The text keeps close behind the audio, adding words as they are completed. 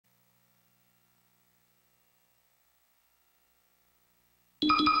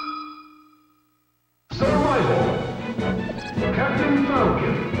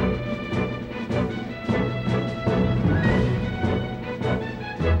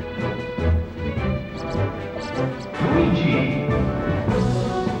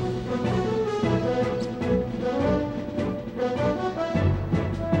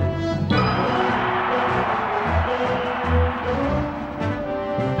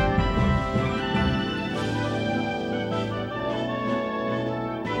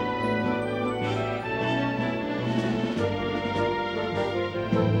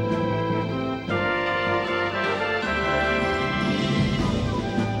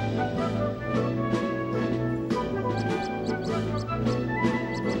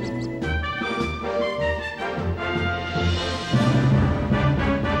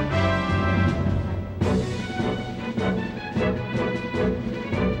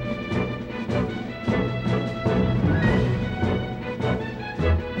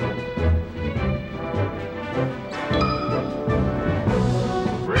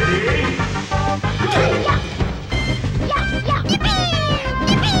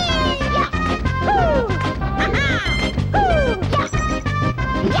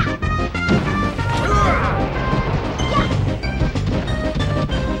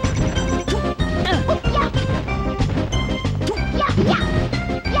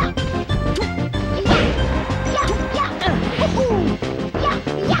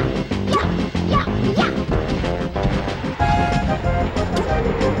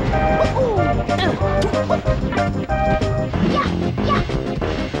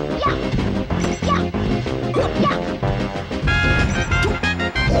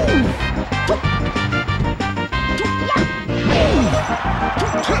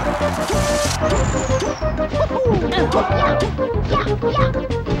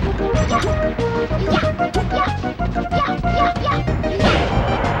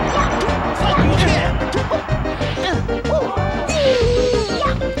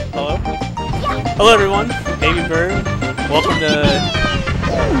Hello everyone, Baby Bird. Welcome to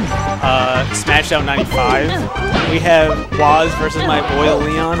Smashdown 95. We have Waz versus my boy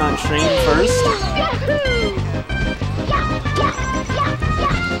Leon on stream first.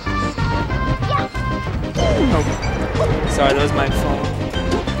 Oh, sorry, that was my phone.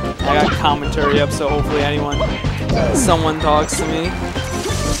 I got commentary up, so hopefully someone talks to me.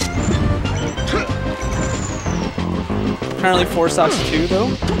 Currently 4 stocks to 2 though.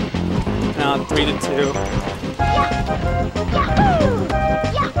 Now 3-2.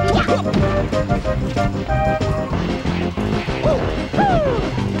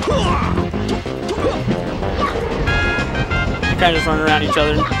 Kind of just running around each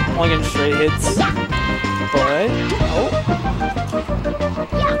other, only getting straight hits. But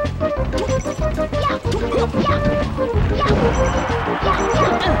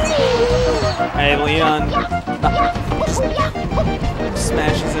hey, Leon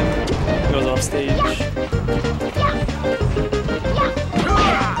smashes him. Goes off stage.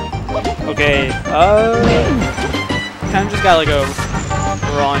 Okay, kind of just got like a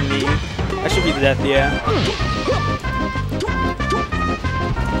raw knee. That should be the death, yeah.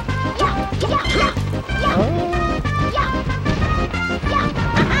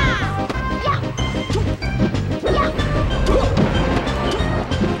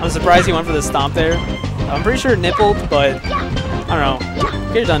 I'm surprised he went for the stomp there. I'm pretty sure it nippled, but I don't know.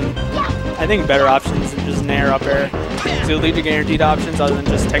 Could have done, I think, better options than just nair up air. So he'll lead to guaranteed options other than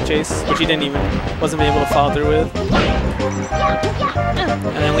just tech chase, which he wasn't able to follow through with.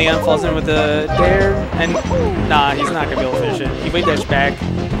 And then Leon falls in with the dare, and nah, he's not gonna be able to finish it. He waved edge back.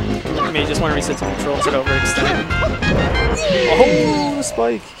 I mean, he just want to reset to neutral instead of overextend. Oh, the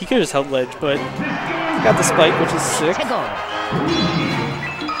spike! He could have just held ledge, but got the spike, which is sick.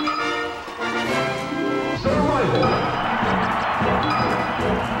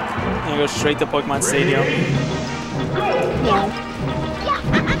 Go straight to Pokemon Stadium.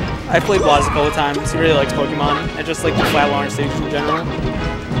 I played Waz a couple of times. He really likes Pokemon and just like the flat launch stage in general.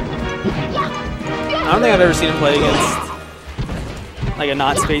 I don't think I've ever seen him play against like a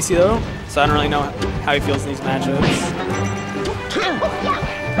not Spacey though, so I don't really know how he feels in these matchups.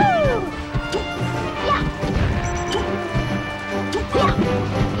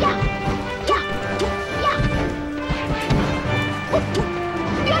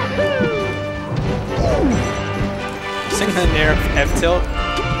 The nair F-tilt.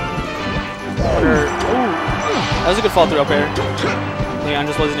 That was a good fall through up air. Leon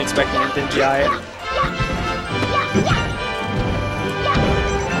just wasn't expecting it, didn't GI it.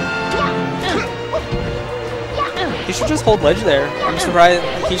 He should just hold ledge there. I'm surprised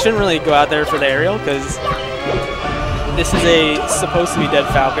he shouldn't really go out there for the aerial because this is supposed to be dead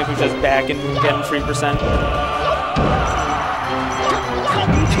Falcon who's just back and getting 3%.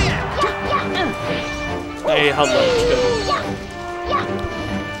 Hey, held ledge, good.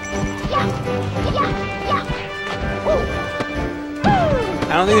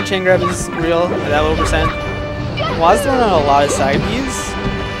 I don't think the chain grab is real at that low percent. Was throwing out a lot of side Bs.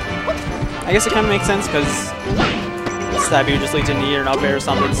 I guess it kind of makes sense because side B would just lead to knee or an up air or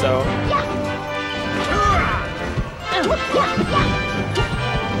something, so.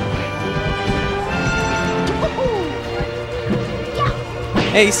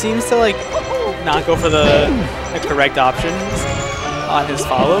 Hey, he seems to like not go for the correct options on his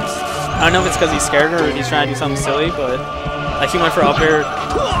follow-ups. I don't know if it's because he's scared or if he's trying to do something silly, but like he went for up air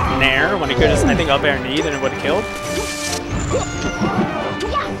nair when he could just, I think, up air knee and it would have killed.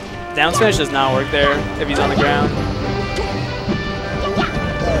 Down smash does not work there if he's on the ground.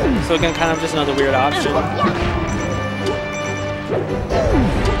 So again, kind of just another weird option.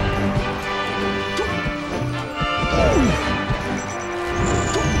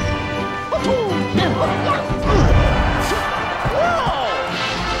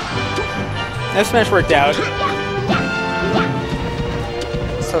 F smash worked out.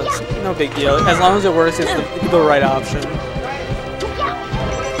 So it's no big deal. As long as it works, it's the right option.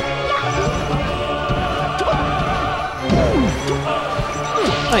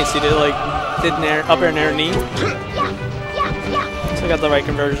 Nice, he did nair, up air nair knee. So I got the right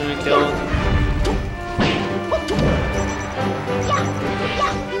conversion and kill.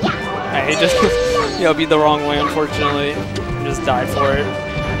 He just beat the wrong way, unfortunately, and just died for it.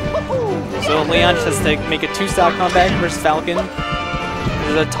 So Leon just has to make a 2-stock comeback versus Falcon.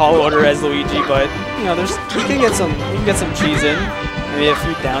 There's a tall order as Luigi, but you know, he can get some cheese in. Maybe a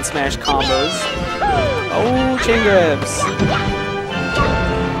few down smash combos. Oh, chain grabs.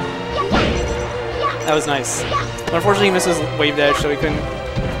 That was nice. But unfortunately, he misses wave dash, so he couldn't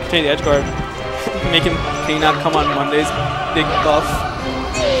continue the edge guard. Can he not come on Mondays? Big buff.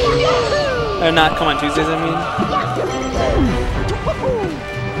 Or not come on Tuesdays, I mean.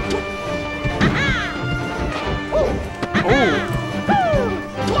 Oh.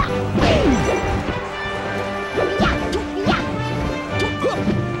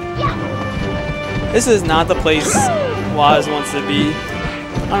 This is not the place Waz wants to be.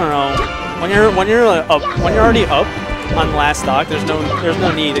 I don't know. When you're already up on last stock, there's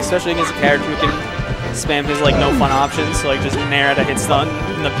no need, especially against a character who can spam his like no fun options, so like just nair at a hit stun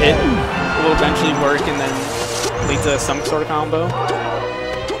in the pit will eventually work and then lead to some sort of combo.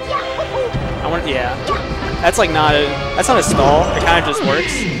 Yeah, that's like that's not a stall. It kind of just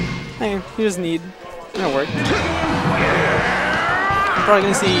works. Hey, you just need it'll work. I'm probably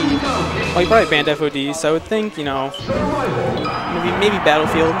gonna see. Well, he probably banned FOD, so I would think, you know, maybe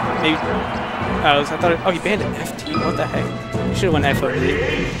Battlefield, maybe. I thought. Oh, he banned FT. What the heck? He should have went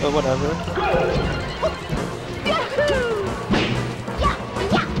FOD, but whatever.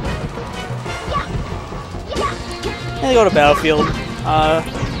 They go to Battlefield.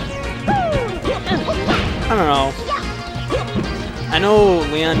 I don't know. I know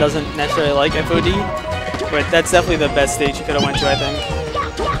Leon doesn't necessarily like FOD, but that's definitely the best stage he could have went to, I think.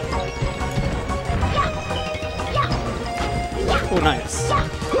 Oh, nice.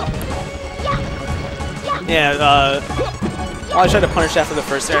 Yeah, well, I tried to punish after the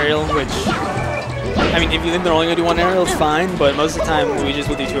first aerial, which, I mean, if you think they're only going to do one aerial, it's fine, but most of the time Luigi's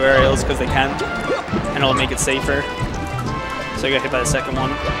will do 2 aerials because they can, and it'll make it safer. So you got hit by the second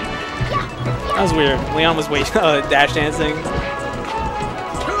one. That was weird. Leon was dash dancing.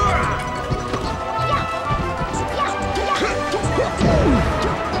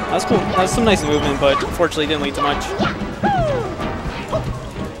 That was cool. That was some nice movement, but unfortunately didn't lead to much.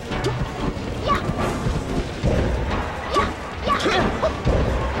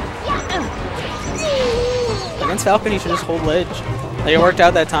 Against Falcon, he should just hold ledge. Like, it worked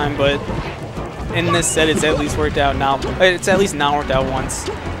out that time, but in this set, it's at least worked out now. It's at least not worked out once.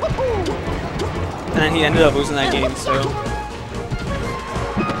 And then he ended up losing that game, so.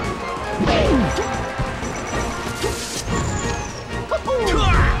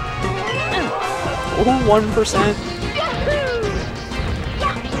 Oh, 1%.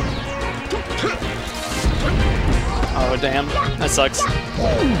 Oh, damn. That sucks.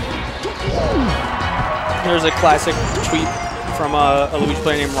 There's a classic tweet from a Luigi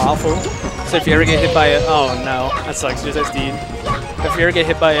player named Raffle. So if you ever get hit by a... Oh, no. That sucks. Just SD. If you ever get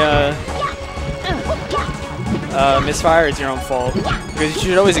hit by a misfire, it's your own fault. Because you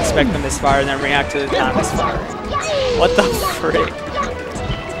should always expect the misfire and then react to not misfire. What the frick?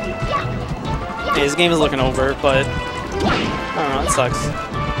 Yeah, this game is looking over, but... I don't know. It sucks.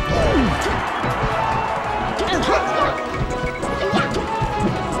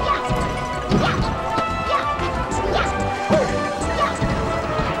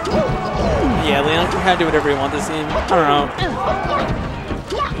 Yeah, Leon can kind of do whatever he wants this game. I don't know.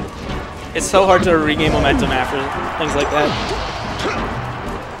 It's so hard to regain momentum after things like that.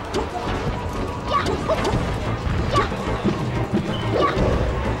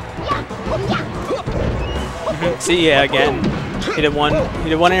 See, yeah, again. He did one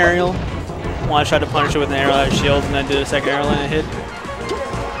aerial. One tried to punish it with an arrow out of shield, and then did a second aerial and a hit.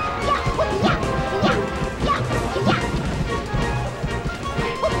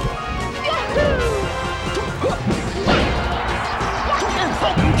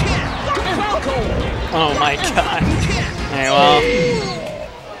 Oh my god. Alright, well.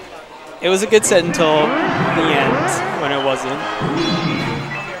 It was a good set until the end, when it wasn't.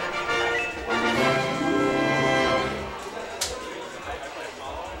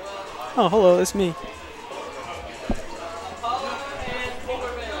 Oh, hello, it's me.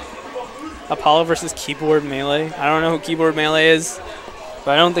 Apollo versus Keyboard Melee. I don't know who Keyboard Melee is,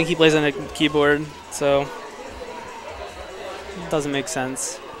 but I don't think he plays on a keyboard, so it doesn't make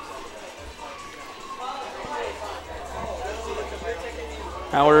sense.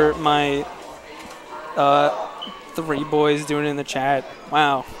 How are my 3 boys doing in the chat?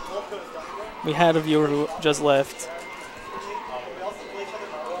 Wow. We had a viewer who just left.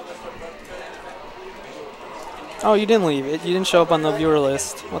 Oh, you didn't leave. You didn't show up on the viewer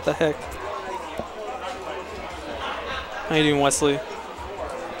list. What the heck? How you doing, Wesley?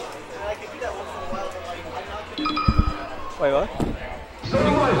 Wait, what?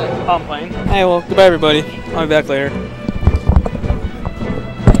 Oh, I'm playing. Hey, well, goodbye, everybody. I'll be back later.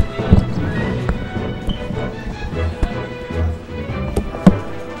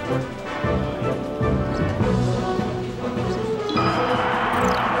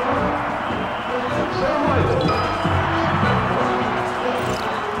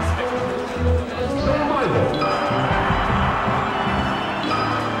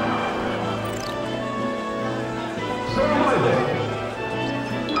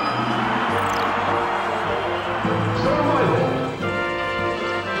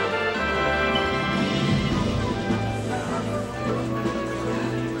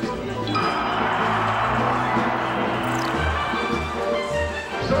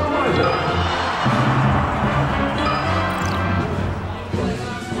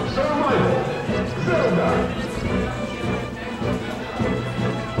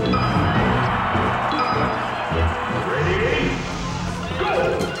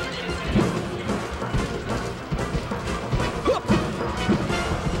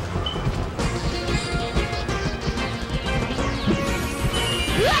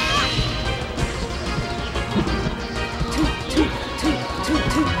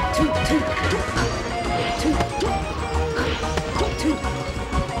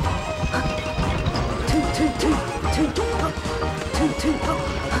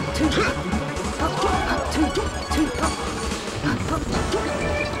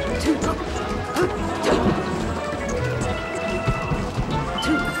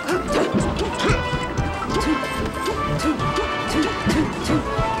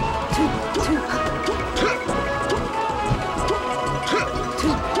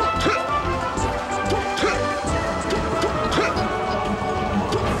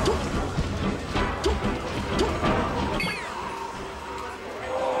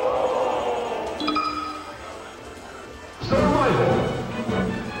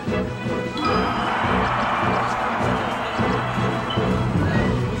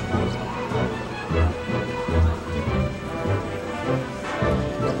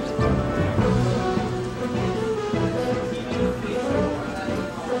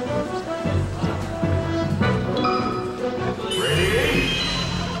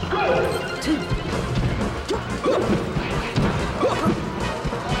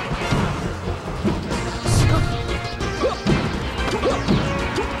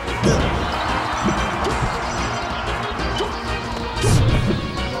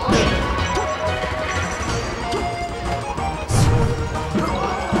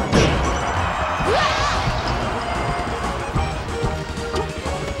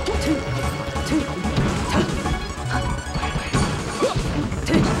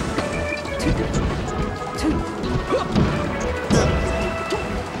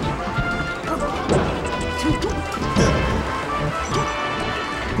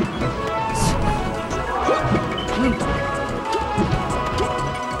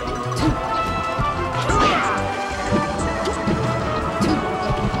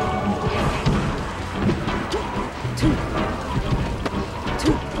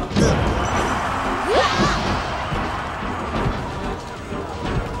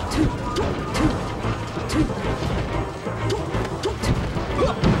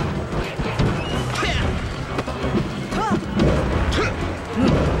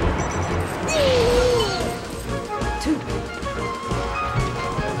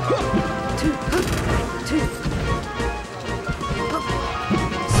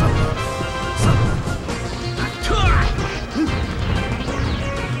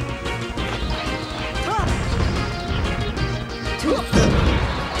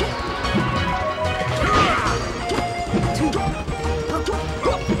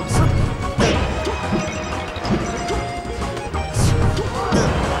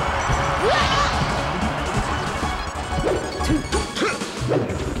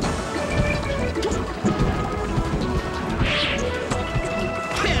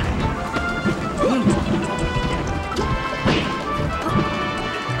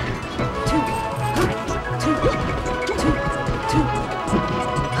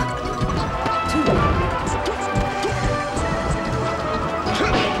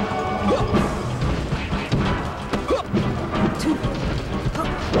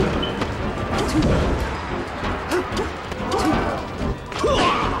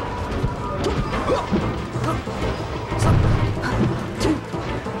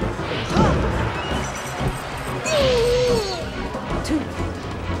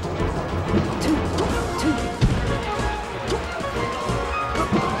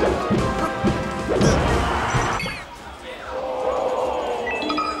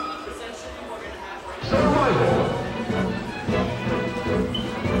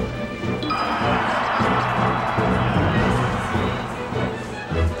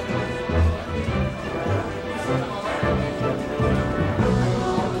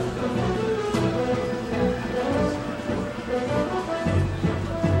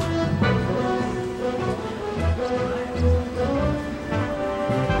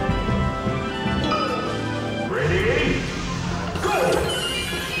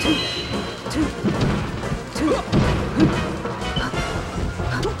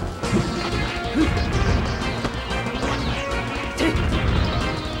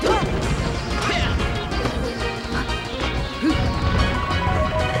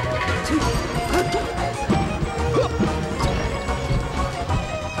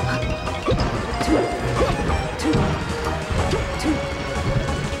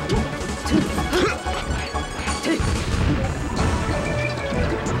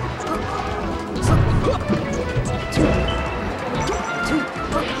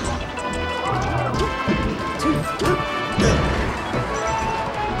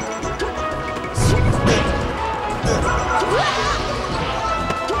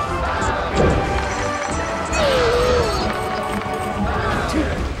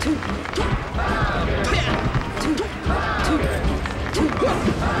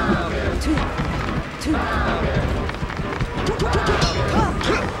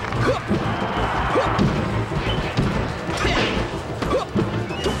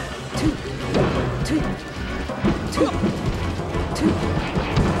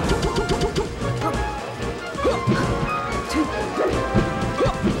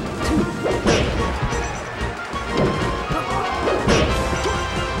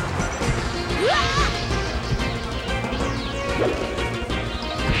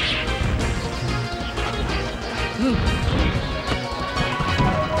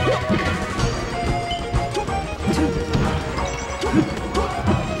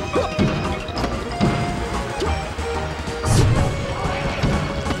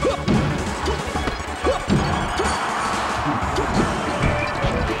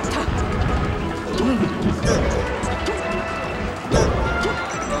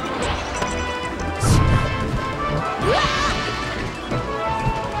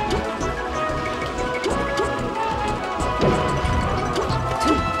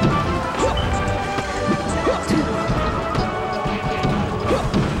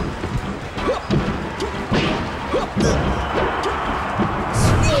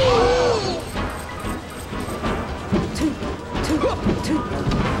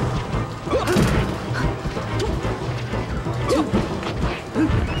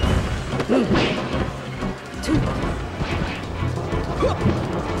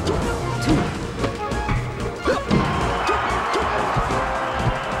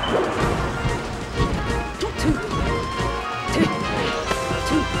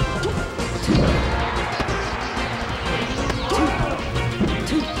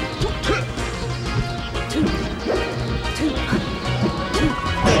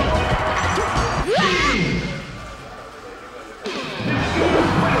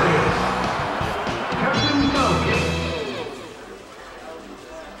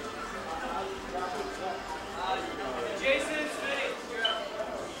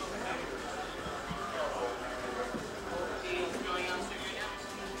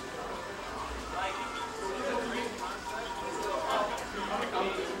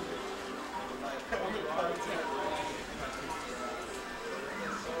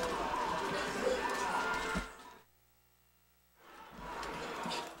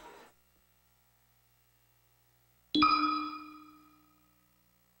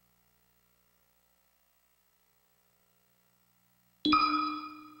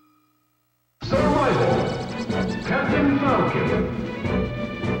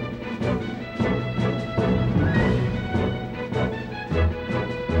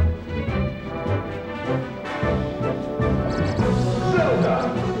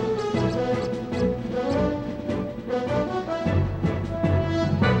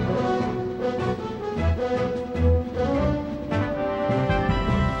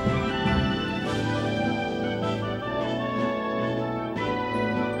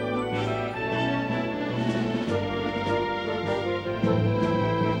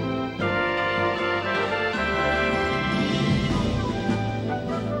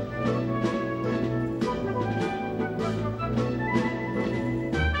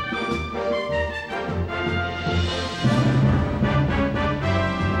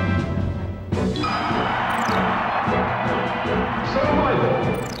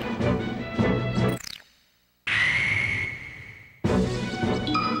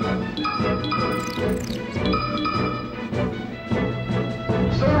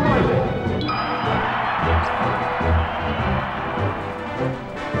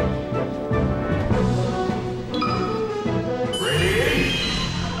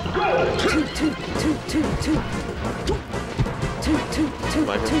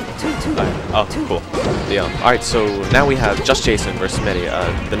 Oh, cool. Yeah. All right, so now we have Just Jason versus Smitty.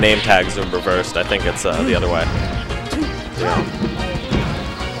 The name tags are reversed. I think it's the other way. Yeah.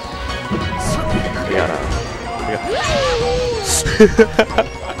 We got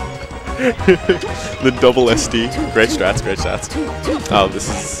the double SD. Great strats, great strats. Oh, this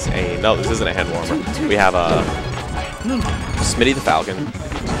is a this isn't a hand warmer. We have Smitty the Falcon.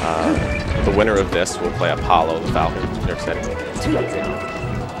 The winner of this will play Apollo the Falcon. New York City.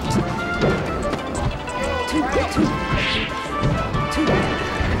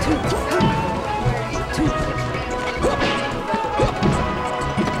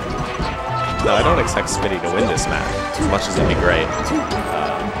 No, I don't expect Smitty to win this match, as much as it'd be great.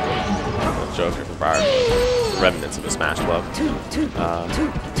 Joker for prior remnants of the Smash Club.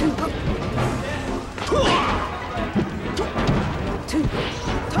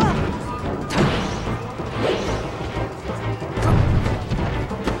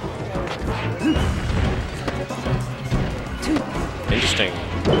 Interesting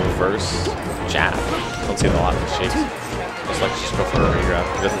reverse jab. Don't see a lot of the shakes. Looks like just go for a regrab.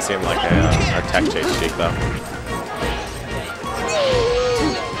 It doesn't seem like our tech chase shake though.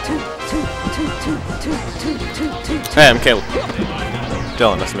 Hey, I'm Caleb.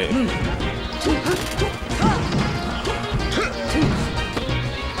 Dylan, nice to meet you.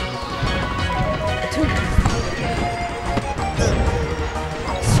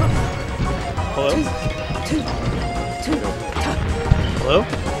 Hello? Hello?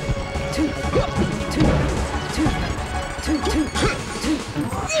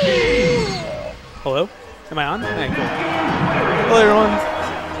 Hello? Am I on? Hey, cool. Hello, everyone.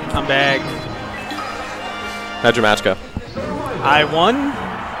 I'm back. How'd your match go? I won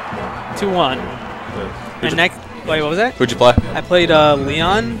 2-1. And next, wait, what was that? Who'd you play? I played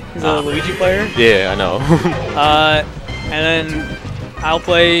Leon. He's a Luigi player. Yeah, I know. And then I'll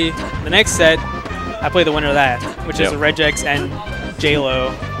play the next set. I play the winner of that, which is Regex and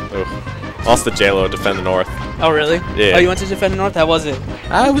J-Lo. Lost to J-Lo, Defend the North. Oh, really? Yeah. Oh, you went to Defend the North? How was it?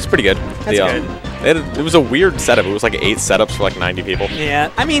 It was pretty good. That's good. It was a weird setup. It was like 8 setups for like 90 people. Yeah,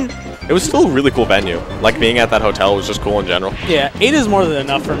 I mean... It was still a really cool venue. Like, being at that hotel was just cool in general. Yeah, 8 is more than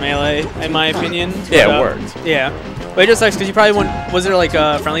enough for Melee, in my opinion. Yeah, it worked. Yeah. But it just sucks because you probably wouldn't... Was there, like,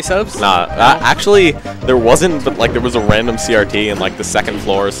 friendly setups? Nah, actually, there wasn't, but, like, there was a random CRT in, like, the 2nd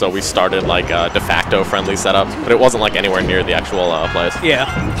floor, so we started, like, a de facto friendly setup. But it wasn't, like, anywhere near the actual place. Yeah.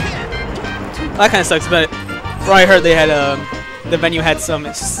 That kind of sucks, but from what I heard, they had, the venue had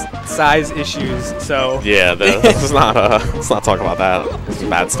some size issues, so... Yeah, let's not talk about that. Some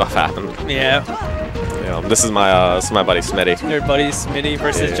bad stuff happened. Yeah. This is my buddy Smitty. Your buddy Smitty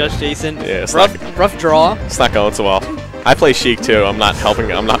versus Just Jason. Yeah, rough draw. It's not going so well. I play Sheik too. I'm not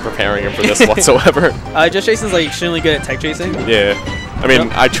preparing him for this whatsoever. Just Jason's like extremely good at tech chasing. Yeah. I mean,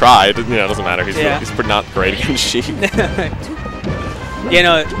 I tried. It doesn't matter. He's not great against Sheik.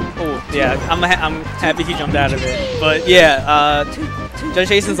 I'm happy he jumped out of it. But yeah, Just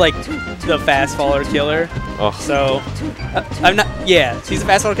Jason's like the fast follower killer. Oh. So I'm not. Yeah, he's a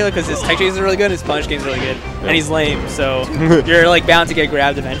fast follower killer because his tech chase is really good, his punch game is really good, and he's lame. So you're like bound to get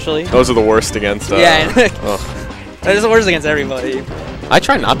grabbed eventually. Those are the worst against. That is the worst against everybody. I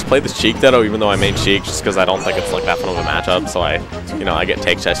try not to play this Sheik though, even though I main Sheik, just because I don't think it's like that fun of a matchup. So I get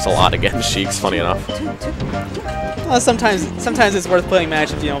take chased a lot against Sheiks. Funny enough. Well, sometimes it's worth playing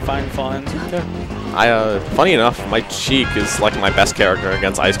matchups you don't find fun. Funny enough, my Cheek is like my best character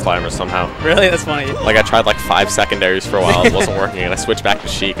against Ice Climber somehow. Really? That's funny. Like I tried like 5 secondaries for a while, it wasn't working, and I switched back to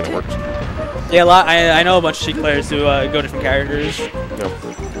Cheek and it worked. Yeah, I know a bunch of Cheek players who go different characters. Yep.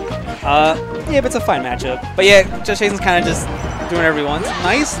 Yeah, but it's a fine matchup. But yeah, Just Jason's kind of just doing whatever he wants.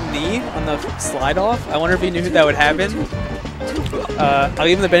 Nice knee on the slide off. I wonder if he knew that would happen. I'll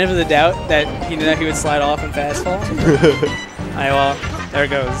give him the benefit of the doubt that he knew that he would slide off and fast fall. Alright, well, there it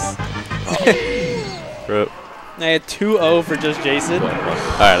goes. I had 2-0 for Just Jason.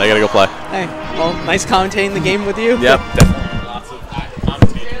 Alright, I gotta go play. Hey, well, nice commentating the game with you. Yep, definitely. Lots of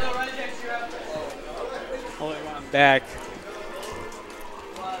commentating. Oh, I'm back.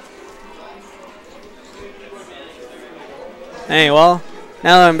 Hey, well,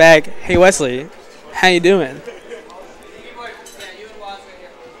 now that I'm back, hey Wesley, how you doing?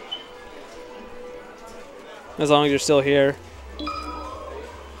 As long as you're still here.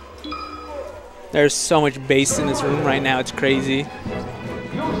 There's so much bass in this room right now, it's crazy.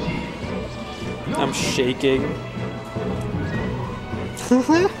 I'm shaking.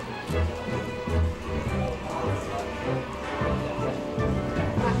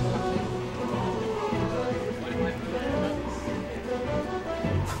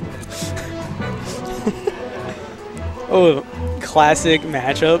 Oh, classic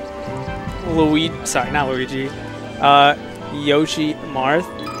matchup. Yoshi Marth.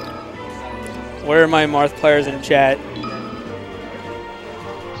 Where are my Marth players in chat?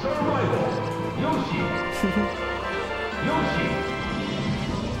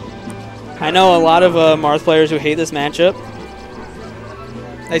 I know a lot of Marth players who hate this matchup.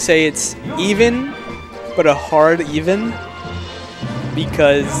 They say it's even, but a hard even,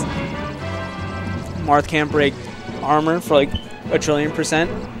 because Marth can't break armor for like 1,000,000,000%.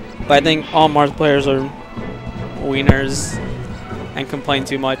 But I think all Marth players are wieners and complain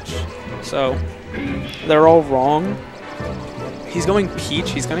too much. So they're all wrong. He's going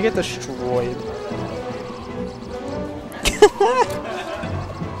Peach. He's going to get destroyed.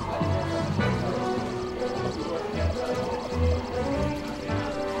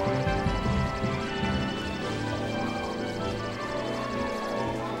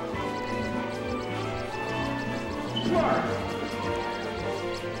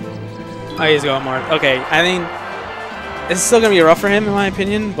 Oh, he's going Marth. Okay, I mean, this is still going to be rough for him, in my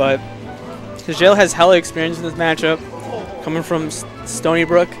opinion, but because Jail has hella experience in this matchup, coming from Stony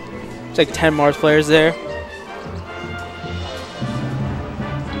Brook. There's like 10 Marth players there.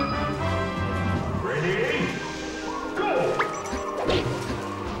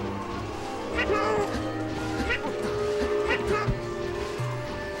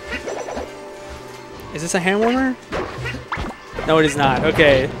 Is this a hand warmer? No, it is not.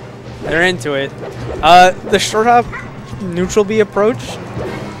 Okay. They're into it. The short hop neutral B approach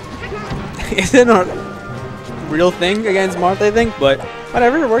isn't a real thing against Marth, I think, but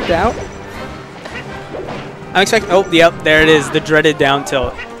whatever, it worked out. I'm expecting. Oh, yep, there it is. The dreaded down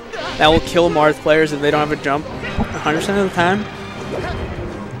tilt. That will kill Marth players if they don't have a jump 100% of the time.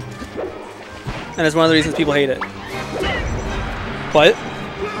 And it's one of the reasons people hate it. But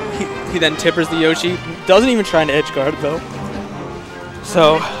he then tippers the Yoshi. Doesn't even try to edge guard, though.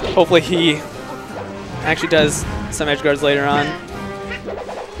 So hopefully he actually does some edge guards later on.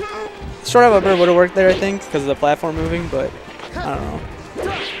 Short up upper would have worked there, I think, because of the platform moving, but I don't know.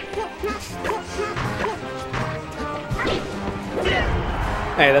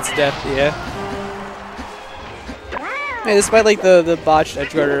 Hey, that's death, yeah. Hey, despite like the botched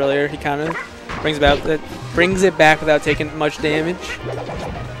edge guard earlier, he kind of brings it back without taking much damage.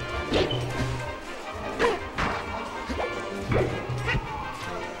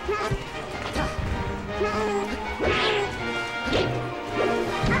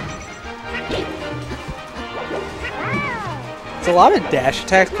 It's a lot of dash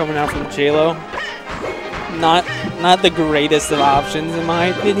attacks coming out from J-Lo. Not the greatest of options in my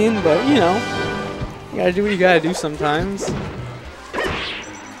opinion, but you know, you gotta do what you gotta do sometimes.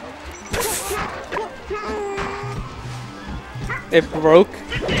 It broke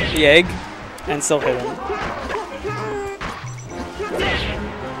the egg and still hit him.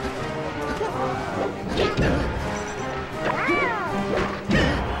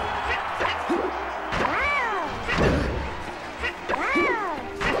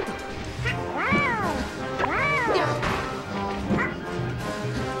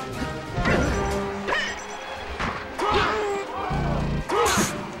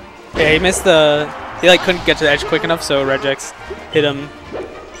 Yeah, he missed he like couldn't get to the edge quick enough, so Regex hit him.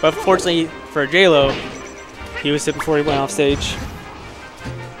 But fortunately for J-Lo, he was hit before he went off stage.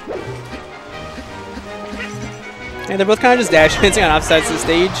 And they're both kind of just dash dancing on opposites of the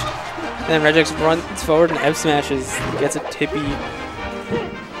stage. then Regex runs forward and F smashes. Gets a tippy.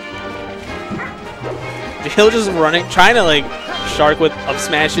 Jill just running, trying to like shark with up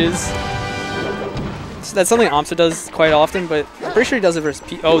smashes. So that's something Amsa does quite often, but I'm pretty sure he does it versus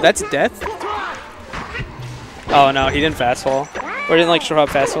P. Oh, that's death? Oh no, he didn't fast fall. Or didn't like show up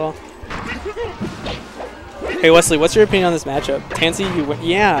fast fall. Hey Wesley, what's your opinion on this matchup? Tansy, you win.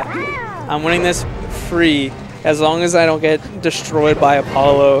 Yeah, I'm winning this free as long as I don't get destroyed by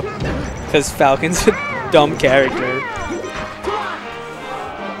Apollo, because Falcon's a dumb character.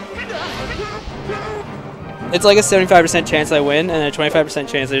 It's like a 75% chance I win and a 25%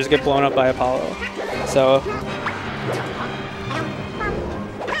 chance I just get blown up by Apollo. So.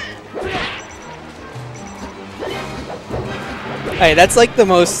 Hey, that's like the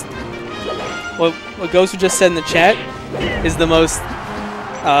most. What Ghost just said in the chat is the most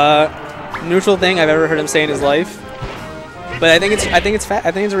neutral thing I've ever heard him say in his life. But I think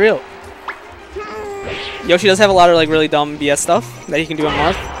it's real. Yoshi does have a lot of like really dumb BS stuff that he can do on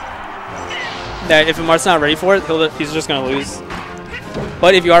Marth. That if Marth's not ready for it, he's just gonna lose.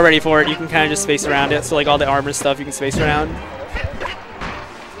 But if you are ready for it, you can kind of just space around it. So like all the armor stuff, you can space around.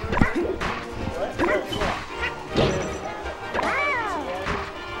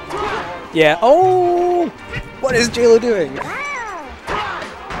 Yeah. Oh, what is JLo doing?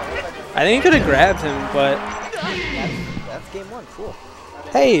 I think he could have grabbed him, but that's game one. Cool.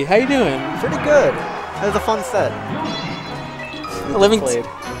 Hey, how you doing? Pretty good. That was a fun set.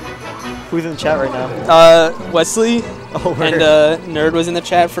 Who's in the chat right now? Wesley. Oh, and Nerd was in the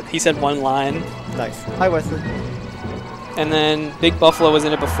chat. He said one line. Nice. Hi, Wesley. And then Big Buffalo was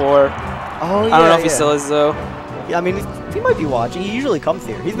in it before. Oh, yeah. I don't know if he still is though. Yeah, I mean, he might be watching. He usually comes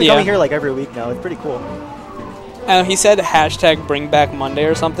here. He's been coming here like every week now. It's pretty cool. He said hashtag bring back Monday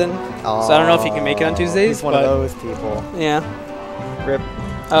or something. Oh, so I don't know if he can make it on Tuesdays. He's one of those people. Yeah. Rip.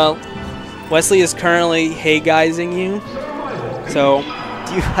 Wesley is currently hey-guysing you. So.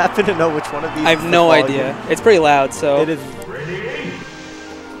 Do you happen to know which one of these? I have no idea. It's pretty loud, so. It is.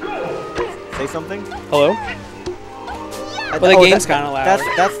 Say something. Hello. But the game's kind of loud.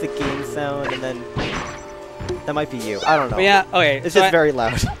 That's the game sound, and then that might be you. I don't know. But yeah. Okay. It's just very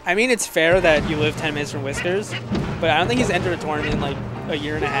loud. I mean, it's fair that you live 10 minutes from Whiskers, but I don't think he's entered a tournament in like a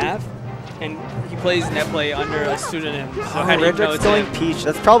year and a half, and he plays netplay under a pseudonym. So how do you know it's going Peach?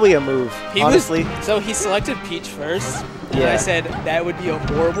 That's probably a move. Honestly. So he selected Peach first. And I said that would be a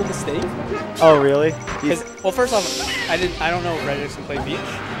horrible mistake. Oh really? Well, first off, I don't know if Regex can play Peach.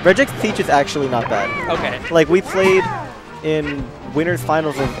 Regex Peach is actually not bad. Okay. Like we played in winners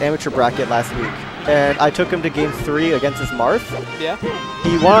finals of amateur bracket last week, and I took him to game 3 against his Marth. Yeah.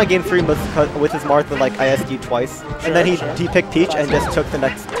 He won on game 3 with his Marth, but like I SD'd twice, and then he picked Peach and just took the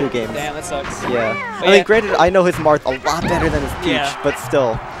next 2 games. Damn, that sucks. Yeah. I mean, granted, I know his Marth a lot better than his Peach, but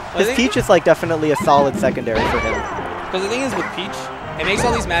still, his Peach is like definitely a solid secondary for him. Because the thing is with Peach, it makes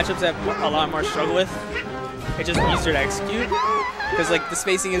all these matchups that a lot more struggle with. It's just easier to execute. Because like the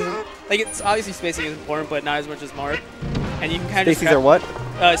spacing isn't like it's obviously spacing is important, but not as much as Marth. And you can kind of spacing are what?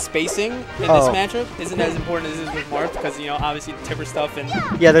 Spacing in this matchup isn't as important as it is with Marth because obviously tipper stuff and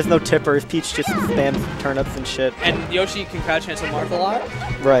yeah, there's no tippers. Peach just spams turnips and shit. And Yoshi can crouch cancel Marth a lot.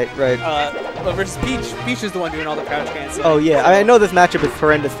 Right. But versus Peach is the one doing all the crouch cancel. Oh yeah, I know this matchup is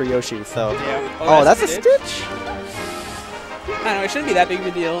horrendous for Yoshi. So yeah. Oh, that's a stitch. I don't know, it shouldn't be that big of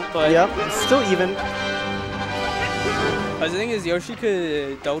a deal, but yep, it's still even. But the thing is, Yoshi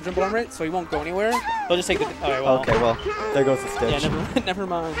could double jump armor it, so he won't go anywhere. He'll just take the. Alright, well. Okay, well, there goes the stitch. Yeah, never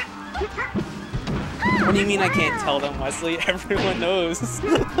mind. What do you mean I can't tell them, Wesley? Everyone knows.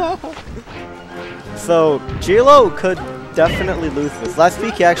 So, JLo could definitely lose this. Last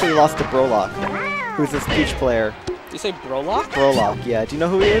week he actually lost to Brolock, who's this Peach player. Did you say Brolock? Brolock, yeah. Do you know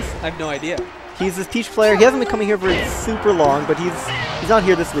who he is? I have no idea. He's this Peach player. He hasn't been coming here for super long, but he's not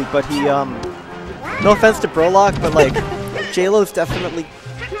here this week. But he, no offense to Brolock, but like, JLo's definitely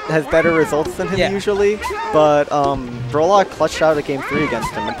has better results than him usually. But Brolock clutched out at game 3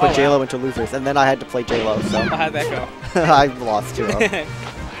 against him and put JLo into losers, and then I had to play JLo. So how'd that go? I lost 2-0.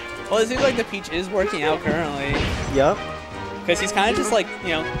 Well, it seems like the Peach is working out currently. Yep. Because he's kind of just like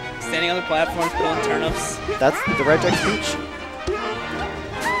standing on the platforms, pulling turnips. That's the Regex Peach.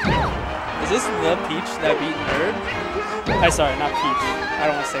 Is this the Peach that beat Nerd? Sorry, not Peach. I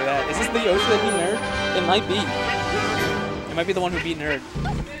don't want to say that. Is this the Yoshi that beat Nerd? It might be. It might be the one who beat Nerd.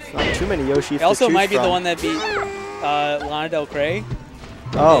 Not too many Yoshis. It also might be the one that beat Lana Del Rey.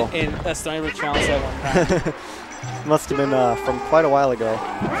 Oh. In a Stony Brook Challenge at one time. Must have been from quite a while ago.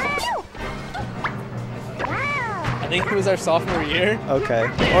 I think it was our sophomore year. Okay.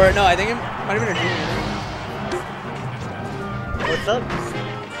 Or no, I think it might have been our junior year. What's up?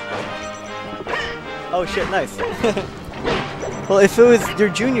 Oh shit, nice. Well, if it was your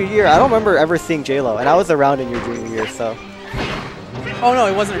junior year, I don't remember ever seeing J-Lo, and I was around in your junior year, so. Oh no,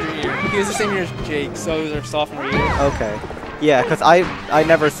 it wasn't our junior year. He was the same year as Jake, so it was our sophomore year. Okay. Yeah, because I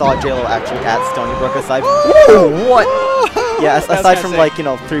never saw J-Lo actually at Stony Brook aside. Whoa, what? Yeah, aside from like, you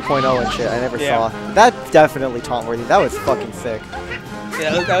know, 3.0 and shit, I never saw. That's definitely taunt-worthy. That was fucking sick.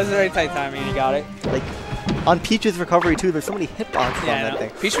 Yeah, that was a very tight timing, and he got it. Like, on Peach's recovery too, there's so many hitboxes on that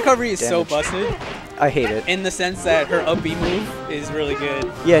thing. Peach recovery is so busted. I hate it. In the sense that her up B move is really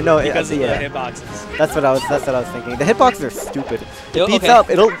good. Yeah, no, because of the hitboxes. That's what I was thinking. The hitboxes are stupid.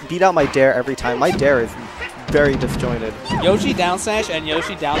 It'll beat out my dare every time. My dare is very disjointed. Yoshi down smash and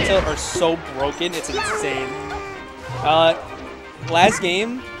Yoshi down tilt are so broken, it's insane. Last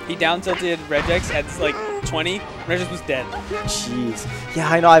game, he down tilted Regex at like 20. Regex was dead. Jeez. Yeah,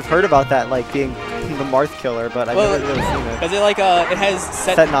 I know. I've heard about that, like being the Marth killer, but I've never really seen it. Because it has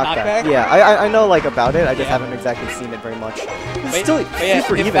set knockback. Yeah, I know like about it. I just haven't exactly seen it very much. It's still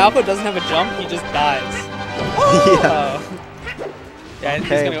super even. If Falco doesn't have a jump, he just dies. Yeah.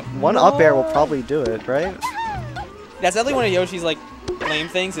 Okay. One up air will probably do it, right? That's definitely one of Yoshi's like lame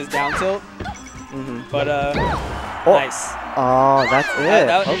things is down tilt. But nice. Oh, that's it.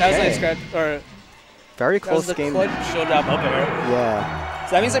 That was nice scratch or very close game. Show drop up air. Yeah.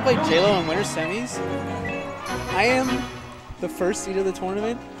 So that means I played J-Lo in winter semis. I am the first seed of the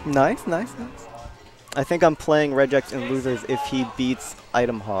tournament. Nice. I think I'm playing Regex in losers if he beats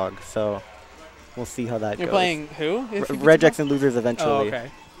Item Hog. So we'll see how that goes. You're playing who? Regex in losers eventually. Oh,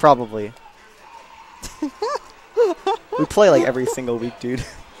 okay. Probably. We play like every single week, dude.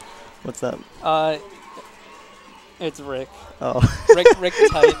 What's up? It's Rick. Oh. Rick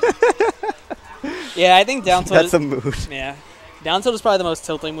tight. Yeah, I think down tilt. That's a mood. Yeah, down tilt is probably the most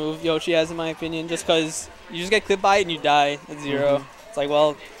tilting move Yoshi has in my opinion, just because you just get clipped by it and you die at 0. It's like,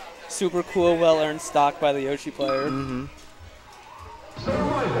 well, super cool, well-earned stock by the Yoshi player.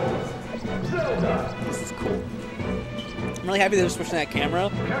 This is cool. I'm really happy they're switching that camera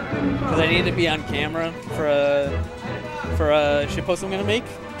because I needed to be on camera for a shitpost I'm gonna make.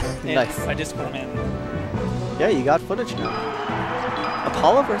 Nice. I just put them in. Yeah, you got footage now.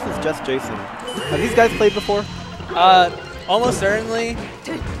 Apollo versus Just Jason. Have these guys played before? Almost certainly.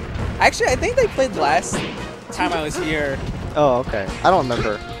 Actually, I think they played last time I was here. Oh, okay. I don't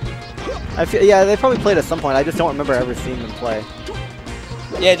remember. Yeah, they probably played at some point. I just don't remember ever seeing them play.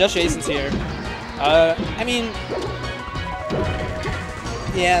 Yeah, Just Jason's here. I mean,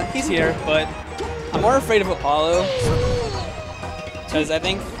 yeah, he's here, but I'm more afraid of Apollo because I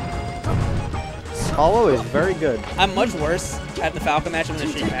think Apollo is very good. I'm much worse at the Falcon matchup than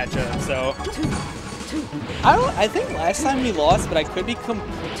the Sheik matchup, so I think last time he lost, but I could be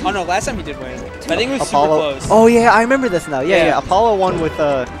oh no, last time he did win. But I think it was Apollo, super close. Oh yeah, I remember this now. Yeah. Apollo won with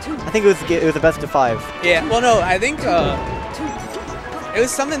I think it was a best of 5. Yeah. Well, no, I think it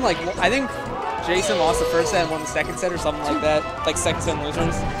was something like I think Jason lost the first set and won the second set or something like that, like second set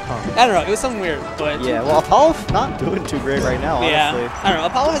losers. I don't know. It was something weird, but yeah. Well, Apollo's not doing too great right now. Honestly. Yeah. I don't know.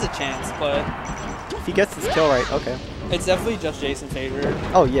 Apollo has a chance, but if he gets his kill right, okay. It's definitely Just Jason favored.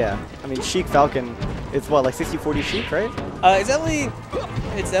 Oh yeah. I mean, Sheik Falcon is what, like 60-40 Sheik, right? It's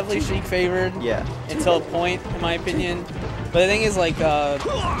definitely Sheik favored. Yeah. Until a point, in my opinion. But the thing is, like,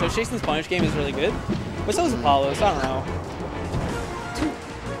 Just Jason's punish game is really good, but so is Apollo. So I don't know.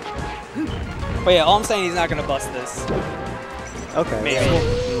 But yeah, all I'm saying, he's not gonna bust this. Okay. Maybe.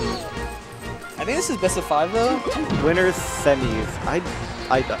 I think this is best of 5 though. Winners semis. I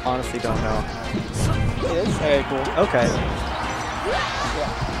honestly don't know. It is? Okay, cool. Okay.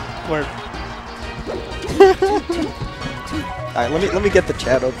 Yeah. Word. Alright, let me get the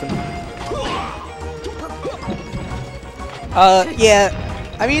chat open. Yeah.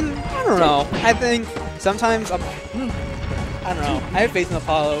 I mean, I don't know. I think sometimes I don't know. I have faith in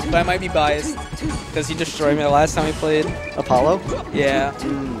Apollo, but I might be biased because he destroyed me the last time we played. Apollo? Yeah.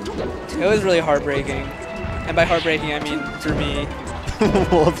 It was really heartbreaking. And by heartbreaking, I mean for me.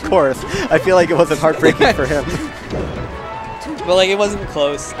 Well, of course. I feel like it wasn't heartbreaking for him. But like, it wasn't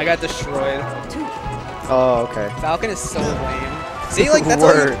close. I got destroyed. Oh, okay. Falcon is so lame. See, like, that's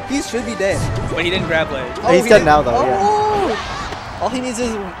all he should be dead. But he didn't grab leg. Oh, he's dead now, though, yeah. All he needs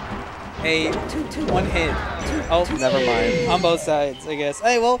is a 1 hit. Oh, never mind. On both sides, I guess.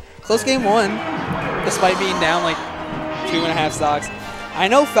 Hey, well, close game 1, despite being down like 2.5 stocks. I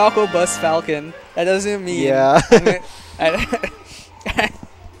know Falco busts Falcon. That doesn't mean. Yeah.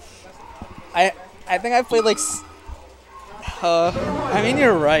 I think I played like. I mean,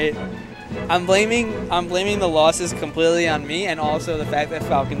 you're right. I'm blaming the losses completely on me, and also the fact that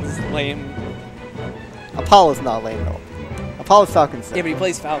Falcon's lame. Apollo's not lame though. Apollo's Falcon's. Yeah, but he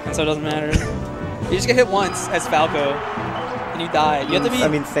plays Falcon, so it doesn't matter. You just get hit once as Falco, and you die. You have to be. I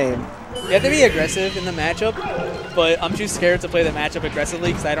mean, same. You have to be aggressive in the matchup, but I'm too scared to play the matchup aggressively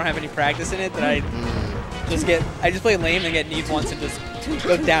because I don't have any practice in it. That I just play lame and get kneed once and just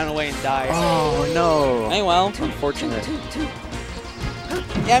go down away and die. Oh no. Hey, well, Unfortunate.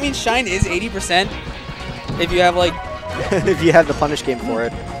 yeah, I mean, Shine is 80% if you have like. If you have the punish game for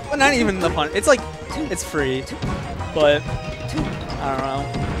it. Well, not even the punish. It's like it's free, but I don't know.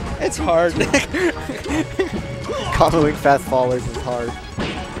 It's hard. Comboing fast fallers is hard.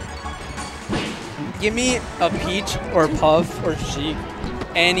 Give me a Peach or Puff or Sheik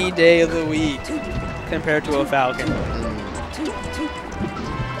any day of the week compared to a Falcon.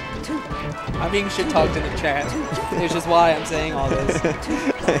 I'm being shit talked in the chat, which is why I'm saying all this.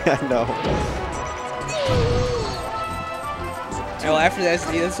 I know. Well, after the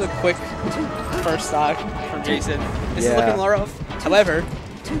SD, this is a quick first stock from Jason. This is looking rough. However,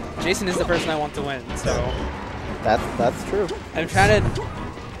 Jason is the person I want to win, so That's true. I'm trying to.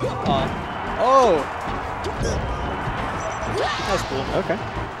 Oh, that was cool. Okay.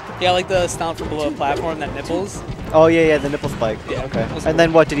 Yeah, like the stomp from below a platform that nipples. Oh yeah, the nipple spike. Yeah. Okay. Cool. And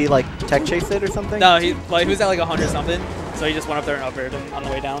then what? Did he like tech chase it or something? No, he was at like 100 something, so he just went up there and up aired him on the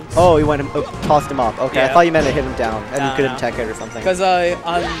way down. Oh, he went and tossed him up. Okay, Yeah. I thought you meant to hit him down and No, you couldn't no. tech it or something. Because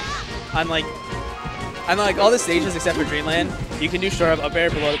on like all the stages except for Dreamland, you can do short up air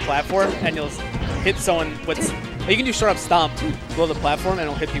below the platform and you'll hit someone with. You can do short up stomp below the platform and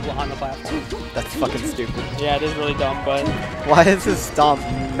it'll hit people on the platform. That's fucking stupid. Yeah, it is really dumb, but Why is his stomp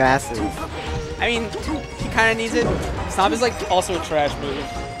massive? I mean, he kind of needs it. Stomp is like also a trash move.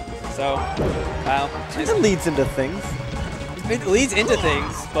 So, wow. It leads into things. It leads into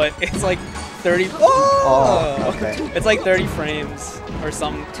things, but it's like 30. Oh, okay. It's like 30 frames or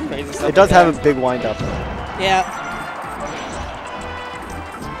some crazy stuff. It does like have that. a big wind up. Yeah.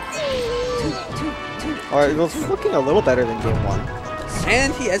 Or it was looking a little better than game 1.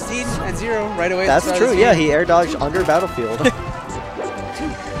 And he SD'd at 0 right away. That's true, yeah, he air dodged under Battlefield.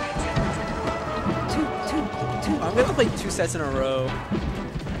 I'm gonna play 2 sets in a row.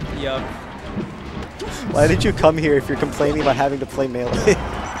 Yuck. Why did you come here if you're complaining about having to play Melee?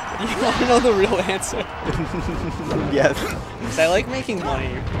 You want to know the real answer? Yes. 'Cause I like making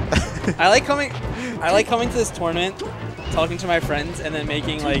money. I like coming to this tournament, talking to my friends, and then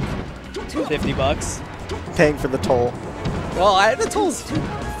making like $50. Paying for the toll. Well, the toll's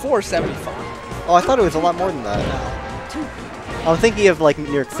 $4.75. Oh, I thought it was a lot more than that. I'm thinking of like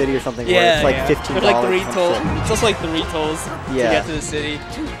New York City or something where it's like $15. There's like 3 some tolls. shit. It's also like 3 tolls to get to the city.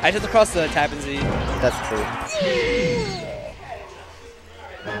 I just have to cross the Tappan Zee. That's true.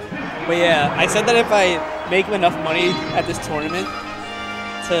 But yeah, I said that if I make enough money at this tournament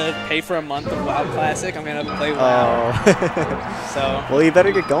to pay for a month of WoW Classic, I'm gonna play WoW. Oh. So. Well, you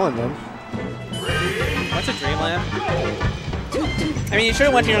better get going then. What's a Dreamland? I mean, you should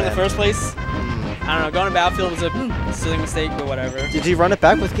have went here in the first place. I don't know. Going to Battlefield was a silly mistake, but whatever. Did you run it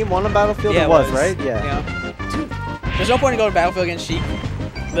back with game 1 on Battlefield? Yeah, it was, right? Yeah. There's no point in going to Battlefield against Sheik.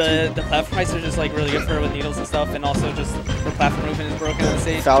 The platform heists are just like really good for her with needles and stuff, and also just her platform movement is broken on the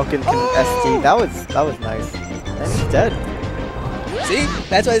stage. Falcon can SD. That was nice. And he's dead. See?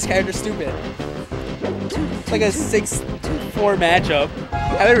 That's why this character's stupid. It's like a 6-4 matchup.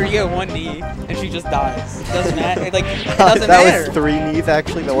 However, you get 1 knee, and she just dies. It doesn't matter. It doesn't that matter. was 3 knees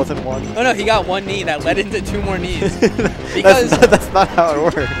actually. That wasn't 1. Oh no, he got 1 knee that led into 2 more knees. Because that's not how it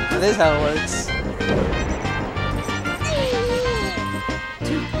works. That is how it works.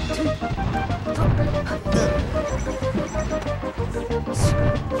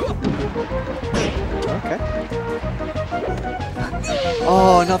 Okay.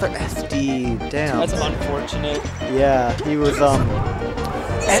 Oh, another SD. Damn. That's unfortunate. Yeah, he was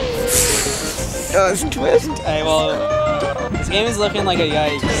twist. Hey, well, this game is looking like a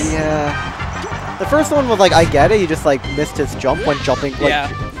yikes. Yeah. The first one was like, I get it. He just like missed his jump when jumping,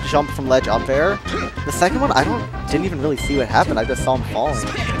 like jump from ledge up air. The second one, didn't even really see what happened. I just saw him falling.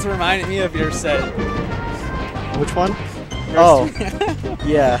 It's reminding me of your set. Which one? Oh,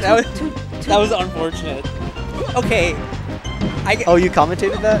 yeah. That was unfortunate. Okay. Oh, you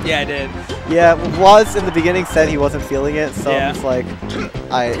commentated that? Yeah, I did. Yeah, was in the beginning said he wasn't feeling it, so Yeah. I'm just like,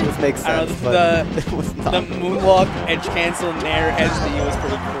 this makes I sense. don't know, but it was not. the moonwalk, edge cancel, nair, SD was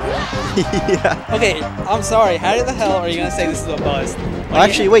pretty cool. Yeah. Okay, I'm sorry. How the hell are you gonna say this is a bust? Well,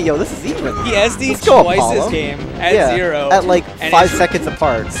 actually, wait, yo, this is even. He SD'd Let's go, twice Apollo. this game at 0. At like and 5 it's seconds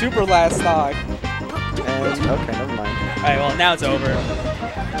apart. Super last stock. And okay, never mind. Alright, well, now it's over.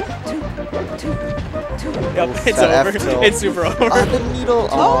 Yep, Oof, it's that over. F tilt. It's super over. Oh, the needle.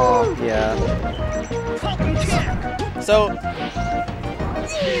 Oh, yeah. So,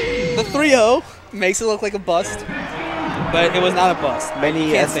 the 3-0 makes it look like a bust, but it was not a bust. Many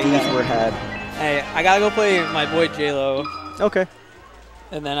You can't say SDs that. were had. Hey, I gotta go play my boy J-Lo, Okay.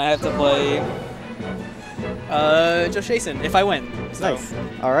 and then I have to play Joe Jason if I win. So. Nice.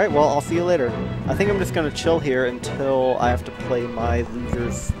 All right. Well, I'll see you later. I think I'm just gonna chill here until I have to play my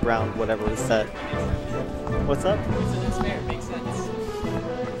losers round, whatever is set. What's up? That's fair. Makes sense.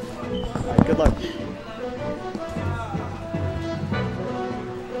 All right, good luck.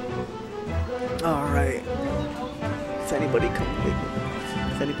 All right. Is anybody coming?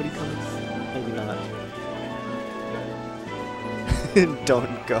 Is anybody coming? Maybe not.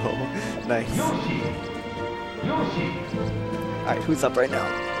 Don't go. Nice. Alright, who's up right now?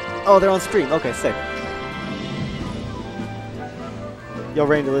 Oh, they're on stream. Okay, sick. Yo,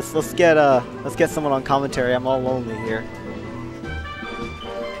 Ranger, let's get someone on commentary. I'm all lonely here.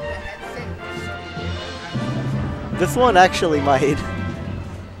 This one actually might.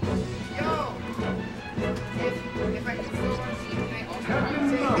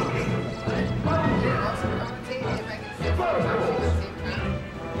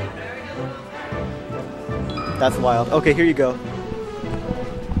 That's wild. Okay, here you go.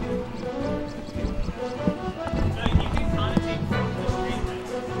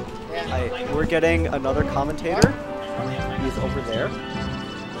 We're getting another commentator. He's over there.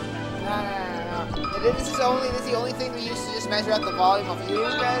 No. This is the only thing we use to just measure out the volume of you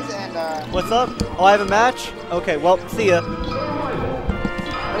guys and What's up? Oh, I have a match? Okay, well, see ya. looks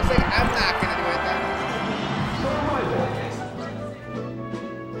like I'm not gonna do it then.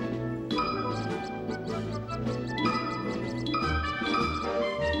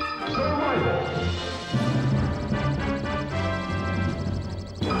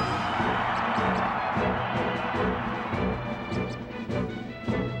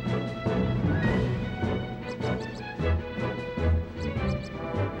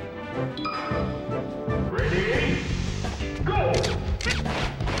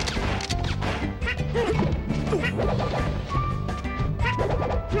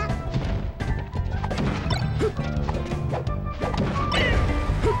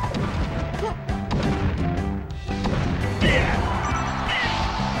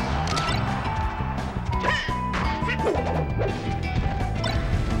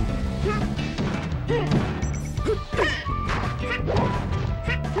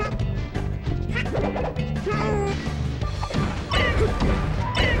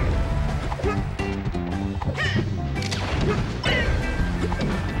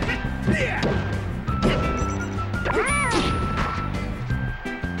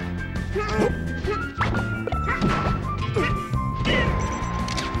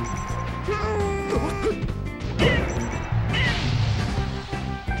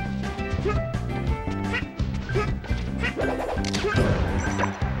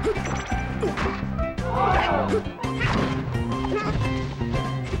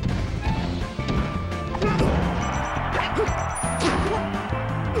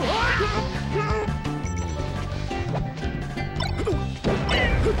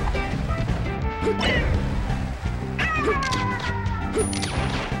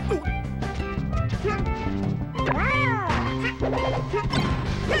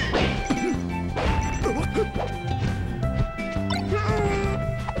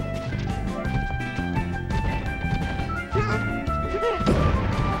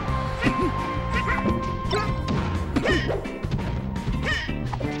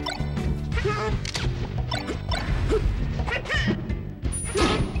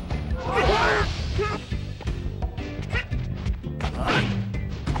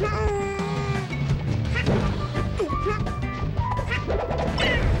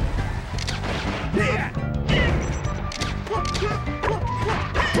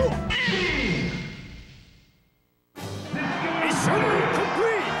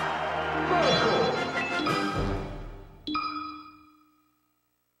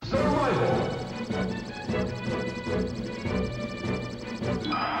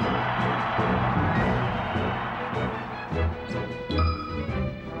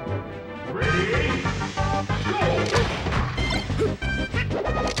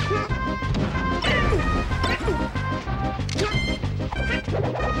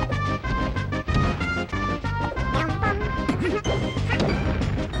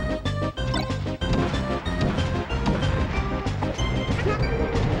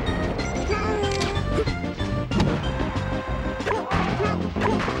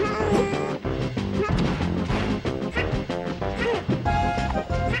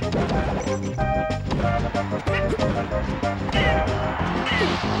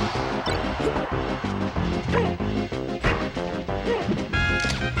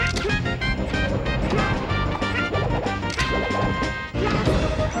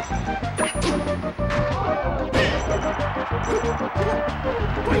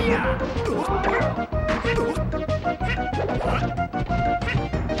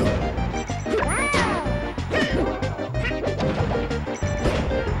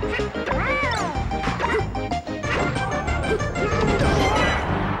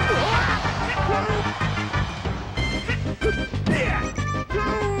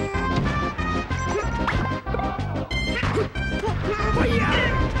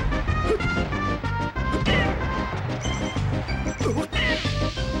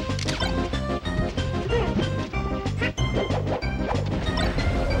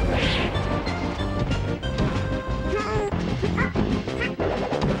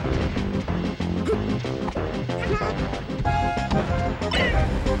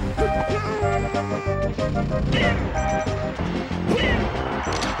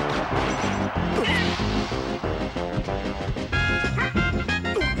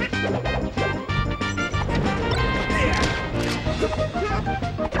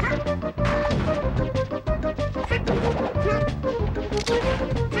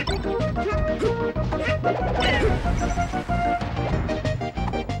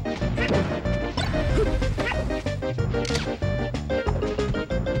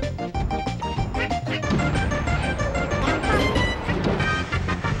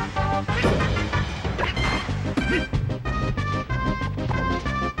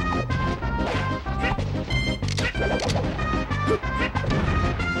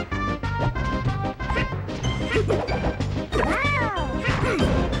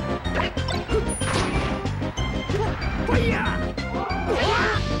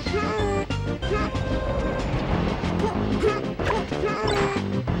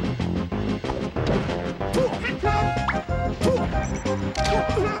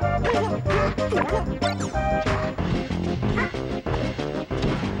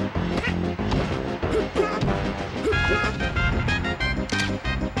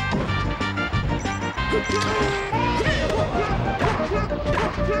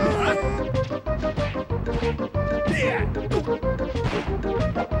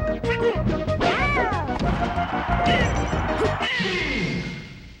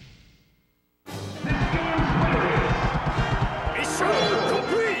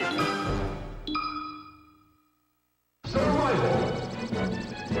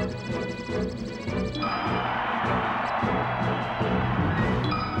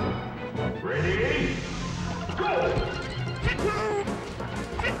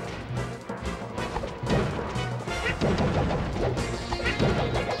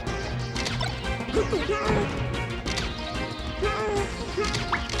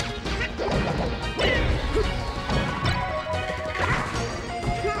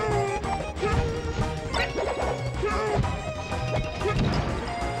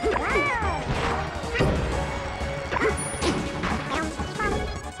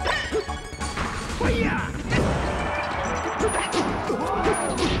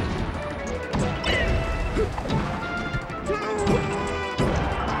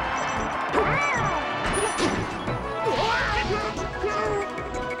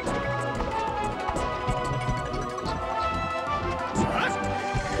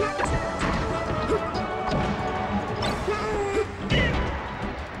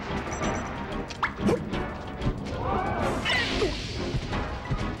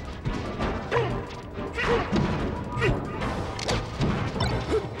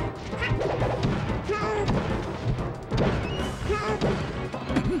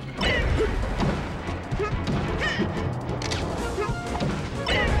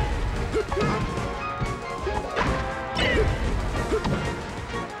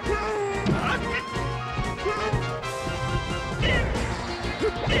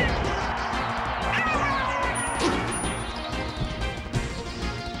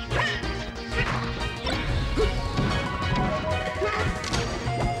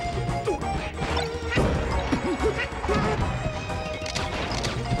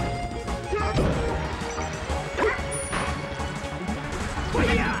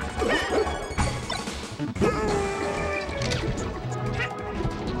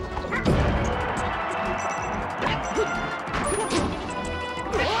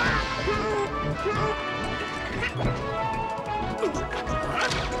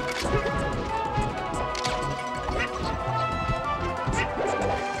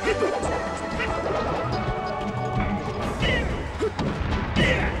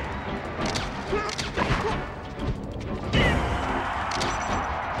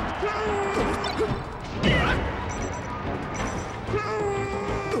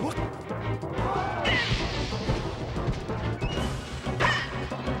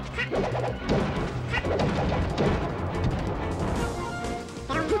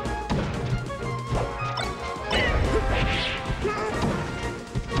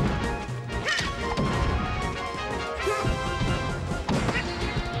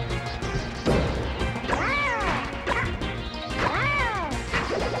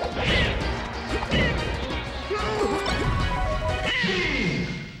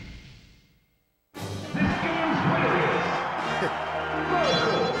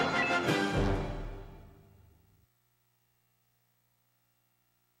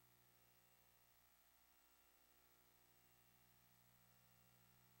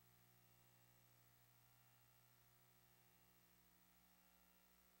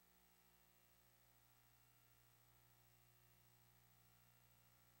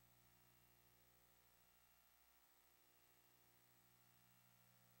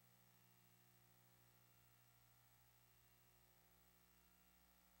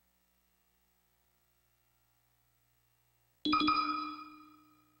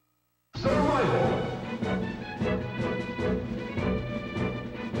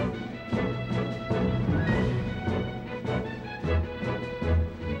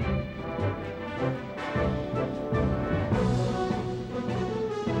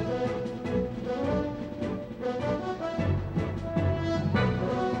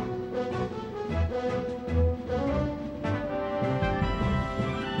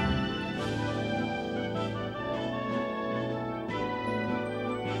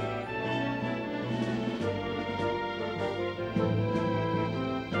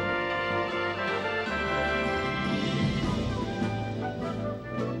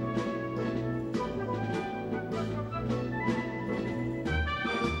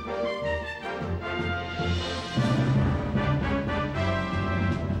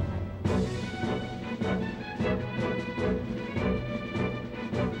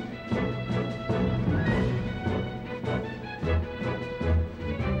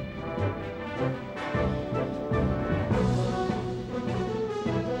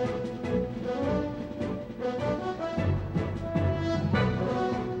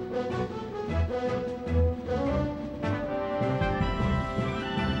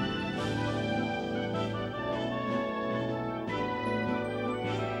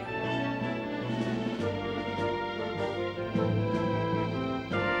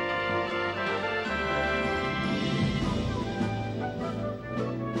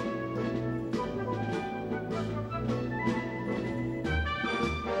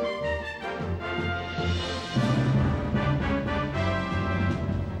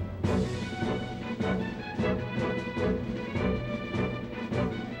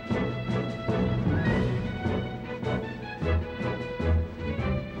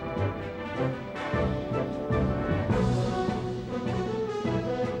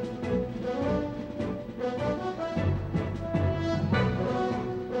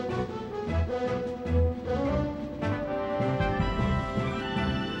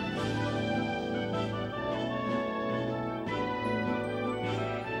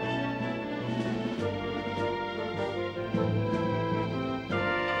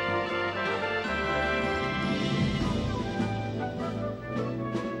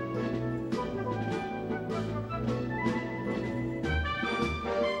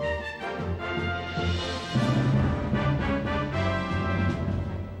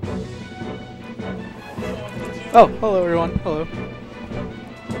 Oh, hello everyone. Hello.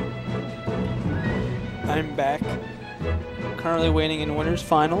 I'm back. Currently waiting in winners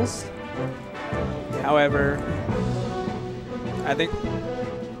finals. However, I think.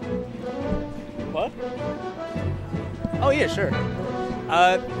 What? Oh yeah, sure.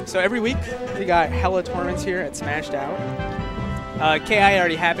 So every week we got hella tournaments here at Smashed Out. KI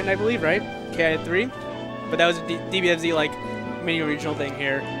already happened, I believe, right? KI had 3, but that was a DBFZ like mini regional thing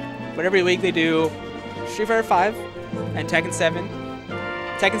here. But every week they do Street Fighter 5 and Tekken 7.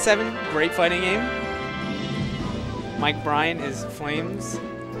 Tekken 7, great fighting game. Mike Bryan is Flames,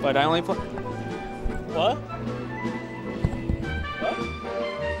 but I only play. What? What?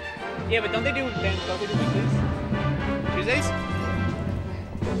 Yeah, but don't they do weeklies? Tuesdays?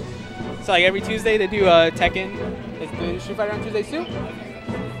 So like every Tuesday they do Tekken. They do Street Fighter on Tuesdays too?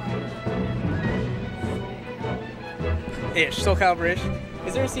 Ish, Soul Calibur-ish.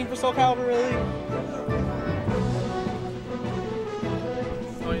 Is there a scene for Soul Calibur really?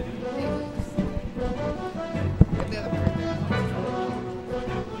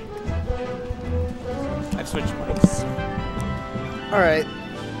 I've switched mics. Alright.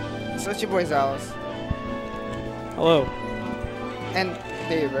 So it's your boy Zalos. Hello. And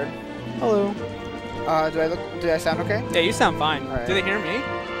Baby Bird. Hello. Do I sound okay? Yeah, you sound fine. All right. Do they hear me?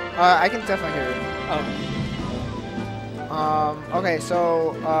 I can definitely hear you. Oh. Okay,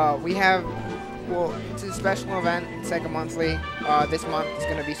 so we have, well, it's a special event. It's like a monthly. This month is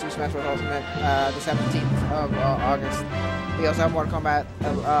going to be Super Smash Bros. Ultimate, the 17th of August. We also have Mortal Kombat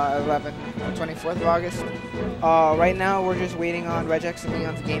 11, 24th of August. Right now, we're just waiting on Regex and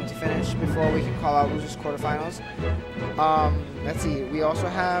Leon's game to finish before we can call out losers quarterfinals. Let's see. We also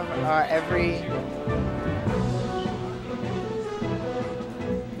have every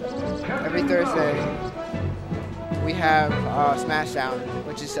Thursday we have Smash Down,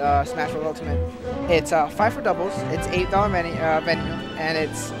 which is Smash Bros. Ultimate. It's 5 for doubles. It's $8 venue, and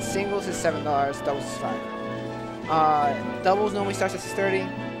it's singles is $7. Doubles is $5. Doubles normally starts at 6:30,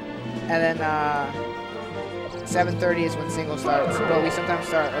 and then 7:30 is when singles starts, but we sometimes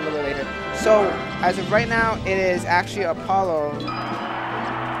start a little bit later. So as of right now, it is actually Apollo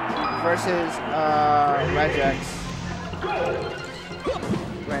versus Regex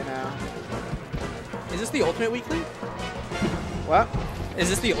right now. Is this the Ultimate Weekly? What? Is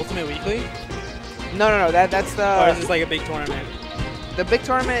this the Ultimate Weekly? No. That's the. Or is this like a big tournament? The big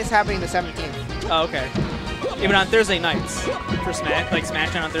tournament is happening the 17th. Oh, okay. Even on Thursday nights for Smash, like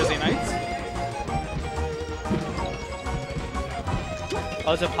Smash on Thursday nights.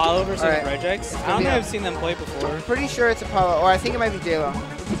 Oh, it's Apollo versus Regex. I don't think I've seen them play before. I'm pretty sure it's Apollo, or I think it might be J-Lo.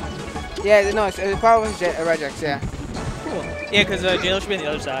 Yeah, no, it's Apollo versus Regex. Yeah. Cool. Yeah, because J-Lo should be on the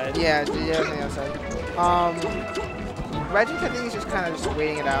other side. Yeah, J-Lo's on the other side. Regex, I think he's just kind of just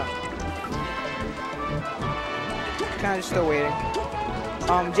waiting it out. Kind of just still waiting.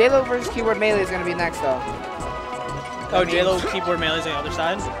 J-Lo versus Keyboard Melee is gonna be next though. Oh, J-Lo Keyboard Melee's on the other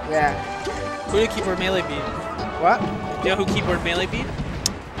side? Yeah. Who did Keyboard Melee beat? What? Do you know who Keyboard Melee beat?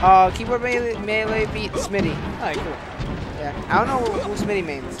 Keyboard Melee beat Smitty. Alright, cool. Yeah. I don't know who Smitty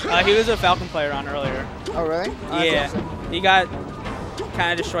means. He was a Falcon player on earlier. Oh, really? Oh, yeah. awesome. He got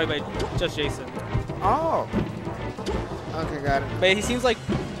kind of destroyed by just Jason. Oh. Okay, got it. But he seems like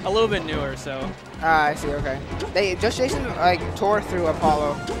a little bit newer, so. Ah, I see. Okay. Just Jason like tore through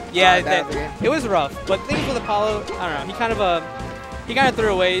Apollo. Yeah, it was rough. But things with Apollo, I don't know. He kind of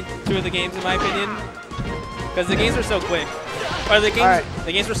threw away 2 of the games in my opinion, because the games were so quick. Or the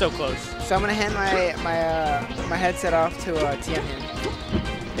games were so close. So I'm gonna hand my headset off to TM here.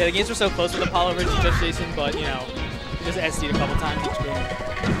 Yeah, the games were so close with Apollo versus just Jason, but you know, he just SD'd a couple times each game.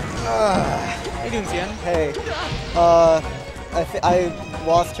 How you doing, TM? Hey. I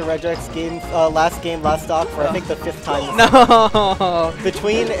lost to Regex last stock for I think the 5th time. No!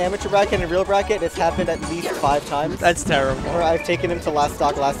 Between amateur bracket and real bracket, it's happened at least 5 times. That's terrible. Where I've taken him to last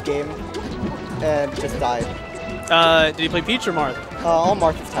stock last game and just died. Did he play Peach or Marth? All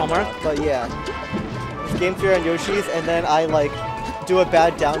Marth this time. All Marth? But yeah. Game 3 on Yoshi's, and then I like do a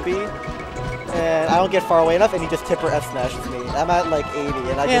bad down B, and I don't get far away enough, and he just tipper F smashes me. I'm at like 80,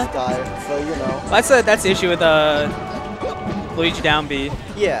 and I just die. So you know. That's the issue with Luigi down B.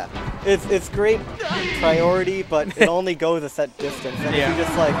 Yeah, it's great priority, but it only goes a set distance, and if you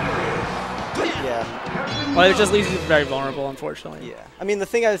just like, Well, it just leaves you very vulnerable, unfortunately. Yeah. I mean, the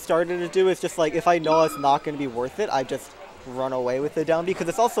thing I started to do is just like, if I know it's not going to be worth it, I just run away with the down B, because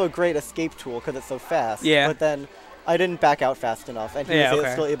it's also a great escape tool because it's so fast. Yeah. But then I didn't back out fast enough, and he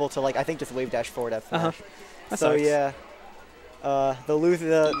was still able to, like, I think just wave dash forward F smash. So yeah,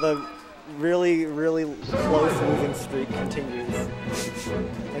 the really, really close losing streak continues.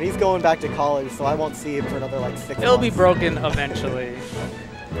 And And he's going back to college, so I won't see him for another like 6 months. It'll be broken eventually.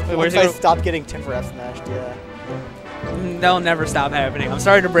 Once I stop getting Timber F smashed, yeah. That'll never stop happening. I'm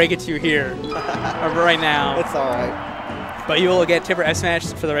sorry to break it to you here, right now. It's alright. But you will get Timber F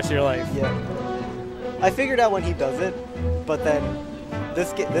smashed for the rest of your life. Yeah. I figured out when he does it, but then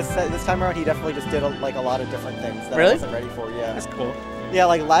this time around he definitely just did a lot of different things that I wasn't ready for. Yeah. That's cool. Yeah,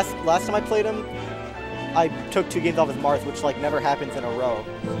 like last time I played him, I took 2 games off his Marth, which like never happens in a row.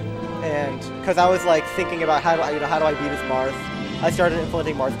 And because I was like thinking about how do I beat his Marth, I started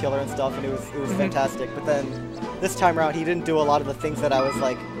implementing Marth Killer and stuff, and it was fantastic. But then this time around, he didn't do a lot of the things that I was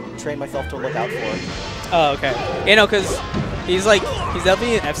like trained myself to look out for. Oh, okay. You know, because he's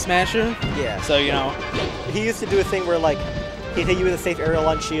definitely an F smasher. Yeah. So you know, he used to do a thing where like he'd hit you with a safe aerial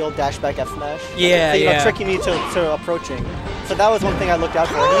on shield, dash back F smash. Yeah, so, you know, tricking me to approaching. So that was one thing I looked out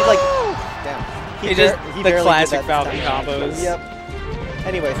for. And he like, damn. He just the classic Falcon combos. Yep.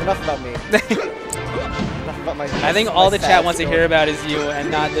 Anyways, enough about me. Enough about my. I think all the chat wants to hear about is you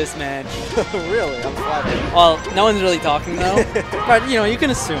and not this match. Really? I'm flattered. Well, no one's really talking though, but you know you can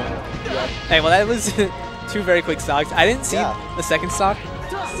assume. Yep. Hey, well that was 2 very quick stocks. I didn't see the second stock.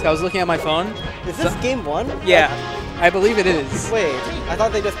 So I was looking at my phone. Is this game 1? Yeah, I believe it is. Wait, I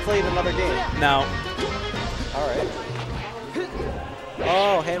thought they just played another game. No. All right.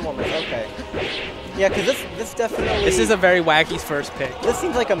 Oh, hand warmers. Okay. Yeah, because this definitely. This is a very wacky first pick. This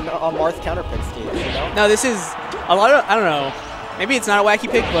seems like a Marth counter pick stage, you know? No, this is a lot of, I don't know. Maybe it's not a wacky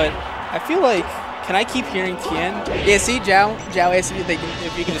pick, but I feel like, can I keep hearing Tien? Yeah, see, Zhao asked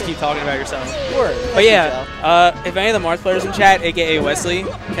if you can just keep talking about yourself. Word. But yeah, if any of the Marth players in chat, aka Wesley,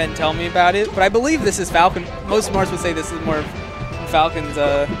 can tell me about it. But I believe this is Falcon. Most Marths would say this is more Falcon's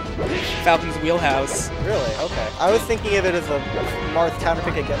wheelhouse. Really? Okay. I was thinking of it as a Marth counter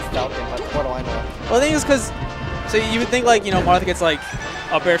pick against Falcon, but what do I know? Well, the thing is, because so you would think like Marth gets like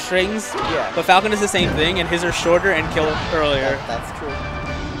up air strings. Yeah. But Falcon is the same thing, and his are shorter and kill earlier. That's true.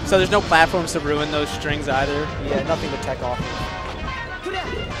 So there's no platforms to ruin those strings either. Yeah, nothing to tech off.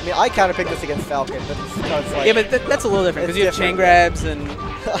 I mean, I counter pick this against Falcon, but it's because like. Yeah, but that's a little different because you have chain grabs and.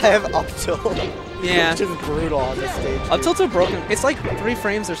 I have up tilt. Yeah. Which is brutal on this stage. Up tilt's broken. It's like 3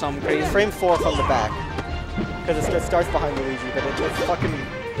 frames or something crazy. Frame 4 from the back. Because it starts behind Luigi, but it's fucking.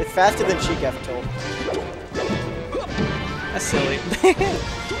 It's faster than cheek F tilt. That's silly.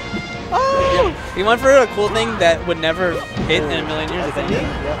 Oh! He went for a cool thing that would never hit in a million years, I think.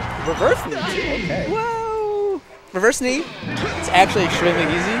 Yep. Reverse knee, too. Okay. Whoa! Reverse knee? It's actually extremely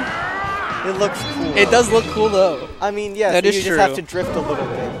easy. It looks cool. It does look cool, though. I mean, yeah, that so is you true. just have to drift a little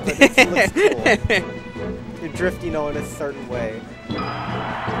bit, but it looks cool. You drift, in a certain way.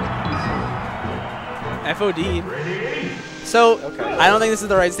 FOD. So, okay. I don't think this is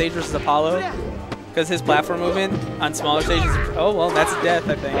the right stage versus Apollo. Because his platform movement on smaller stages, oh well, that's a death,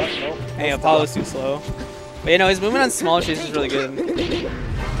 I think. Hey, Apollo's too slow. But his movement on smaller stages is really good.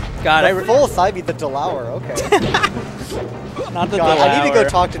 God, full side beat the Delauer, okay. Not the God, Delauer. I need to go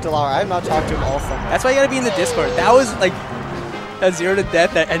talk to Delauer. I have not talked to him all summer. That's why you gotta be in the Discord. That was like a 0 to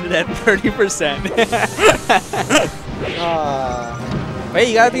death that ended at 30%. Wait,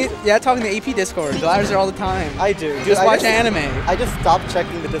 you gotta be talking to AP Discord. Delauer's there all the time. I do. Dude, just watch anime. I just stopped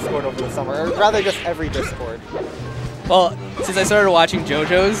checking the Discord over the summer, or rather just every Discord. Well, since I started watching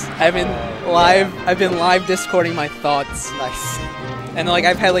JoJo's, I've been live Discording my thoughts. Nice. And like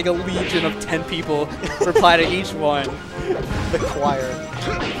I've had like a legion of 10 people reply to each one. The choir.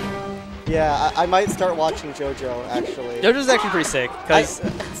 Yeah, I might start watching JoJo actually. JoJo's actually pretty sick because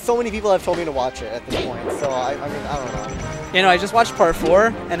so many people have told me to watch it at this point. So I mean I don't know. I just watched part 4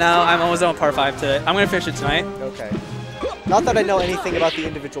 and now I'm almost on part 5 today. I'm gonna finish it tonight. Okay. Not that I know anything about the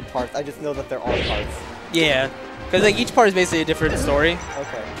individual parts. I just know that there are parts. Yeah. Because like each part is basically a different story.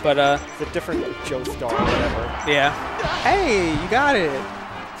 Okay. But it's a different Joestar or whatever. Yeah. Hey, you got it.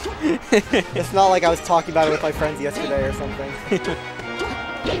 It's not like I was talking about it with my friends yesterday or something.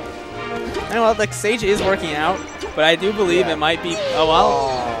 Well, like Sage is working out, but I do believe it might be. Oh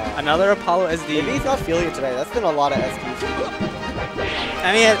well, another Apollo SD. Maybe he's not feeling it today. That's been a lot of SDs.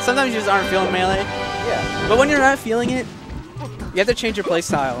 I mean, sometimes you just aren't feeling melee. Yeah. But when you're not feeling it, you have to change your play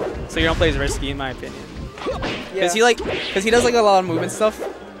style so you don't play as risky, in my opinion. Because he does like a lot of movement stuff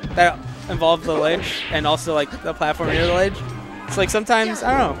that involve the ledge and also like the platform near the ledge. So like sometimes,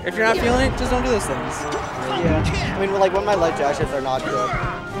 I don't know, if you're not feeling it, just don't do those things. Yeah. I mean, like when my ledge dashes are not good,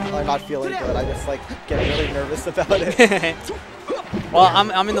 or not feeling good, I just like get really nervous about it. Well,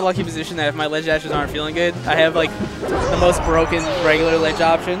 I'm in the lucky position that if my ledge dashes aren't feeling good, I have like the most broken regular ledge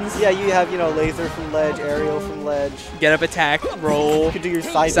options. Yeah, you have, laser from ledge, aerial from ledge. Get up attack, roll. You could do your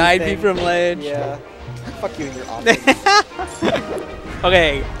side B from ledge. Yeah. Fuck you and your options.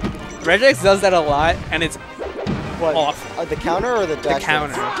 Okay, Regex does that a lot, and it's What? off. The counter or the The dash?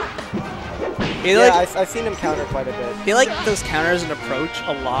 counter. He Yeah, like I've seen him counter quite a bit. he like those counters and approach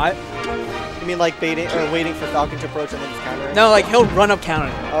a lot. You mean like baiting or waiting for Falcon to approach and then just countering? No, like he'll run up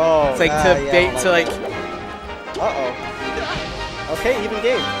counter. Oh. It's like to yeah, bait to like. Uh-oh. Okay, even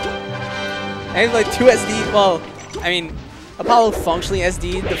game. And like 2 SD. Well, I mean, Apollo functionally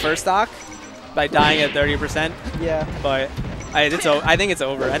SD'd the first stock by dying at 30%, Yeah. but I think it's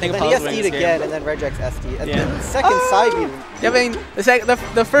over. I think Then he Apollo's winning SD'd this again, game. and then Regex SD. And Yeah. the second side beat. Yeah, I mean,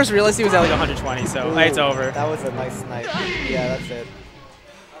 the first real SD was at like 120, so it's over. That was a nice snipe. Yeah, that's it.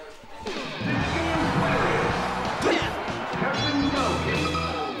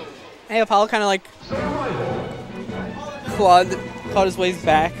 Hey, Apollo kind of like clawed his ways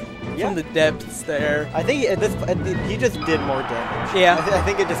back from the depths there. I think he just did more damage. Yeah. I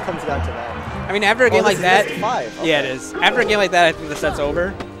think it just comes down to that. I mean, after a game like that, This is 5. Okay. yeah, it is. After a game like that, I think the set's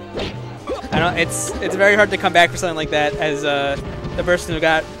over. I don't. It's very hard to come back for something like that as the person who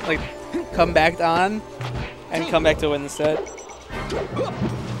got like come back on and come back to win the set.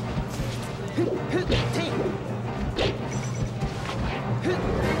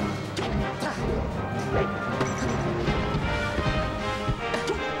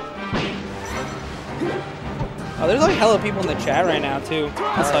 Oh, there's like hella people in the chat right now too.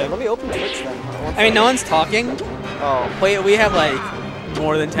 That's Alright, like, let me open Twitch then. I mean, no one's talking. Oh. Wait, we have like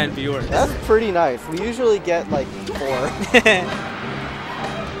more than 10 viewers. That's pretty nice. We usually get like 4.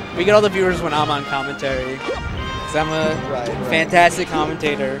 We get all the viewers when I'm on commentary. Because I'm a Right. fantastic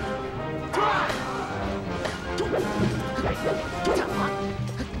commentator.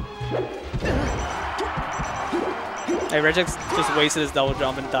 Hey, Regex just wasted his double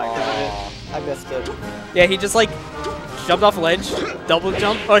jump and died because of it. I missed it. Yeah, he just like jumped off ledge, double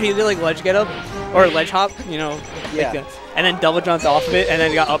jump, or he did like ledge get up, or ledge hop, you know. Yeah. Like that. And then double jumped off of it, and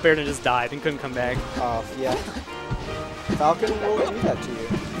then got up air and just died and couldn't come back. Yeah. Falcon will do that to you.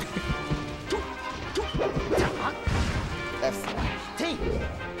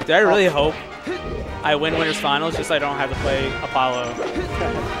 Do I really hope I win Winners Finals just so I don't have to play Apollo?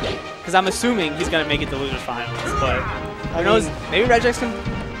 Because I'm assuming he's going to make it to Losers Finals, but who knows? Maybe Regex can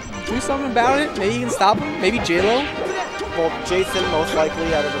do something about it. Maybe he can stop him. Maybe J-Lo. Well, Jason most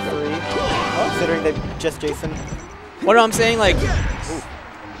likely out of the 3, considering that just Jason. What I'm saying, like,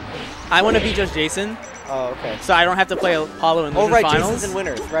 I want to beat just Jason, Oh, okay. so I don't have to play Apollo in Oh, Losers right, Finals. Jason's in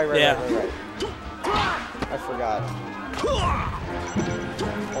winners. Right. Yeah. I forgot.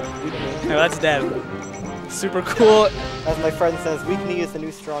 No, that's dead. Super cool. As my friend says, weak knee is the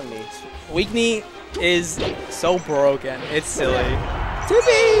new strong knee. Weak knee is so broken. It's silly.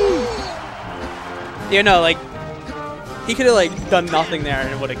 Tippy! You know, like, he could have, like, done nothing there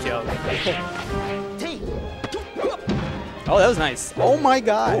and it would have killed. Oh, that was nice. Oh my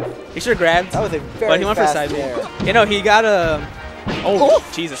god. He should have grabbed. That was a very but he went for fast side B. air. You know, he got a... Oh,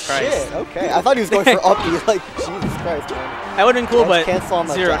 Jesus Christ. Shit, okay. I thought he was going for up B. Like, Jesus Christ, man. That would have been cool, Let's but cancel on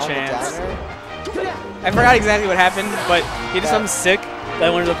the zero down, chance. The downer. I forgot exactly what happened, but he did something sick that I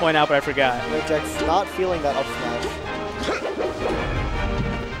wanted to point out, but I forgot. Regex not feeling that up smash.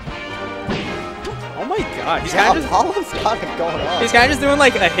 Oh my god. He's Yeah, kind of just... Apollo's got it going on. He's kind of just doing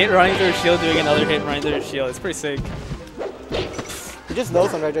like a hit running through his shield, doing another hit running through his shield. It's pretty sick. He just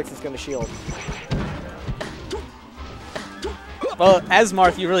knows when Regex is going to shield. Well, as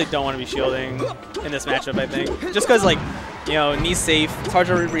Marth, you really don't want to be shielding in this matchup, I think. Just because, like, you know, knee's safe. It's hard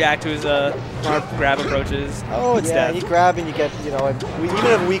to react to his Marth grab approaches. Oh, it's yeah, death. you grab and you get, you know,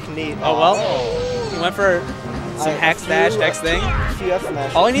 even a weak knee. Oh, well. He went for some hack stash, X thing.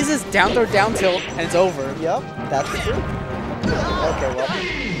 Smash. All he needs is down throw, down tilt, and it's over. Yep, that's true. Okay, well.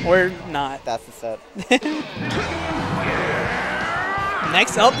 Or not. That's the set.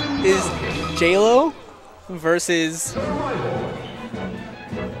 Next up is J-Lo versus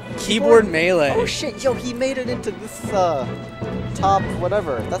Keyboard Melee. Oh shit, yo, he made it into this top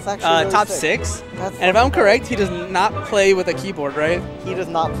whatever. That's actually really top sick. 6. That's And if I'm correct, he does not play with a keyboard, right? He does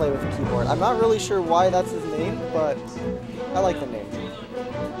not play with a keyboard. I'm not really sure why that's his name, but I like the name.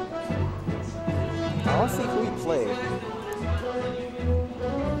 I want to see who he played.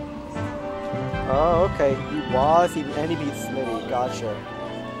 Oh, okay. And he beat Smitty. Gotcha.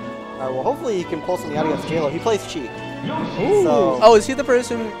 Alright, well, hopefully he can pull something out against J-Lo. He plays Cheek. Ooh. So, Oh, is he the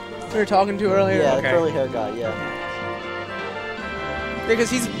person we were talking to earlier? yeah, okay. the curly hair guy, yeah. Because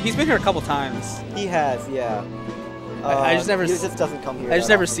he's been here a couple times. He has, yeah. I just never. He just doesn't come here. I just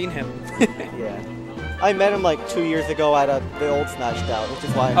that never often. seen him. Yeah. I met him like 2 years ago at the old Smash Out, which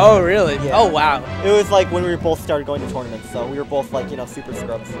is why. Oh, really? Yeah. Oh, wow. It was like when we were both started going to tournaments, so we were both like, you know, super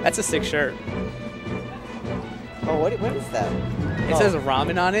scrubs. That's a sick shirt. Oh, what is that? It says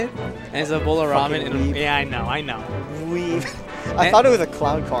ramen on it, and it's a bowl of ramen. Fucking And weeb. yeah, I know. Weeb. I thought it was a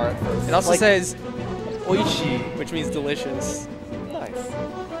clown car at first. It also Like, says oishi, which means delicious. nice.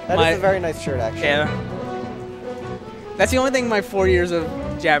 That is a very nice shirt, actually. Yeah. That's the only thing my 4 years of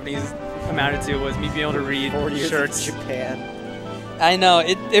Japanese amounted to, was me being able to read 4 years shirts. in Japan. I know,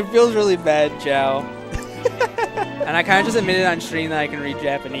 it feels really bad, Joe. And I kind of just admitted on stream that I can read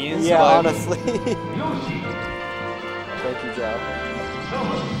Japanese. Yeah, but honestly. Thank you, Joe.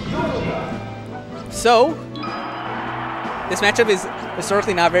 So, this matchup is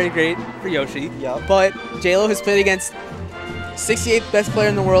historically not very great for Yoshi. Yep. But JLo has played against 68th best player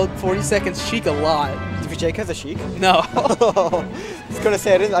in the world, 40 seconds Sheik a lot. Jake has a Sheik? No. I was gonna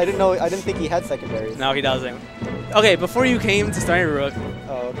say I didn't think he had secondaries. No, he doesn't. Okay, before you came to Stony Brook,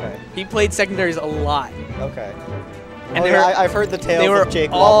 Oh, okay. he played secondaries a lot. Okay. And Oh, yeah, I've heard the tales they were of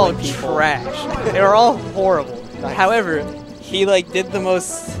Jake all wobbling people. trash. They were all horrible. Nice. However, he did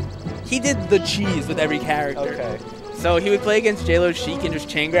the cheese with every character. Okay. So he would play against JLo Sheik and just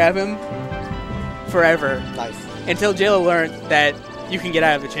chain grab him forever Nice. until JLo learned that you can get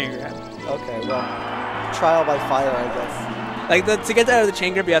out of the chain grab. Okay, well, trial by fire, I guess. To get out of the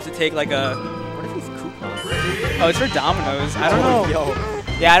chain grab, you have to take like a. What are these coupons? Oh, it's for Domino's. I don't know. Yo,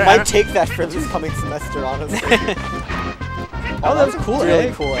 Yeah, I might don't. take that for this coming semester, honestly. Oh, that was cool, Really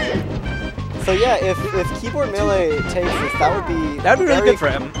eh? cool, eh? So yeah, if Keyboard Melee takes this, that would be That'd be really very- good for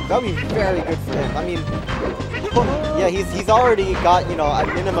him. That would be very good for him. I mean, yeah, he's already got, you know, a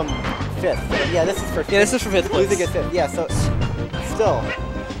minimum fifth. But yeah, this is for fifth. Yeah, this is for fifth place. Losing at fifth. Yeah, so still,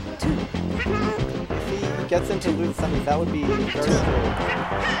 if he gets into lose semis, that would be very cool.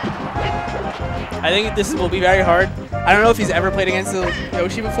 I think this will be very hard. I don't know if he's ever played against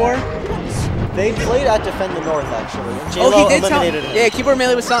Yoshi before. They played at Defend the North actually. And Oh, J-Lo he did tell. eliminated him. Yeah, Keyboard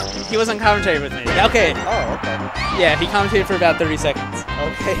Melee was he was on commentary with me. Okay. Oh, okay. Yeah, he commentated for about 30 seconds.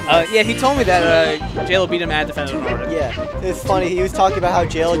 Okay. Yeah, he told me that JLo beat him at Defender Nordic. Yeah, it's funny. He was talking about how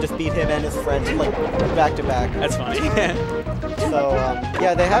Jalen just beat him and his friend like back to back. That's funny. So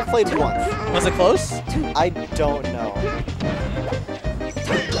yeah, they have played once. Was it close? I don't know.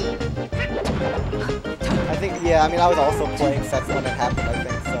 I think yeah. I mean, I was also playing sets when it happened. I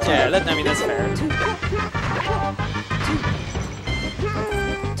think so. Yeah, I mean that's fair.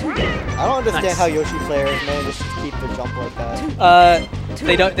 I don't understand Nice. how Yoshi players manage to keep the jump like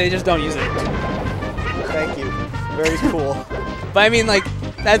that. They just don't use it. Thank you. Very cool. But I mean, like,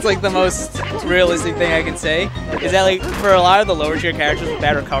 that's like the most realistic thing I can say. Is that like for a lot of the lower tier characters with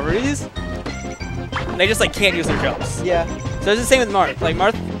bad recoveries, they just like can't use their jumps. Yeah. So it's the same with Marth. Like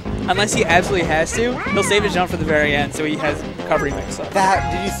Marth, unless he absolutely has to, he'll save his jump for the very end, so he has recovery mix up.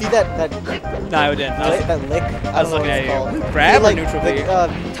 That. Did you see that? No, I didn't. That lick. I was don't know looking what at it's you. called. Grab He, or neutral B?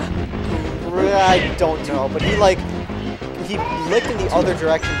 I don't know, but he licked in the other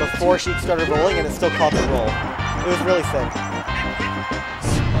direction before she started rolling, and it still caught the roll. It was really sick.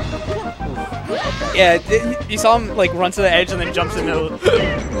 Yeah, you saw him like run to the edge and then jumps in the middle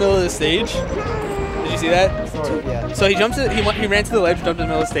of the stage. Did you see that? Sort of, yeah. So he ran to the ledge, jumped in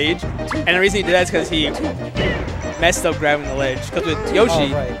the middle of the stage, and the reason he did that is because he messed up grabbing the ledge. Because with Yoshi,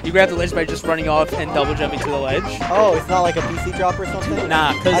 Oh, right. you grab the ledge by just running off and double jumping to the ledge. Oh, it's not like a PC drop or something?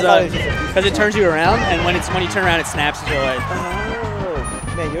 Nah, I thought it was just a PC because it turns drop. you around, and when you turn around, it snaps into the ledge.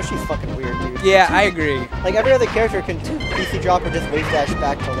 Oh, man, Yoshi's fucking weird, dude. Yeah, I agree. Like, every other character can PC drop or just wave dash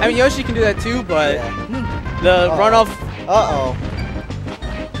back to I mean, Yoshi can do that too, but Yeah. the runoff. Uh-oh.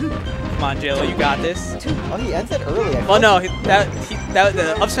 Come on, JLo, you got this. Oh, he ends it early. I Well, feel no,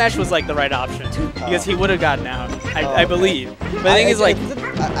 the up smash was like the right option because he would have gotten out, I okay. believe. But the thing is, like,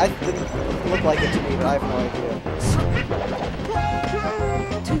 I didn't look like it to me, but I have no idea.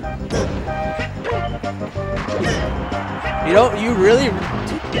 you really,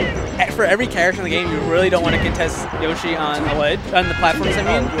 for every character in the game, you really don't want to contest Yoshi on the ledge, on the platforms. I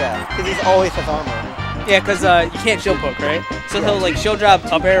mean, Oh, yeah, because he's always has armor. yeah, because you can't shield poke, right? So he'll like shield drop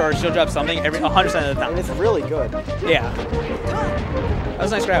up air or shield drop something 100% of the And time. it's really good. Yeah, that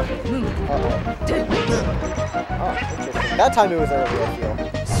was a nice grab. Uh-oh. Oh, interesting. That time it was early, I feel.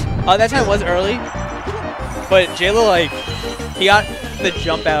 That time was early, but JLo like he got the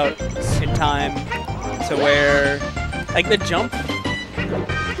jump out in time to where like the jump.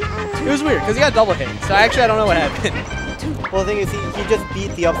 It was weird because he got double hit. So I don't know what happened. Well, the thing is, he just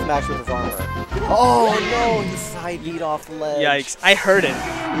beat the up smash with his armor. Oh no, he side beat off the ledge. Yikes! I heard it.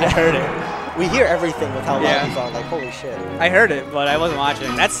 I heard it. We hear everything with how loud Yeah. he's on, like, holy shit. I heard it, but I wasn't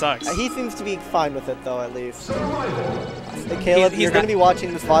watching. That sucks. He seems to be fine with it, though, at least. Hey, Caleb, He's you're going to not- be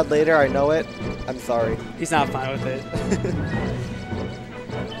watching this VOD later, I know it. I'm sorry. He's not fine with it.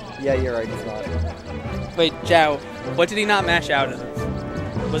 Yeah, you're right, he's not. Wait, Jow, what did he not mash out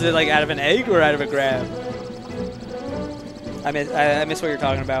of? Was it like out of an egg or out of a grab? I miss what you're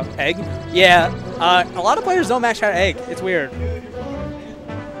talking about. Egg? Yeah. A lot of players don't mash out egg. It's weird.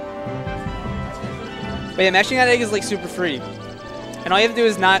 But yeah, mashing out egg is like super free. And all you have to do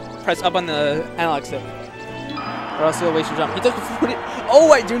is not press up on the analog stick. Or else you'll waste your jump. He took 40.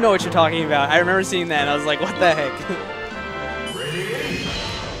 Oh, I do know what you're talking about. I remember seeing that and I was like, what the heck?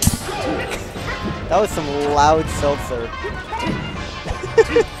 That was some loud seltzer.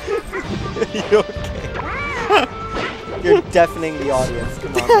 You okay? You're deafening the audience.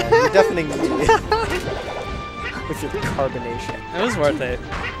 Come on, man. You're deafening me. With your carbonation. It was worth it.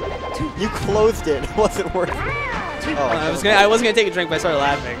 You closed it. It wasn't worth it. Oh, I wasn't gonna take a drink, but I started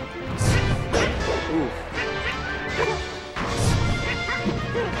laughing. Ooh.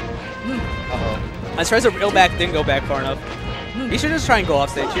 Uh-oh. I tried to reel back, didn't go back far enough. You should just try and go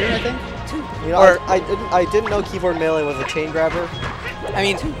off stage here, I think. You know, I didn't know keyboard melee was a chain grabber. I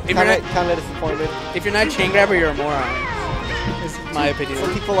mean, Kind of disappointed. If you're not a chain grabber, you're a moron. This is my opinion.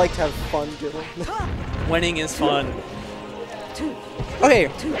 Some people like to have fun doing. Winning is fun. Okay,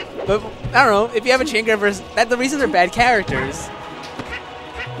 but I don't know. If you have a chain grabber, the reason they're bad characters.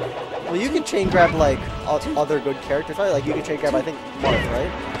 Well, you can chain grab like other good characters, right? Like you can chain grab, I think, Marth,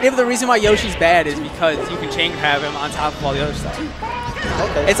 right? Yeah, but the reason why Yoshi's bad is because you can chain grab him on top of all the other stuff.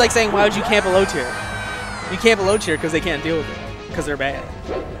 Okay. It's like saying, why would you camp a low tier? You camp a low tier because they can't deal with it, because they're bad.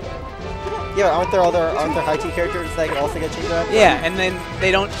 Yeah, aren't there high tier characters that can also get chain grabbed? Yeah, and then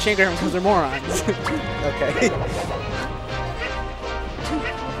they don't chain grab him because they're morons. Okay.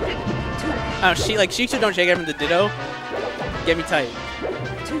 Oh, Shichu don't chain grab him to Ditto. Get me tight.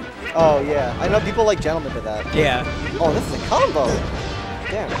 Oh yeah, I know people like Gentlemen to that. Yeah. Oh, this is a combo.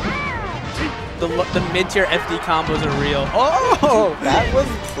 Damn. The mid-tier FD combos are real. Oh, that was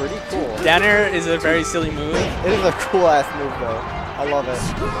pretty cool. Down air is a very silly move. It is a cool ass move though. I love it.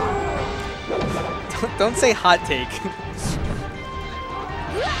 Don't say hot take.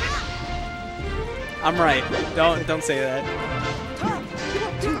 I'm right. Don't say that.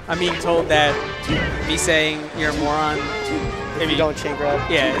 I'm being told that me saying you're a moron. If you don't chain grab.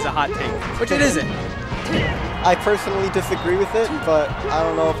 Yeah, is a hot take, which it isn't. I personally disagree with it, but I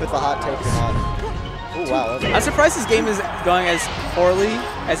don't know if it's a hot take or not. Oh wow. I'm surprised this game is going as poorly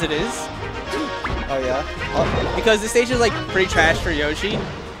as it is. Oh yeah. Oh. Because the stage is like pretty trash for Yoshi.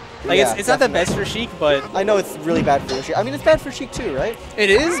 Like Yeah, it's not the best for Sheik, but I know it's really bad for Yoshi. I mean, it's bad for Sheik too, right? it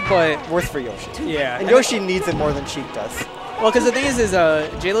is. But Worse for Yoshi. yeah, And Yoshi needs it more than Sheik does. well, because the thing is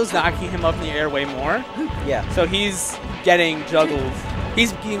J-Lo's knocking him up in the air way more, Yeah. so he's getting juggled.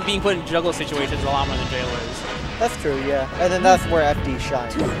 He's being put in juggle situations a lot more than J-Lo is. That's true, yeah. And then that's where FD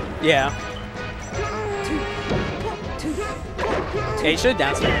shines. Yeah. Yeah, he should have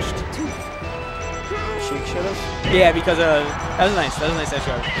down smashed. Sheik should have? Yeah, because that was nice. That was a nice edge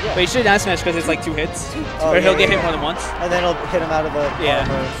guard. Yeah. But he should have down smashed because it's like 2 hits. Oh, or he'll yeah, get yeah, hit more than once. And then he'll hit him out of the Yeah.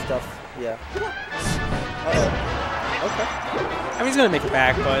 armor and stuff. Yeah. Uh-oh. Okay. I mean, he's going to make it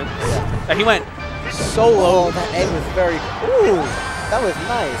back, but Yeah. he went so low. Oh, that egg was very... Ooh! That was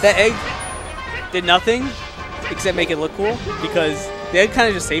nice. That egg did nothing except make it look cool because the egg kind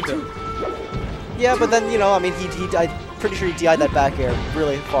of just saved him. Yeah, but then, you know, I mean, I'm pretty sure he DI'd that back air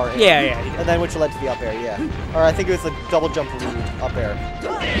really far in. Yeah, yeah. And then which led to the up air, yeah. Or I think it was a double jump lead up air.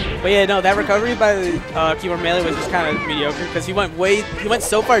 But yeah, no, that recovery by the keyboard melee was just kind of mediocre because he went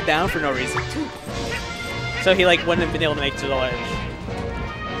so far down for no reason. So he like wouldn't have been able to make it to the ledge.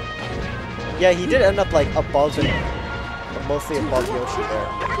 Yeah, he did end up like above and mostly above Yoshi there.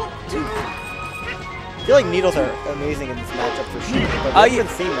 I feel like needles are amazing in this matchup for sure, but we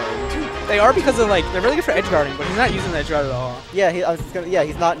haven't seen them. They are because of like they're really good for edge guarding, but he's not using the edge guard at all. Yeah,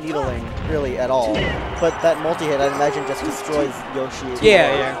 he's not needling really at all. But that multi hit, I'd imagine, just destroys Yoshi.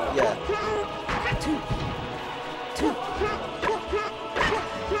 Yeah.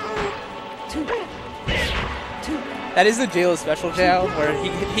 That is the J-Lo special, Jao, where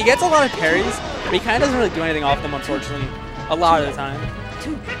he gets a lot of parries, but he kind of doesn't really do anything off them, unfortunately, a lot of the time.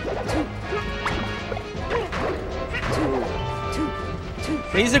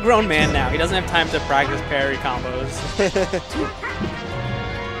 But he's a grown man now. He doesn't have time to practice parry combos.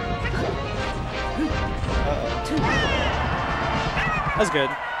 That was good.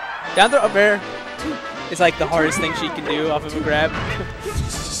 Down throw up air is like the hardest thing she can do off of a grab.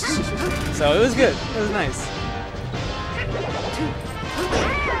 So it was good. It was nice.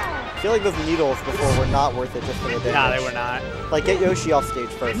 I feel like those needles before were not worth it just for the damage. Nah, they were not. Like, get Yoshi off stage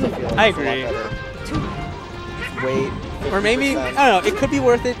first, I feel like. I it's a lot agree. better. wait. Or maybe, I don't know, it could be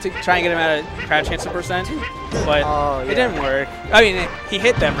worth it to try and get him at a crouch cancel %, but it didn't work. I mean, he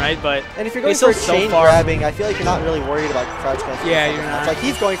hit them, right? But and if you're going still for chain grabbing, I feel like you're not really worried about crouch cancel. Yeah, you're not. It's like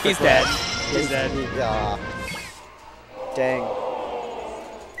he's going for He's dead. He's dead. Yeah. Dang.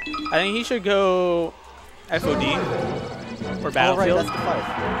 I think he should go FOD or Battlefield. Oh, right, that's the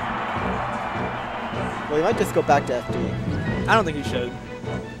 5. Well, he might just go back to FD. I don't think he should.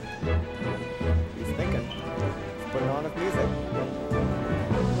 He's thinking. He's putting on his music.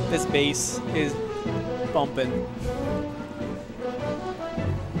 This bass is bumping.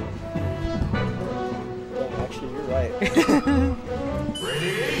 Actually, you're right.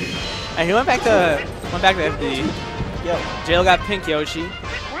 And he went back to FD. Yep. Jail got pink Yoshi.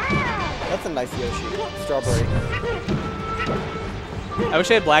 That's a nice Yoshi. Strawberry. I wish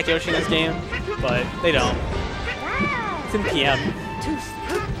they had black Yoshi in this game, but they don't. It's in PM.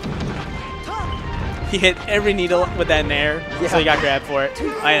 He hit every needle with that nair, so he got grabbed for it.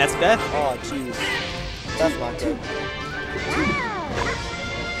 Oh, yeah, that's death. Oh, jeez. That's not good.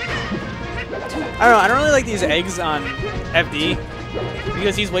 I don't know. I don't really like these eggs on FD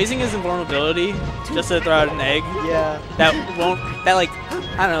because he's wasting his invulnerability just to throw out an egg. Yeah. That won't. That like.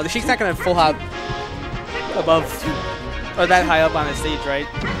 I don't know. The Sheik's not gonna full hop above or that high up on the stage, right?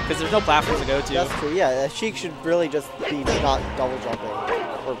 Because there's no platforms to go to. That's true. Yeah, Sheik should really just be not double jumping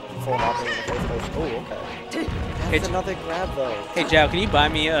or full hopping in the first place. Oh, okay. That's another grab though. Hey, Jao, can you buy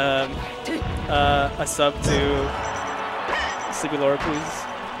me a sub to Sleepy Laura, please?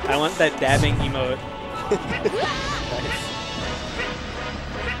 I want that dabbing emote.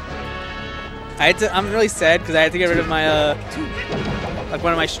 Nice. I'm really sad because I had to get rid of my like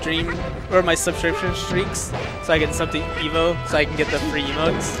one of my stream or my subscription streaks so I get something Evo so I can get the free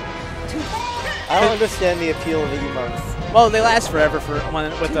emotes. I don't understand the appeal of the emotes. Well, they last forever for one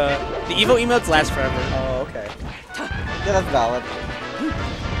with the Evo emotes last forever. Oh, okay. Yeah, that's valid.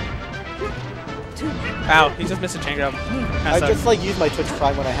 Wow, he just missed a chain grab. I just like use my Twitch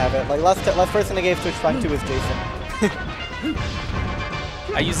Prime when I have it. Like last person I gave Twitch Prime to was Jason.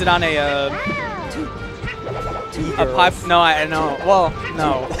 I use it on a pop. No, I know. Well,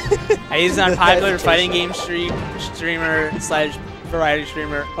 no. I use it on popular fighting game streamer / variety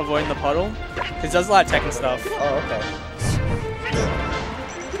streamer avoiding the puddle. It does a lot of tech and stuff. Oh, okay.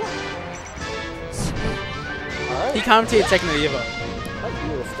 Alright. He commentated Tekken the Evo. My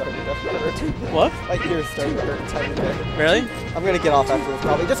ear is starting to hurt. What? My ear is starting to hurt a tiny bit. Really? I'm gonna get off after this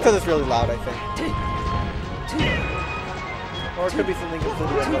probably, just because it's really loud, I think. Or it could be something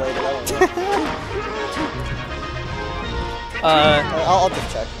completely unrelated, I don't know. I'll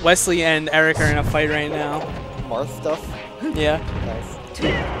just check. Wesley and Eric are in a fight right now. Marth stuff? Yeah. Nice.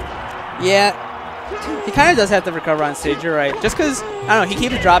 Yeah. He kind of does have to recover on stage, you're right. Just because, I don't know, he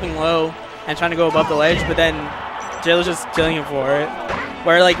keeps dropping low and trying to go above the ledge, but then Jayla's just killing him for it.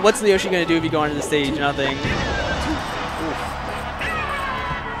 Where, like, what's the Yoshi going to do if you go onto the stage? Nothing.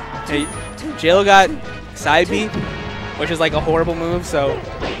 Hey, Jayla got side B, which is like a horrible move, so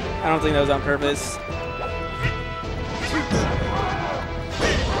I don't think that was on purpose.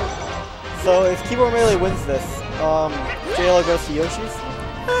 So if Keyboard Melee wins this, Jayla goes to Yoshi's?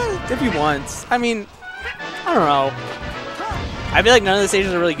 If he wants. I mean, I don't know. I feel like none of the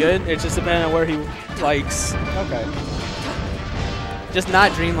stages are really good. It's just depending on where he likes. Okay. Just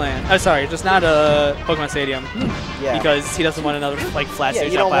not Dreamland. Oh, sorry, just not Pokemon Stadium. Yeah. Because he doesn't want another like flat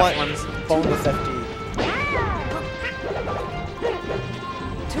stage you don't want platforms. boneless FD.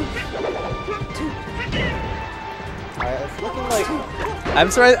 Alright, it's looking like... I'm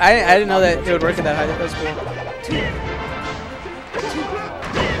sorry, I didn't know that it would work at that high. That was cool.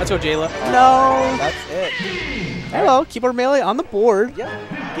 Let's go, Jayla. No! That's it. Hello, Keyboard Melee on the board. Yep.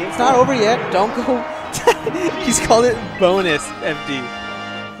 It's not over yet. Don't go. He's called it bonus FD.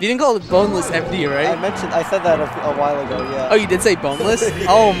 You didn't call it boneless FD, right? I said that a while ago, yeah. Oh, you did say boneless?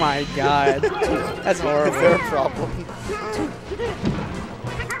 Oh my god. That's horrible. Is there a problem?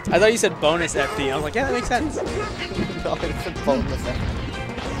 I thought you said bonus FD. I was like, yeah, that makes sense. No, it's a boneless FD.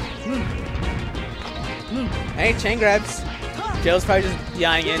 Hey, chain grabs. Joe's probably just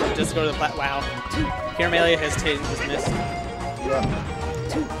DIing in and just go to the plat. Wow. Here, Melee hesitated and just missed. Yeah.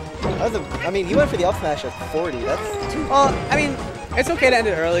 I mean, he went for the up smash at 40. That's... Well, I mean, it's okay to end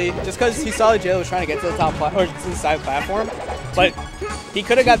it early, just because he saw that Jayla was trying to get to the top or to the side platform, but he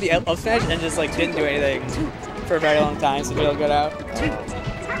could have got the up smash and just like didn't do anything for a very long time, so Jayla got out.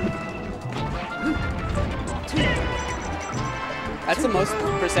 That's the most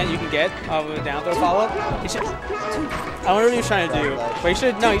percent you can get of a down throw follow up. I wonder what he was trying to do. But he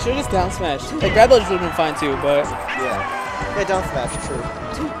should just down smash. Like grab ledge would have been fine too, but yeah, down smash, true.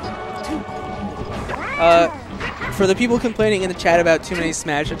 for the people complaining in the chat about too many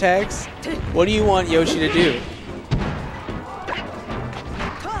smash attacks, what do you want Yoshi to do?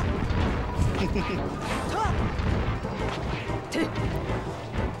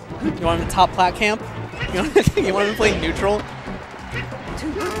 You want him to top plat camp? You want him to play neutral?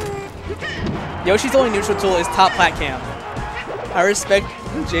 Yoshi's only neutral tool is top plat camp. I respect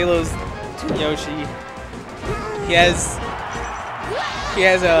JLo's Yoshi. He has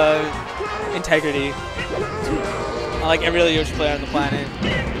integrity. I like every other Yoshi player on the planet.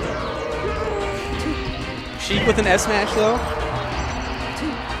 Sheik with an S smash though.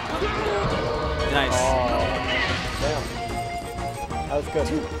 Nice. Oh, damn. That was good.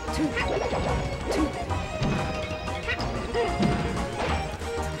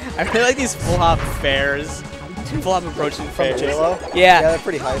 I really like these full hop fairs. Full hop approaching From fairs. JLo? Yeah. Yeah, they're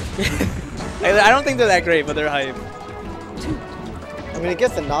pretty hype. I don't think they're that great, but they're hype. I mean, it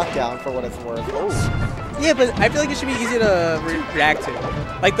gets a knockdown for what it's worth. Oh. Yeah, but I feel like it should be easy to react to.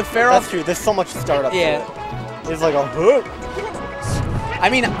 Like the fair That's off. true. There's so much startup Yeah. to it. It's like a hook. I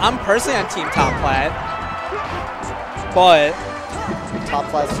mean, I'm personally on team top plat, but Top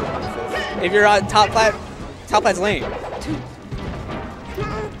class should if you're on top plat's lame.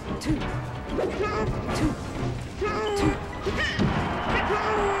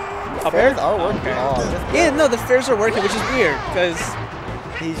 Fairs are working. Okay. Oh, Yeah, no, the fairs are working, which is weird because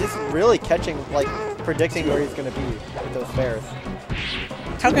he's just really catching, like, predicting where he's going to be with those fairs.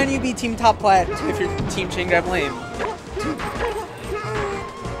 how can you be team top plat if you're team chain grab lame?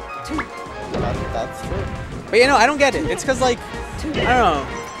 That's true. But you know, I don't get it. It's because like I don't know.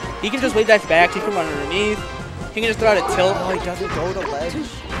 He can just wave dash back. He can run underneath. He can just throw out a tilt. Oh, he doesn't go to ledge.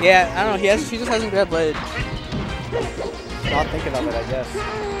 Yeah, I don't know. He just hasn't grabbed ledge. Not thinking of it, I guess.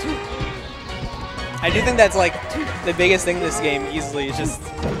 I do think that's like the biggest thing in this game easily. It's just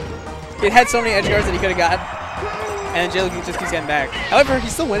it had so many edge guards that he could have got, and JLo just keeps getting back. However,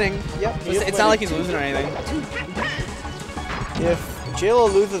 he's still winning. Yep. It's not like he's losing or anything. If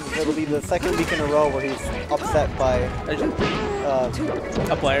JLo loses, it'll be the second week in a row where he's upset by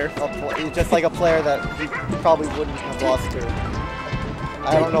A player. just like a player that he probably wouldn't have lost to.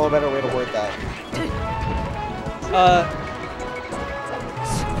 I don't know a better way to word that.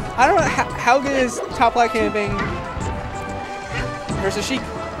 I don't know how good is top plat camping versus Sheik,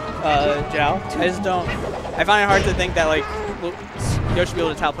 Zhao. I just don't. I find it hard to think that like Yoshi should be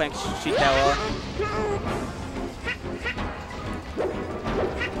able to top plat Sheik that well.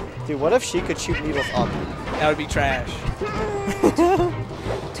 Dude, what if she could shoot needles up? That would be trash.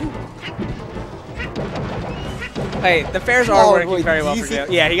 Hey, the fairs are working wait, very well for easy. JLo.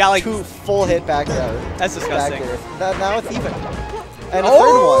 Yeah, he got like 2 full hit back there. That's disgusting. Now it's even. And a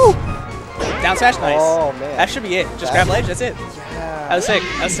Oh! third one. Down smash, nice. Oh, man. That should be it. Just grab ledge, that's it. Yeah. That was sick.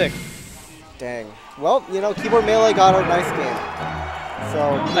 That was sick. Dang. Well, you know, Keyboard Melee got a nice game.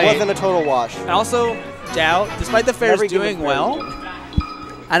 So it Hey. wasn't a total wash. And also, Zhao, despite the fairs Never give doing a fair. well,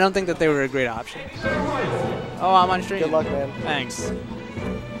 I don't think that they were a great option. Oh, I'm on stream. Good luck, man. Thanks.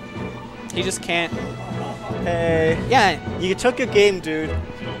 He just can't. Hey. Yeah. You took a game, dude.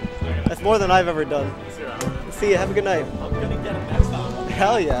 That's more than I've ever done. See ya. Have a good night. I'm gonna get him next time.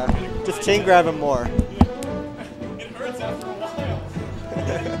 Hell yeah. Just chain grab him more. It hurts after a while.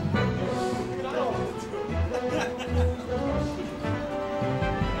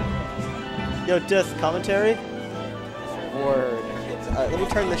 Yo, disc commentary? Word. Let me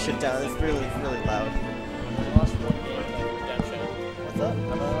turn this shit down. It's really, really loud. What's up?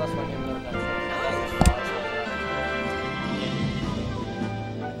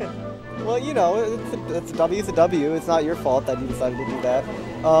 Well, you know, it's a W's a W. It's not your fault that you decided to do that.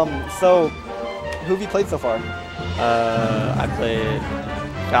 So, who have you played so far? I played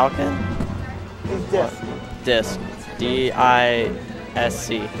Falcon. Who's disc? Disc.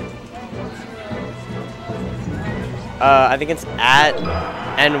 D-I-S-C. I think it's at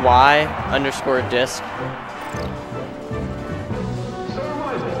NY_disc.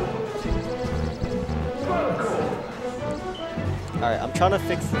 Alright, I'm trying to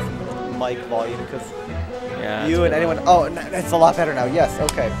fix this mic volume because Yeah. you and anyone. Oh, it's a lot better now. Yes,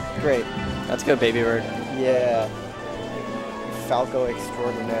 okay, great. Let's go, Baby Bird. Yeah. Falco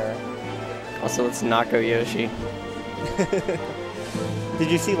extraordinaire. Also, let's not go Yoshi. Did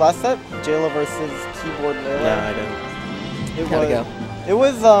you see last set? JLo versus Keyboard Melee? No, I didn't. It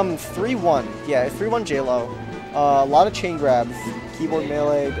was, it was 3-1. Yeah, 3-1 JLo. A lot of chain grabs. Keyboard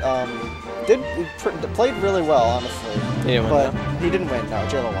Melee played really well, honestly. He didn't win, But though. he didn't win. No,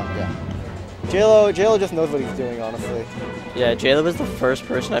 JLo won. Yeah. JLo just knows what he's doing, honestly. Yeah, Jayla was the first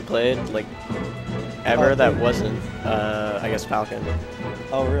person I played, like, ever Oh, that dude. wasn't, I guess, Falcon.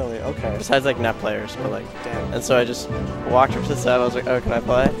 Oh, really? Okay. Besides, like, net players, but, like, Damn. and so I just walked up to the set. I was like, oh, can I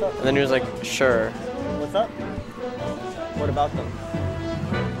play? And then he was like, sure. What's up? What about them?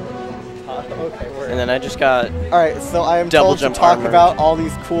 Okay, And then I just got, all right, so I am Double told to jump talk armor. about all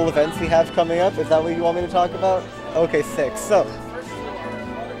these cool events we have coming up. Is that what you want me to talk about? Okay, sick. So,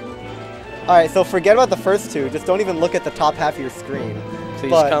 all right, so forget about the first two. Just don't even look at the top half of your screen. please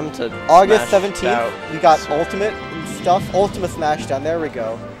But come to August Smash 17th, Out. we got Ultimate and stuff. Ultimate Smashdown, there we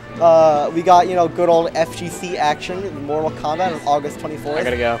go. We got, you know, good old FGC action in Mortal Kombat on August 24th. I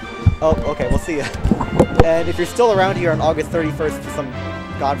gotta go. Oh, okay, we'll see ya. And if you're still around here on August 31st for some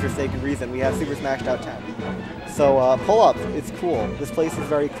godforsaken reason, we have Super Smashed Out 10. So pull up, it's cool. This place is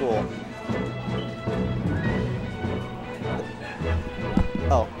very cool.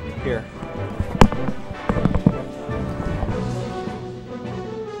 Oh, here.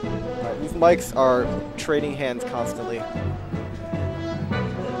 Alright, these mics are trading hands constantly.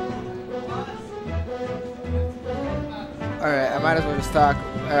 Alright, I might as well just talk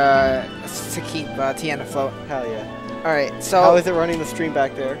to keep TN afloat. Hell yeah. Alright, so How is it running the stream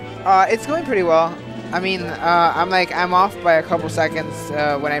back there? it's going pretty well. I mean, I'm off by a couple seconds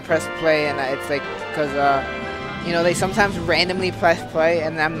when I press play, and it's like, because, you know, they sometimes randomly press play,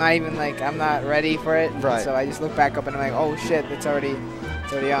 and I'm not even, like, I'm not ready for it. Right. So I just look back up, and I'm like, oh shit, it's already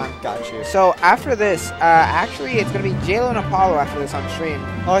on. Got you. So after this, actually, it's going to be JLo and Apollo after this on stream.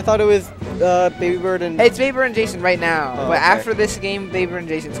 Oh, I thought it was Baby Bird and... It's Baber and Jason right now, Oh, but okay. after this game, Baber and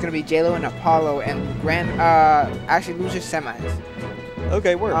Jason, it's going to be JLo and Apollo, and actually losers semis.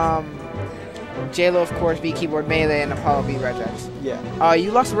 Okay, word. JLo, of course, beat Keyboard Melee, and Apollo beat Regex. Yeah.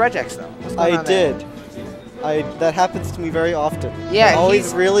 You lost to Regex, though. What's going I on there? did. That happens to me very often. Yeah, I'm always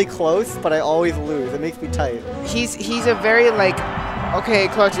he's- really close, but I always lose. It makes me tight. He's a very, like, okay,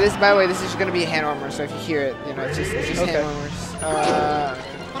 coach, this, by the way, this is going to be a hand warmer, so if you hear it, you know, it's just Okay. hand warmers.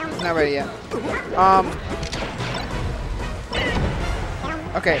 It's not ready yet.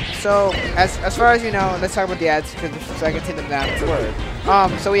 Okay, so as far as you know, let's talk about the ads so I can take them down. Word.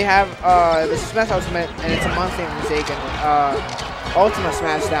 So we have the Smash Ultimate, and it's a monthly mistaken. Ultimate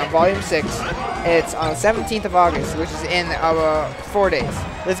Smashdown, Volume 6. It's on the 17th of August, which is in 4 days.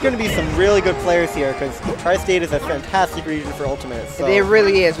 There's going to be some really good players here because Tri-State is a fantastic region for Ultimate. So It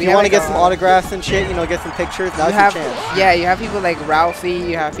really is. if you want to get some autographs and shit, you know, get some pictures, now's You your have, chance. yeah, you have people like Ralphie.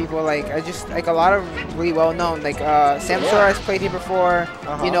 You have people like just like a lot of really well known. Like Samsora has played here before.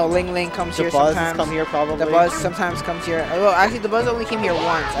 Uh-huh. You know, Ling Ling comes The here Buzz sometimes. has come here probably. The Buzz sometimes comes here. Well, actually, the Buzz only came here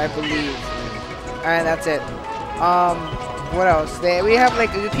once, I believe. And that's it. What else? We have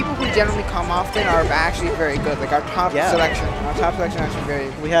like the people who generally come often are actually very good. Like our top selection. Our top selection is actually very.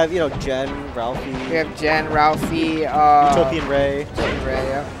 We have, you know, Jen, Ralphie, We have Jen, Ralphie, Utopian Ray. Ray,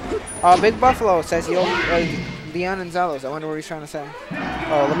 yeah. Big Buffalo says Leon and Zelos. I wonder what he's trying to say.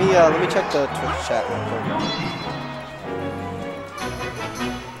 Oh, let me check the Twitch chat real quick.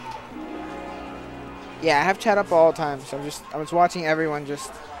 Yeah, I have chat up all the time, so I was watching everyone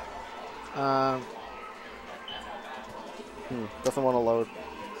just. Doesn't want to load.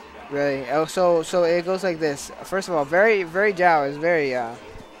 Really. Oh, so it goes like this. First of all, very Zhao is very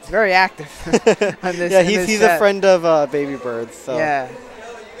active. On this, Yeah, in this he's set. a friend of Baby Bird. So. Yeah.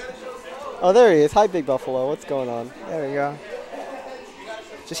 Oh, there he is. Hi, Big Buffalo. What's going on? There we go.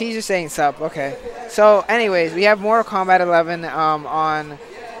 He's just saying sup. Okay. So, anyways, we have Mortal Kombat 11 on.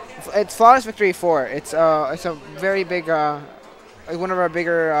 It's Flawless Victory 4. It's a very big one of our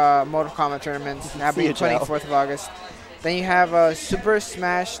bigger Mortal Kombat tournaments happening 24th of August. Then you have Super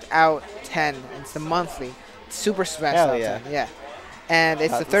Smashed Out 10. It's the monthly. It's Super Smashed Out 10. Yeah. And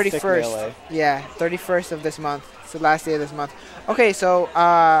it's the 31st. Yeah, 31st of this month. It's the last day of this month. Okay, so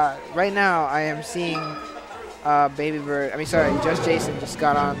right now I am seeing Baby Bird. Just Jason just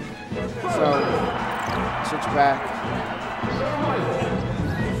got on. So switch back.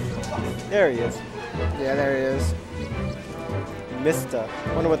 There he is. Yeah, there he is. Mista.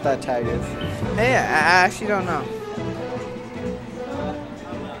 Wonder what that tag is. Hey, I actually don't know.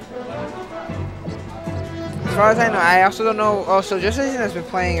 As far as I know, I also don't know. Oh, so Just Jason has been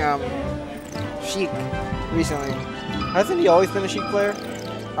playing Sheik recently. Hasn't he always been a Sheik player?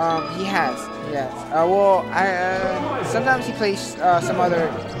 He has. Yes. Sometimes he plays some other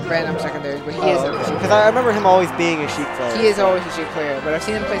random secondaries, but he is a Sheik Because player. I remember him always being a Sheik player. He is always a Sheik player, but I've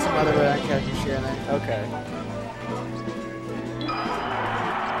seen him play some other random characters here and there. Okay.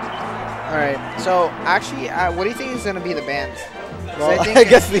 All right. So actually, what do you think is going to be the bans? 'Cause Well, think I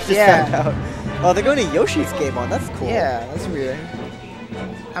guess we just yeah. found out. Oh, they're going to Yoshi's game on. That's cool. Yeah, that's weird.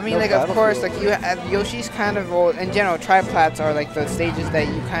 I mean, No like, of course, battlefield. like Yoshi's kind of, well, in general, triplats are like the stages that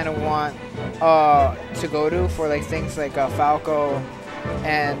you kind of want to go to for like things like Falco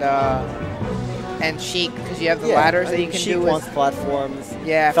and Sheik, because you have the ladders that you can Sheik do wants with. platforms.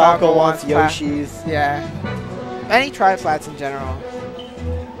 Yeah, Falco wants pla- Yoshis. Yeah, any triplats in general.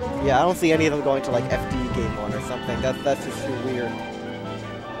 Yeah, I don't see any of them going to like FD Game 1 or something. That's just too weird.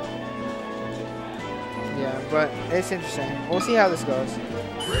 Yeah, but it's interesting. We'll see how this goes.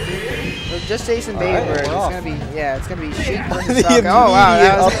 So just Jason All right, Babybird. It's we're off. gonna be it's gonna be Sheik versus The Falco. Oh wow,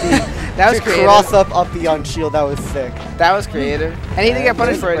 that was immediate that was to creative. cross up the on shield. That was sick. That was creative. And he didn't get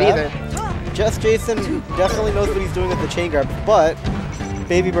punished for it either. Just Jason definitely knows what he's doing with the chain grab, but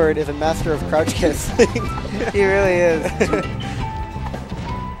Babybird is a master of crouch kiss. He really is.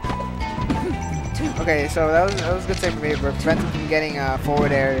 Okay, so that was a good save for Babybird. Prevent him from getting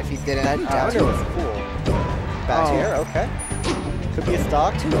forward air if he didn't. That downer was cool. Back here, okay. Could be a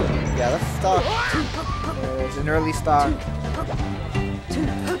stock. Yeah, that's a stock. There's an early stock.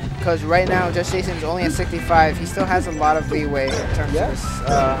 Because right now, Just Jason's only at 65. He still has a lot of leeway in terms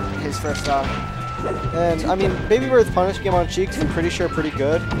of his first stock. And I mean, Babybird's punish game on Cheeks, I'm pretty sure pretty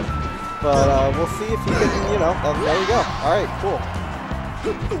good. But we'll see if he can, you know, there we go. Alright, cool.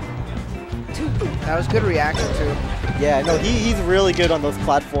 That was good reaction too. Yeah, no, he's really good on those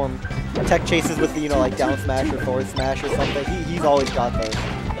platform tech chases with the, you know, like down smash or forward smash or something. He's always got those.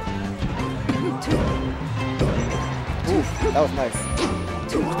 Oof, that was nice.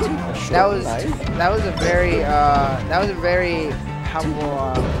 That was nice. that was a very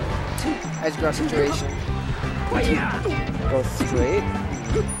humble edge guard situation. Go straight.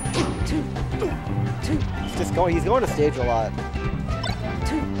 He's going to stage a lot.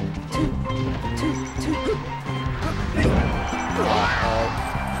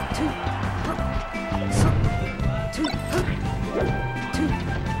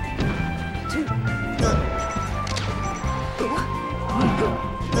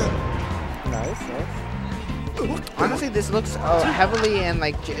 Nice. Honestly, this looks heavily in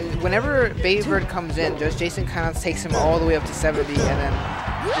like whenever Babybird comes in, just Jason kind of takes him all the way up to 70, and then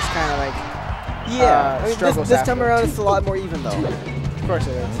just kind of like I mean, struggles this time after. around it's a lot more even though. Of course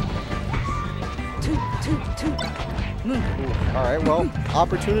it is. Alright, well,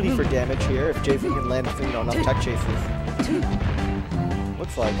 opportunity for damage here if Jason can land enough tech chases.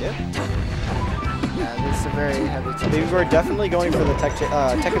 Looks like it. Yeah, this is a very heavy team. We're definitely going for the tech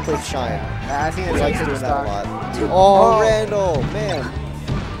in place shine. I think He it's likes like doing the that a stock. lot. Oh, Randall,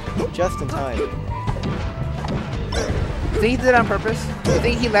 man. Just in time. You think he did it on purpose? You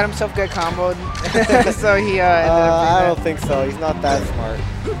think he let himself get comboed? So he ended up I doing don't think so. He's not that smart.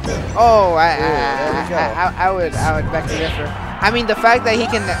 that? Oh, I would beg to differ. I mean, the fact that he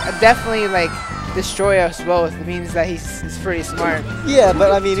can definitely like destroy us both means that he's pretty smart. Yeah,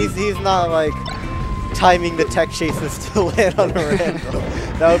 but I mean, he's not like timing the tech chases to land on a Randall.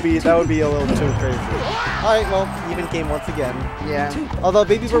 That would be a little too crazy. All right, well, even game once again. Yeah. Although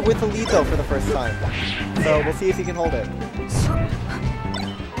Babybird with the lead though for the first time, so we'll see if he can hold it.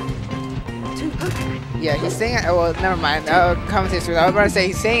 Yeah, he's staying at, well, never mind. Commentators, I was about to say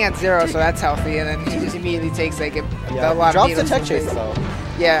he's staying at 0, so that's healthy, and then he just immediately takes like a lot Drops of the needles tech from chase base. though.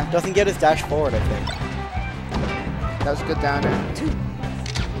 Yeah, Doesn't get his dash forward, I think. that was a good downer.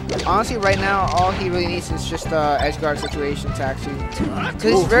 Honestly, right now, all he really needs is just edge guard situations, actually. Because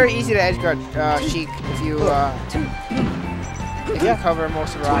it's very easy to edge guard Sheik if you cover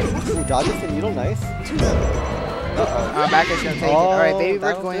most of the options. Ooh, dodges the needle, nice. Uh-oh. Back is going to take it. All right,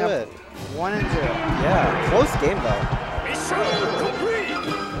 Babybird going up 1-0. Yeah, close game though.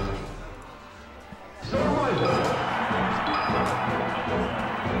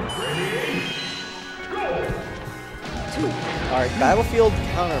 Alright, Battlefield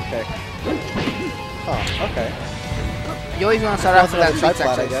counter pick. Huh, okay. You always want to start off with that sweet tripod,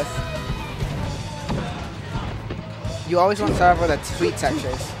 tech I chase. guess. You always want to start off with that sweet tech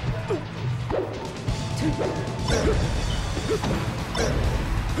chase.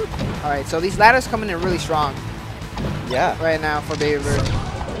 Alright, so these ladders coming in really strong Yeah. right now for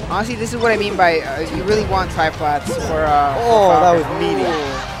Babybird. Honestly, this is what I mean by you really want triplats for Oh, that was meaty.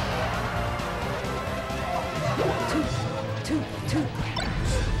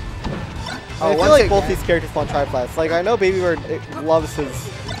 I feel like both these characters want triplats. Like, I know Babybird loves his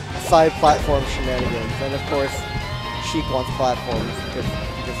side platform shenanigans, and of course, Sheik wants platforms.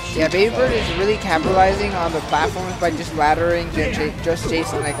 Yeah, Babybird is really capitalizing on the platforms by just laddering just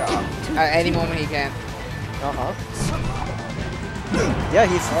Jason like at any moment he can. Yeah,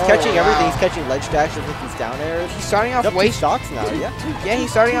 he's catching everything. He's catching ledge dashes with his down airs. He's starting off He's up way 2 stocks now, yeah. Yeah,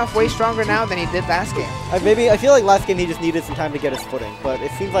 he's starting off way stronger now than he did last game. I feel like last game he just needed some time to get his footing, but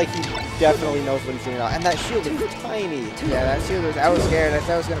it seems like he definitely knows what he's doing now. And that shield is tiny. Yeah, that shield was. I was scared. I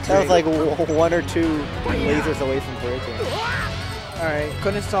thought it was gonna break. That was like 1 or 2 lasers away from breaking. All right,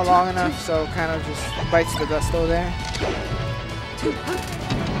 couldn't stall long enough, so kind of just bites the gusto there.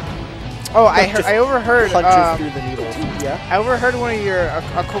 Oh, I overheard. Punches through the needles. Yeah. I overheard one of your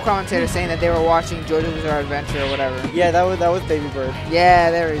a co-commentator saying that they were watching JoJo's Bizarre Adventure or whatever. Yeah, that was Baby Bird. Yeah,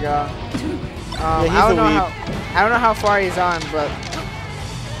 there we go. Yeah, he's I don't a know weeb. I don't know how far he's on, but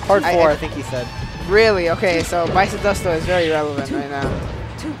Hard 4, I think he said. really, okay. So Bites the Gusto is very relevant right now.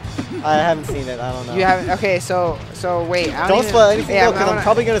 I haven't seen it. I don't know. You haven't? Okay, so wait. I Don't even, spoil anything yeah, though, because I'm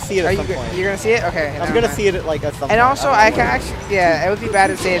probably gonna see it Are at you some point. You're gonna see it? Okay. I'm gonna see it at, like at some point. And also, I I don't can know actually, yeah, it would be bad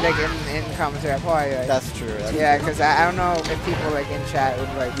to say it like in commentary. I'll probably like, That's true. yeah, because I don't know if people like in chat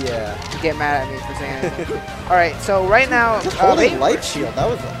would like get mad at me for saying it. All right, so right now, Just holding light shield. That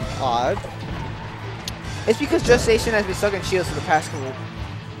was odd. it's because Just Station has been stuck in shields for the past couple.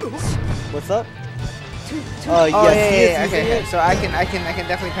 What's up? Oh Yes, yeah, he is okay. using it. So I can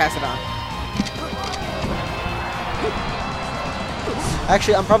definitely pass it on.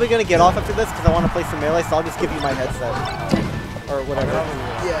 Actually, I'm probably gonna get off after this because I want to play some melee, so I'll just give you my headset or whatever.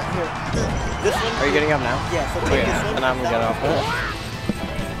 Yeah, here. This one. Are you getting up now? Yeah. So Oh, take yeah. this one. And I'm gonna get off.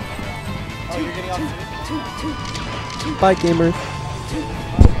 Oh, you're getting off. Bye, gamers.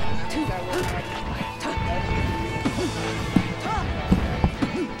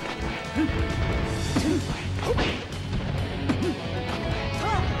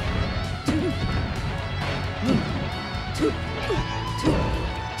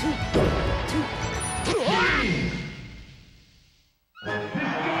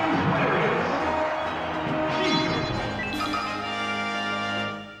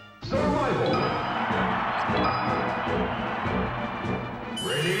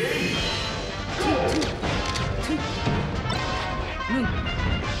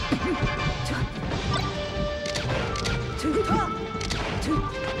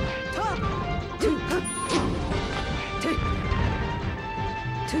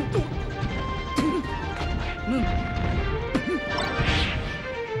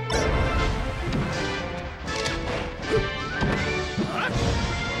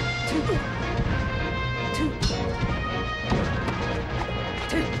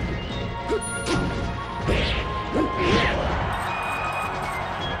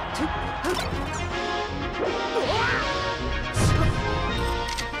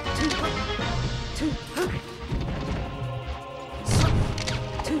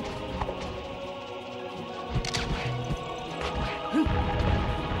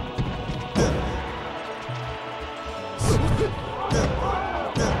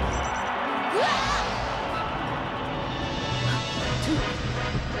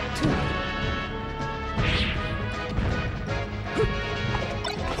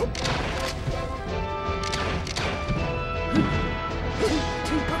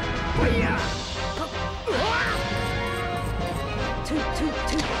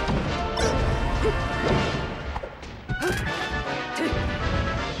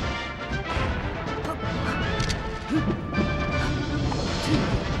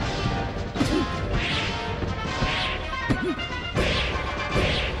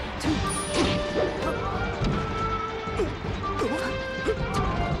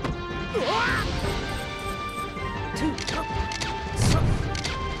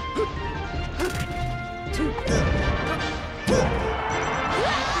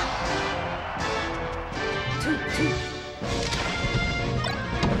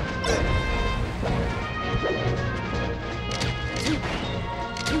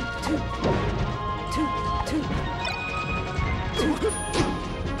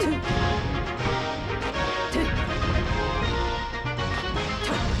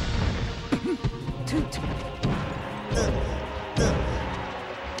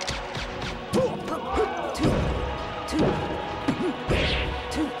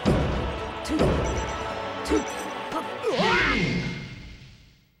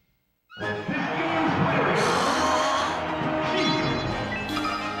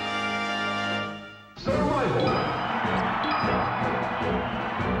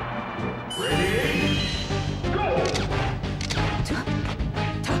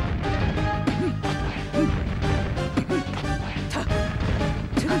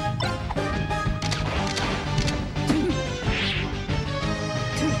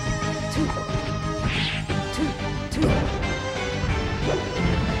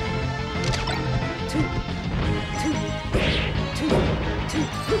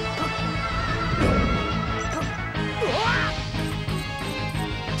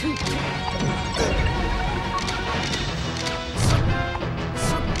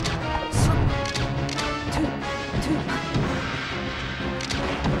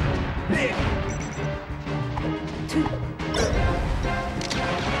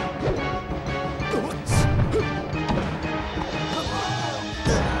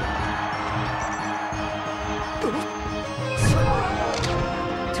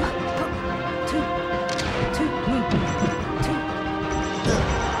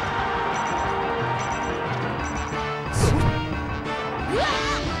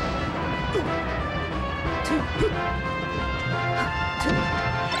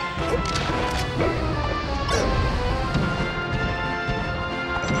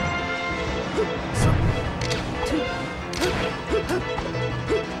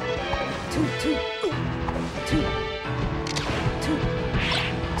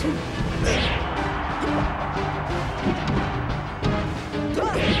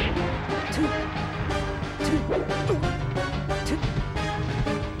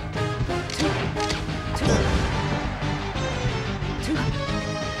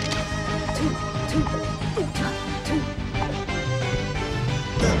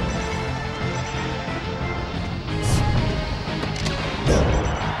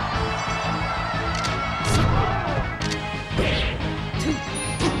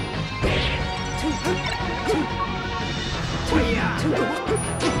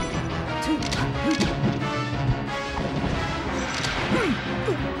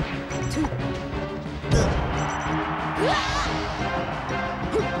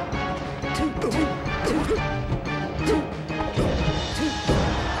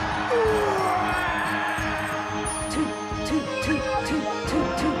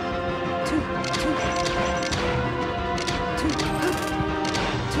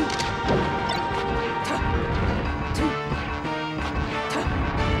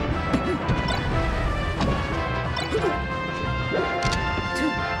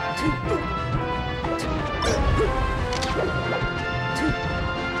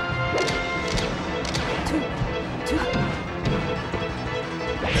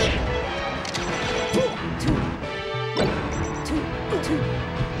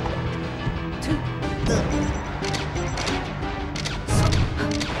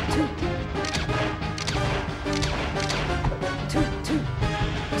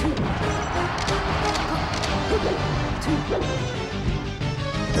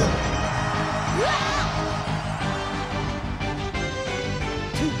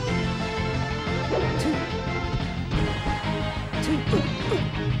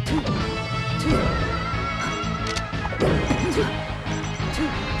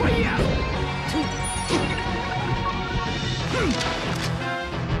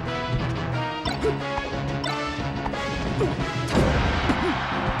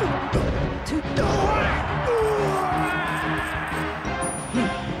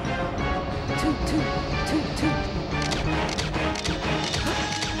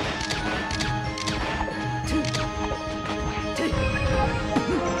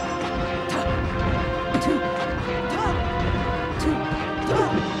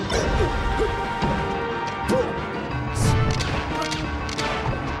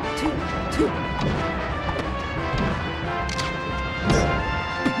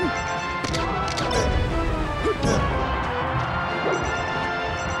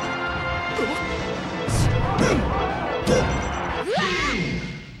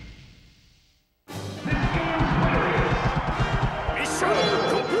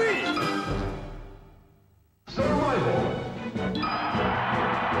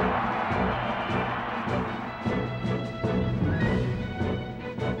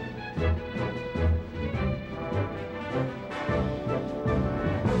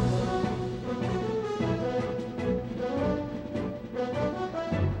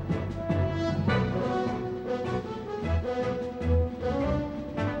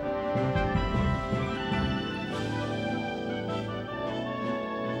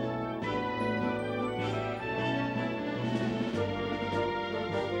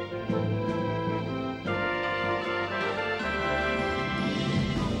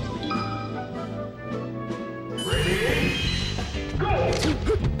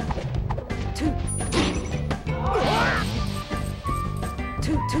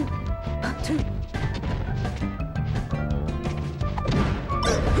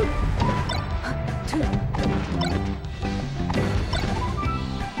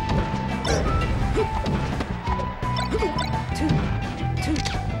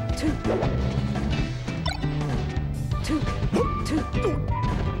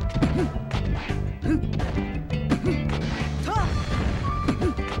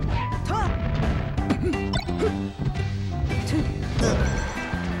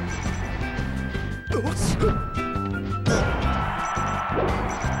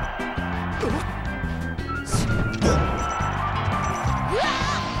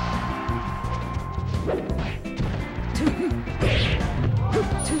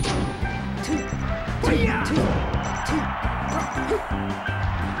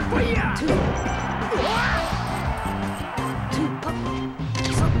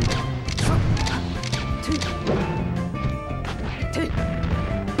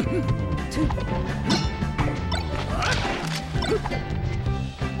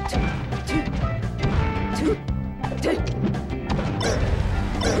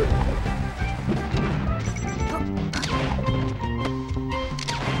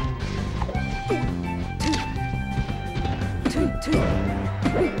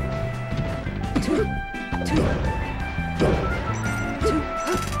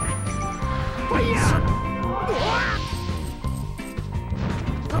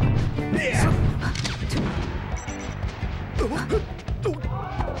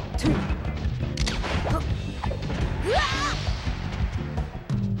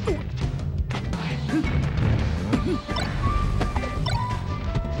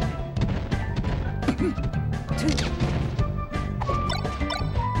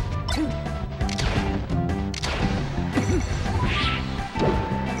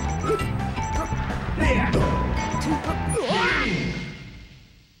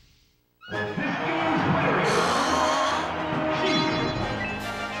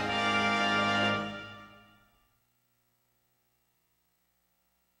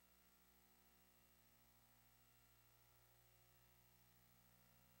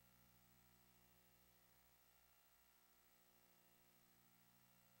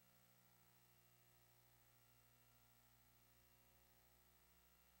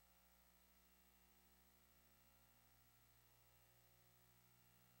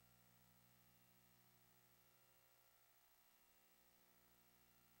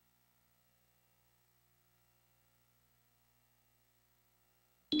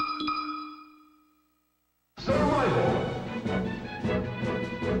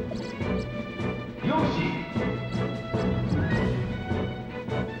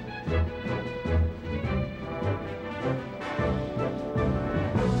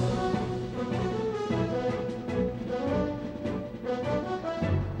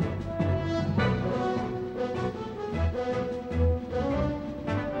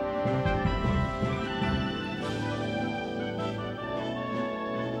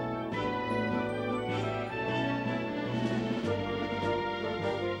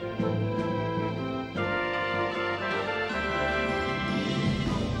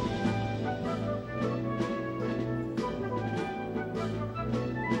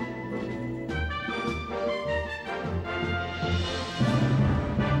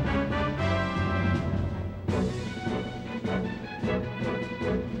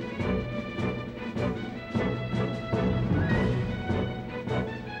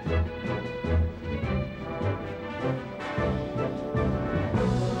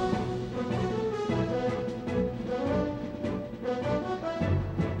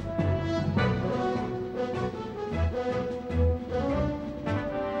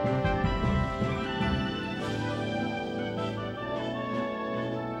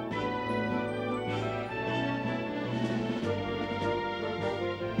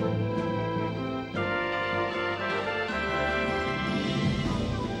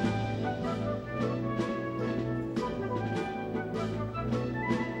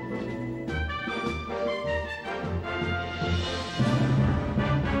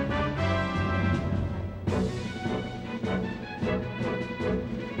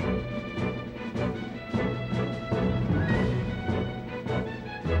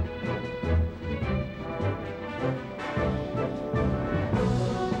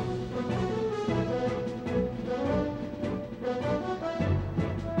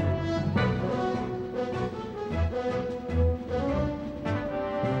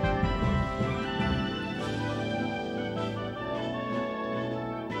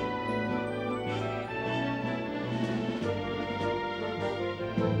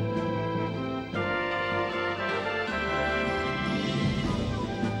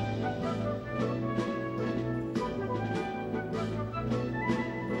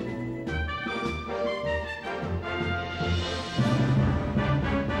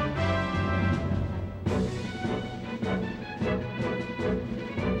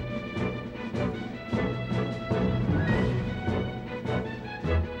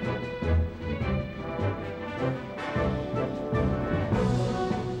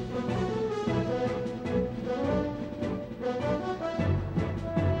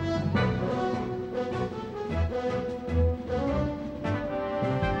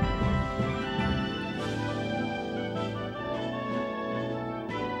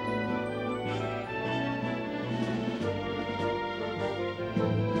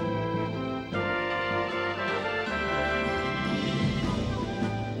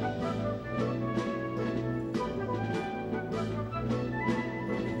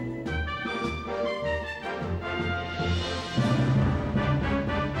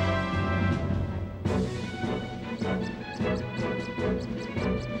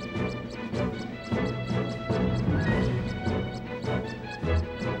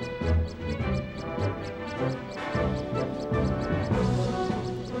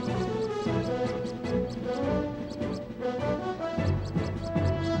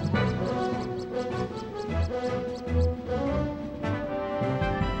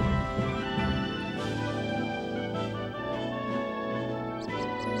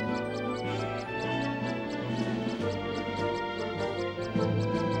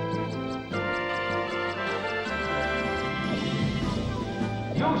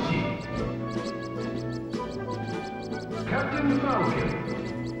 Captain Falcon.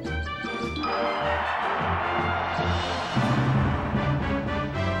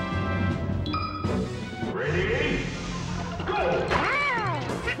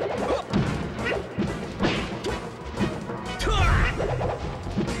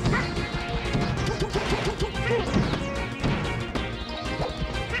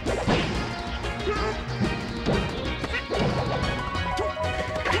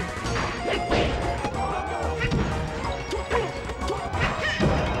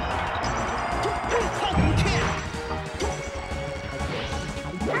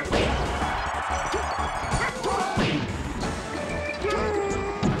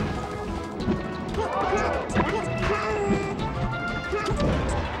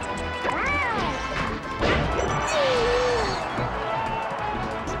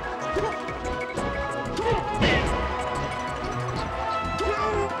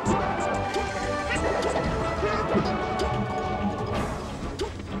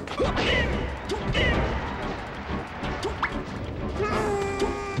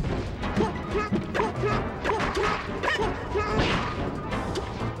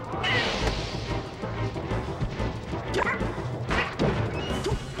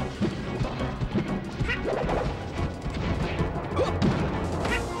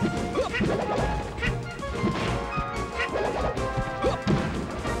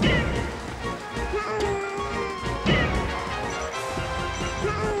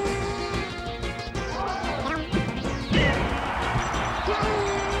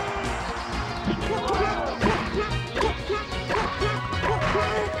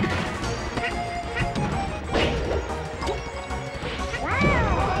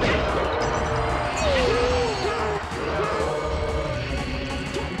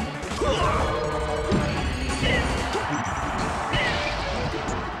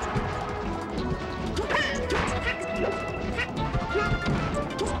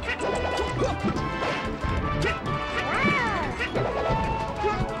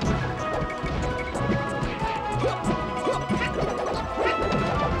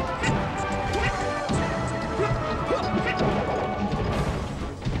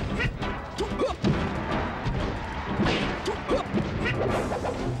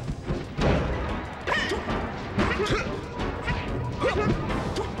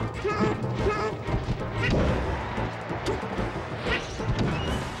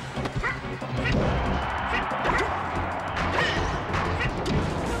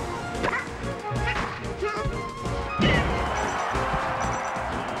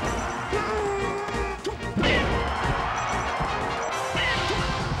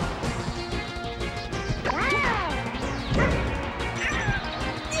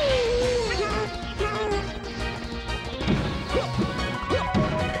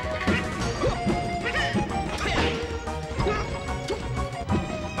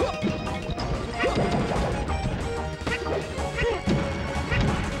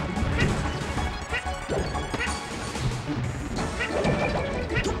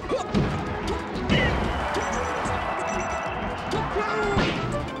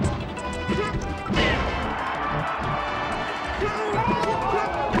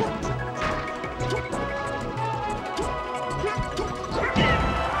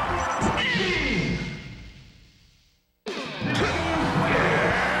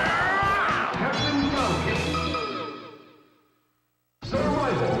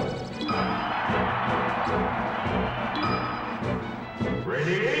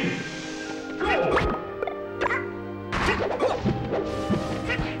 Ready? Go!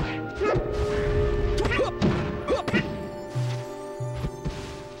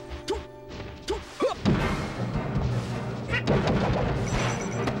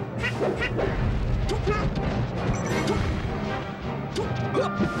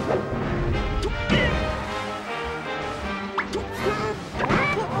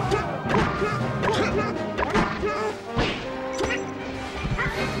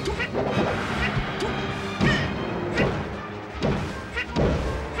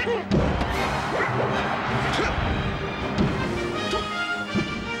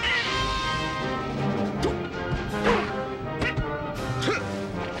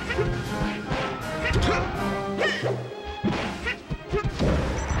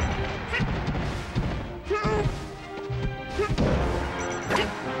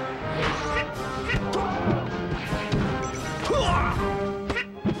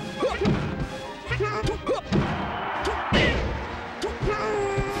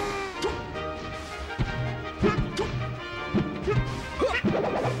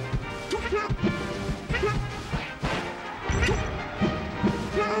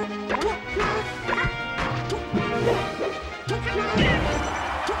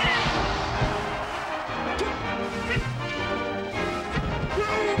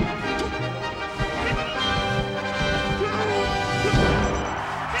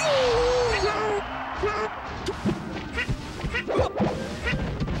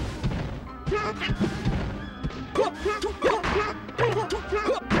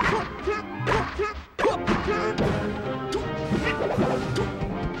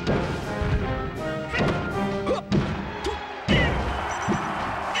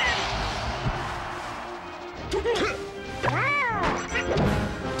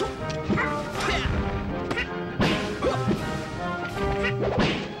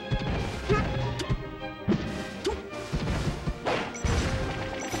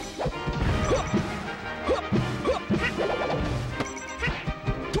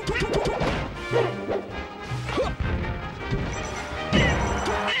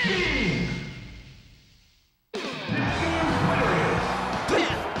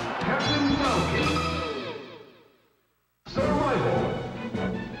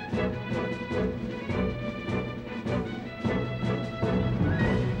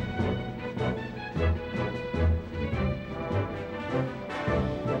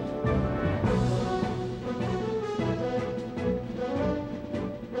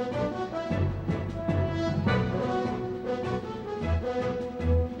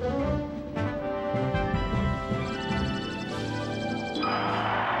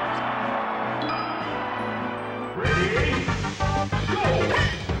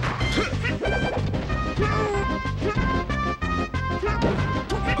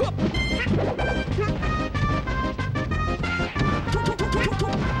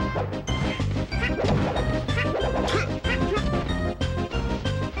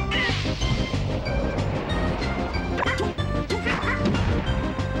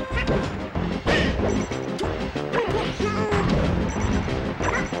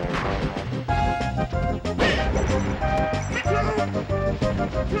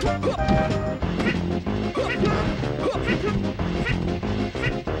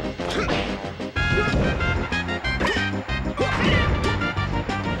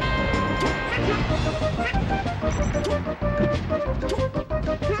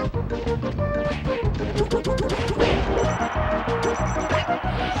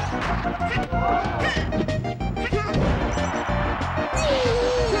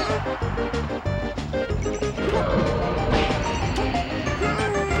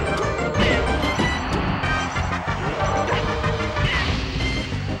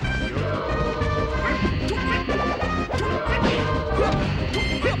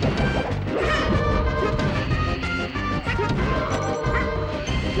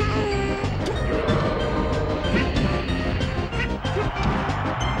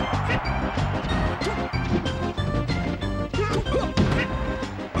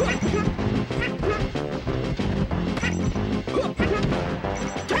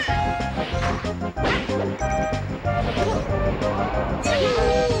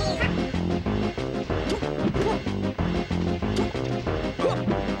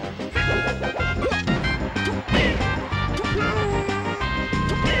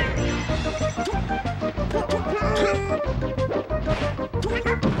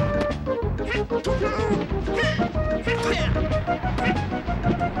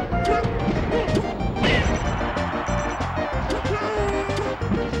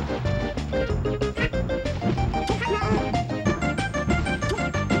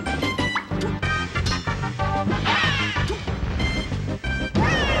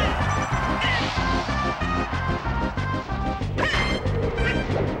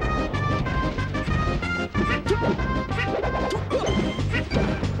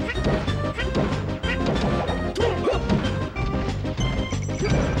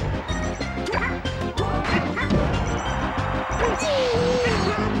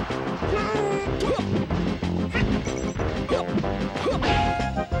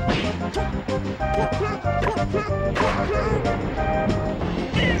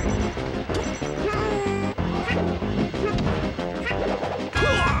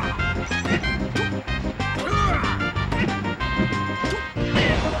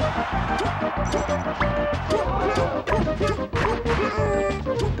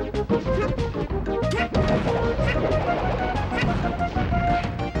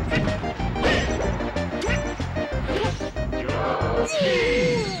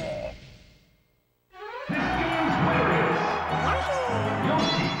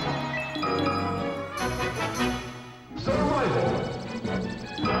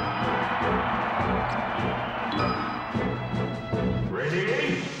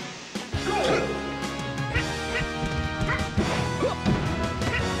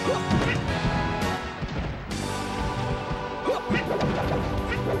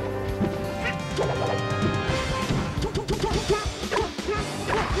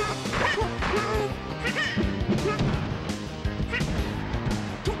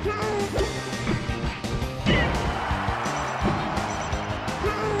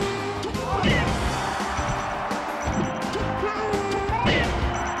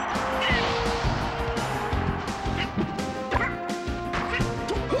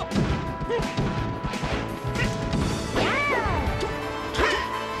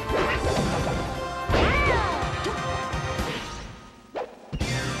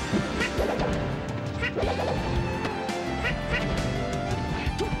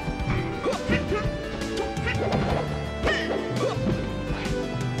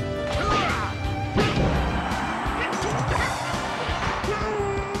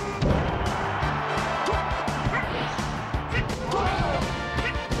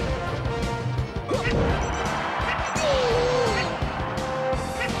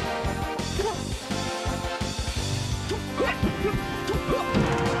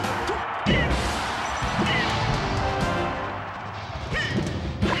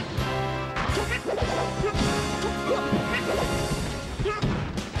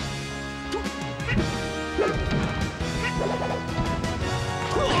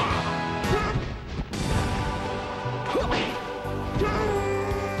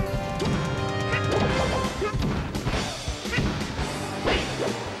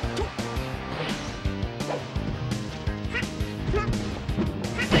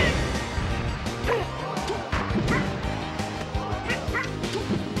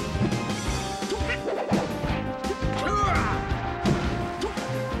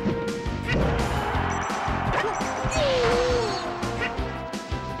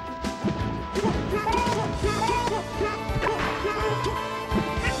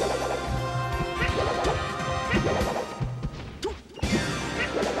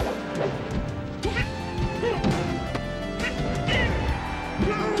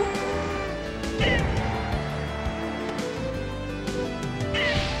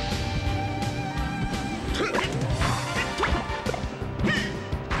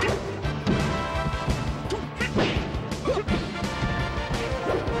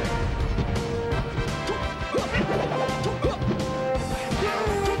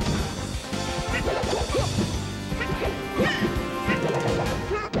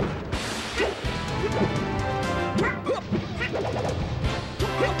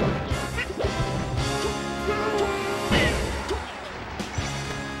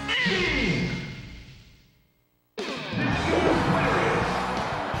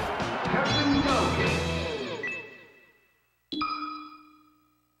 Captain Falcon.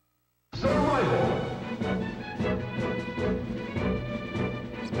 Survival.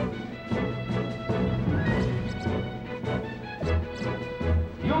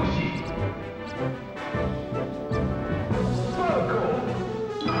 Yoshi. Circle.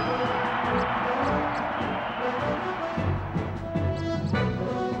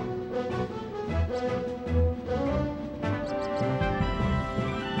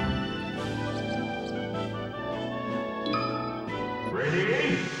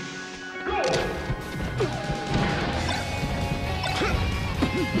 Ready? Go!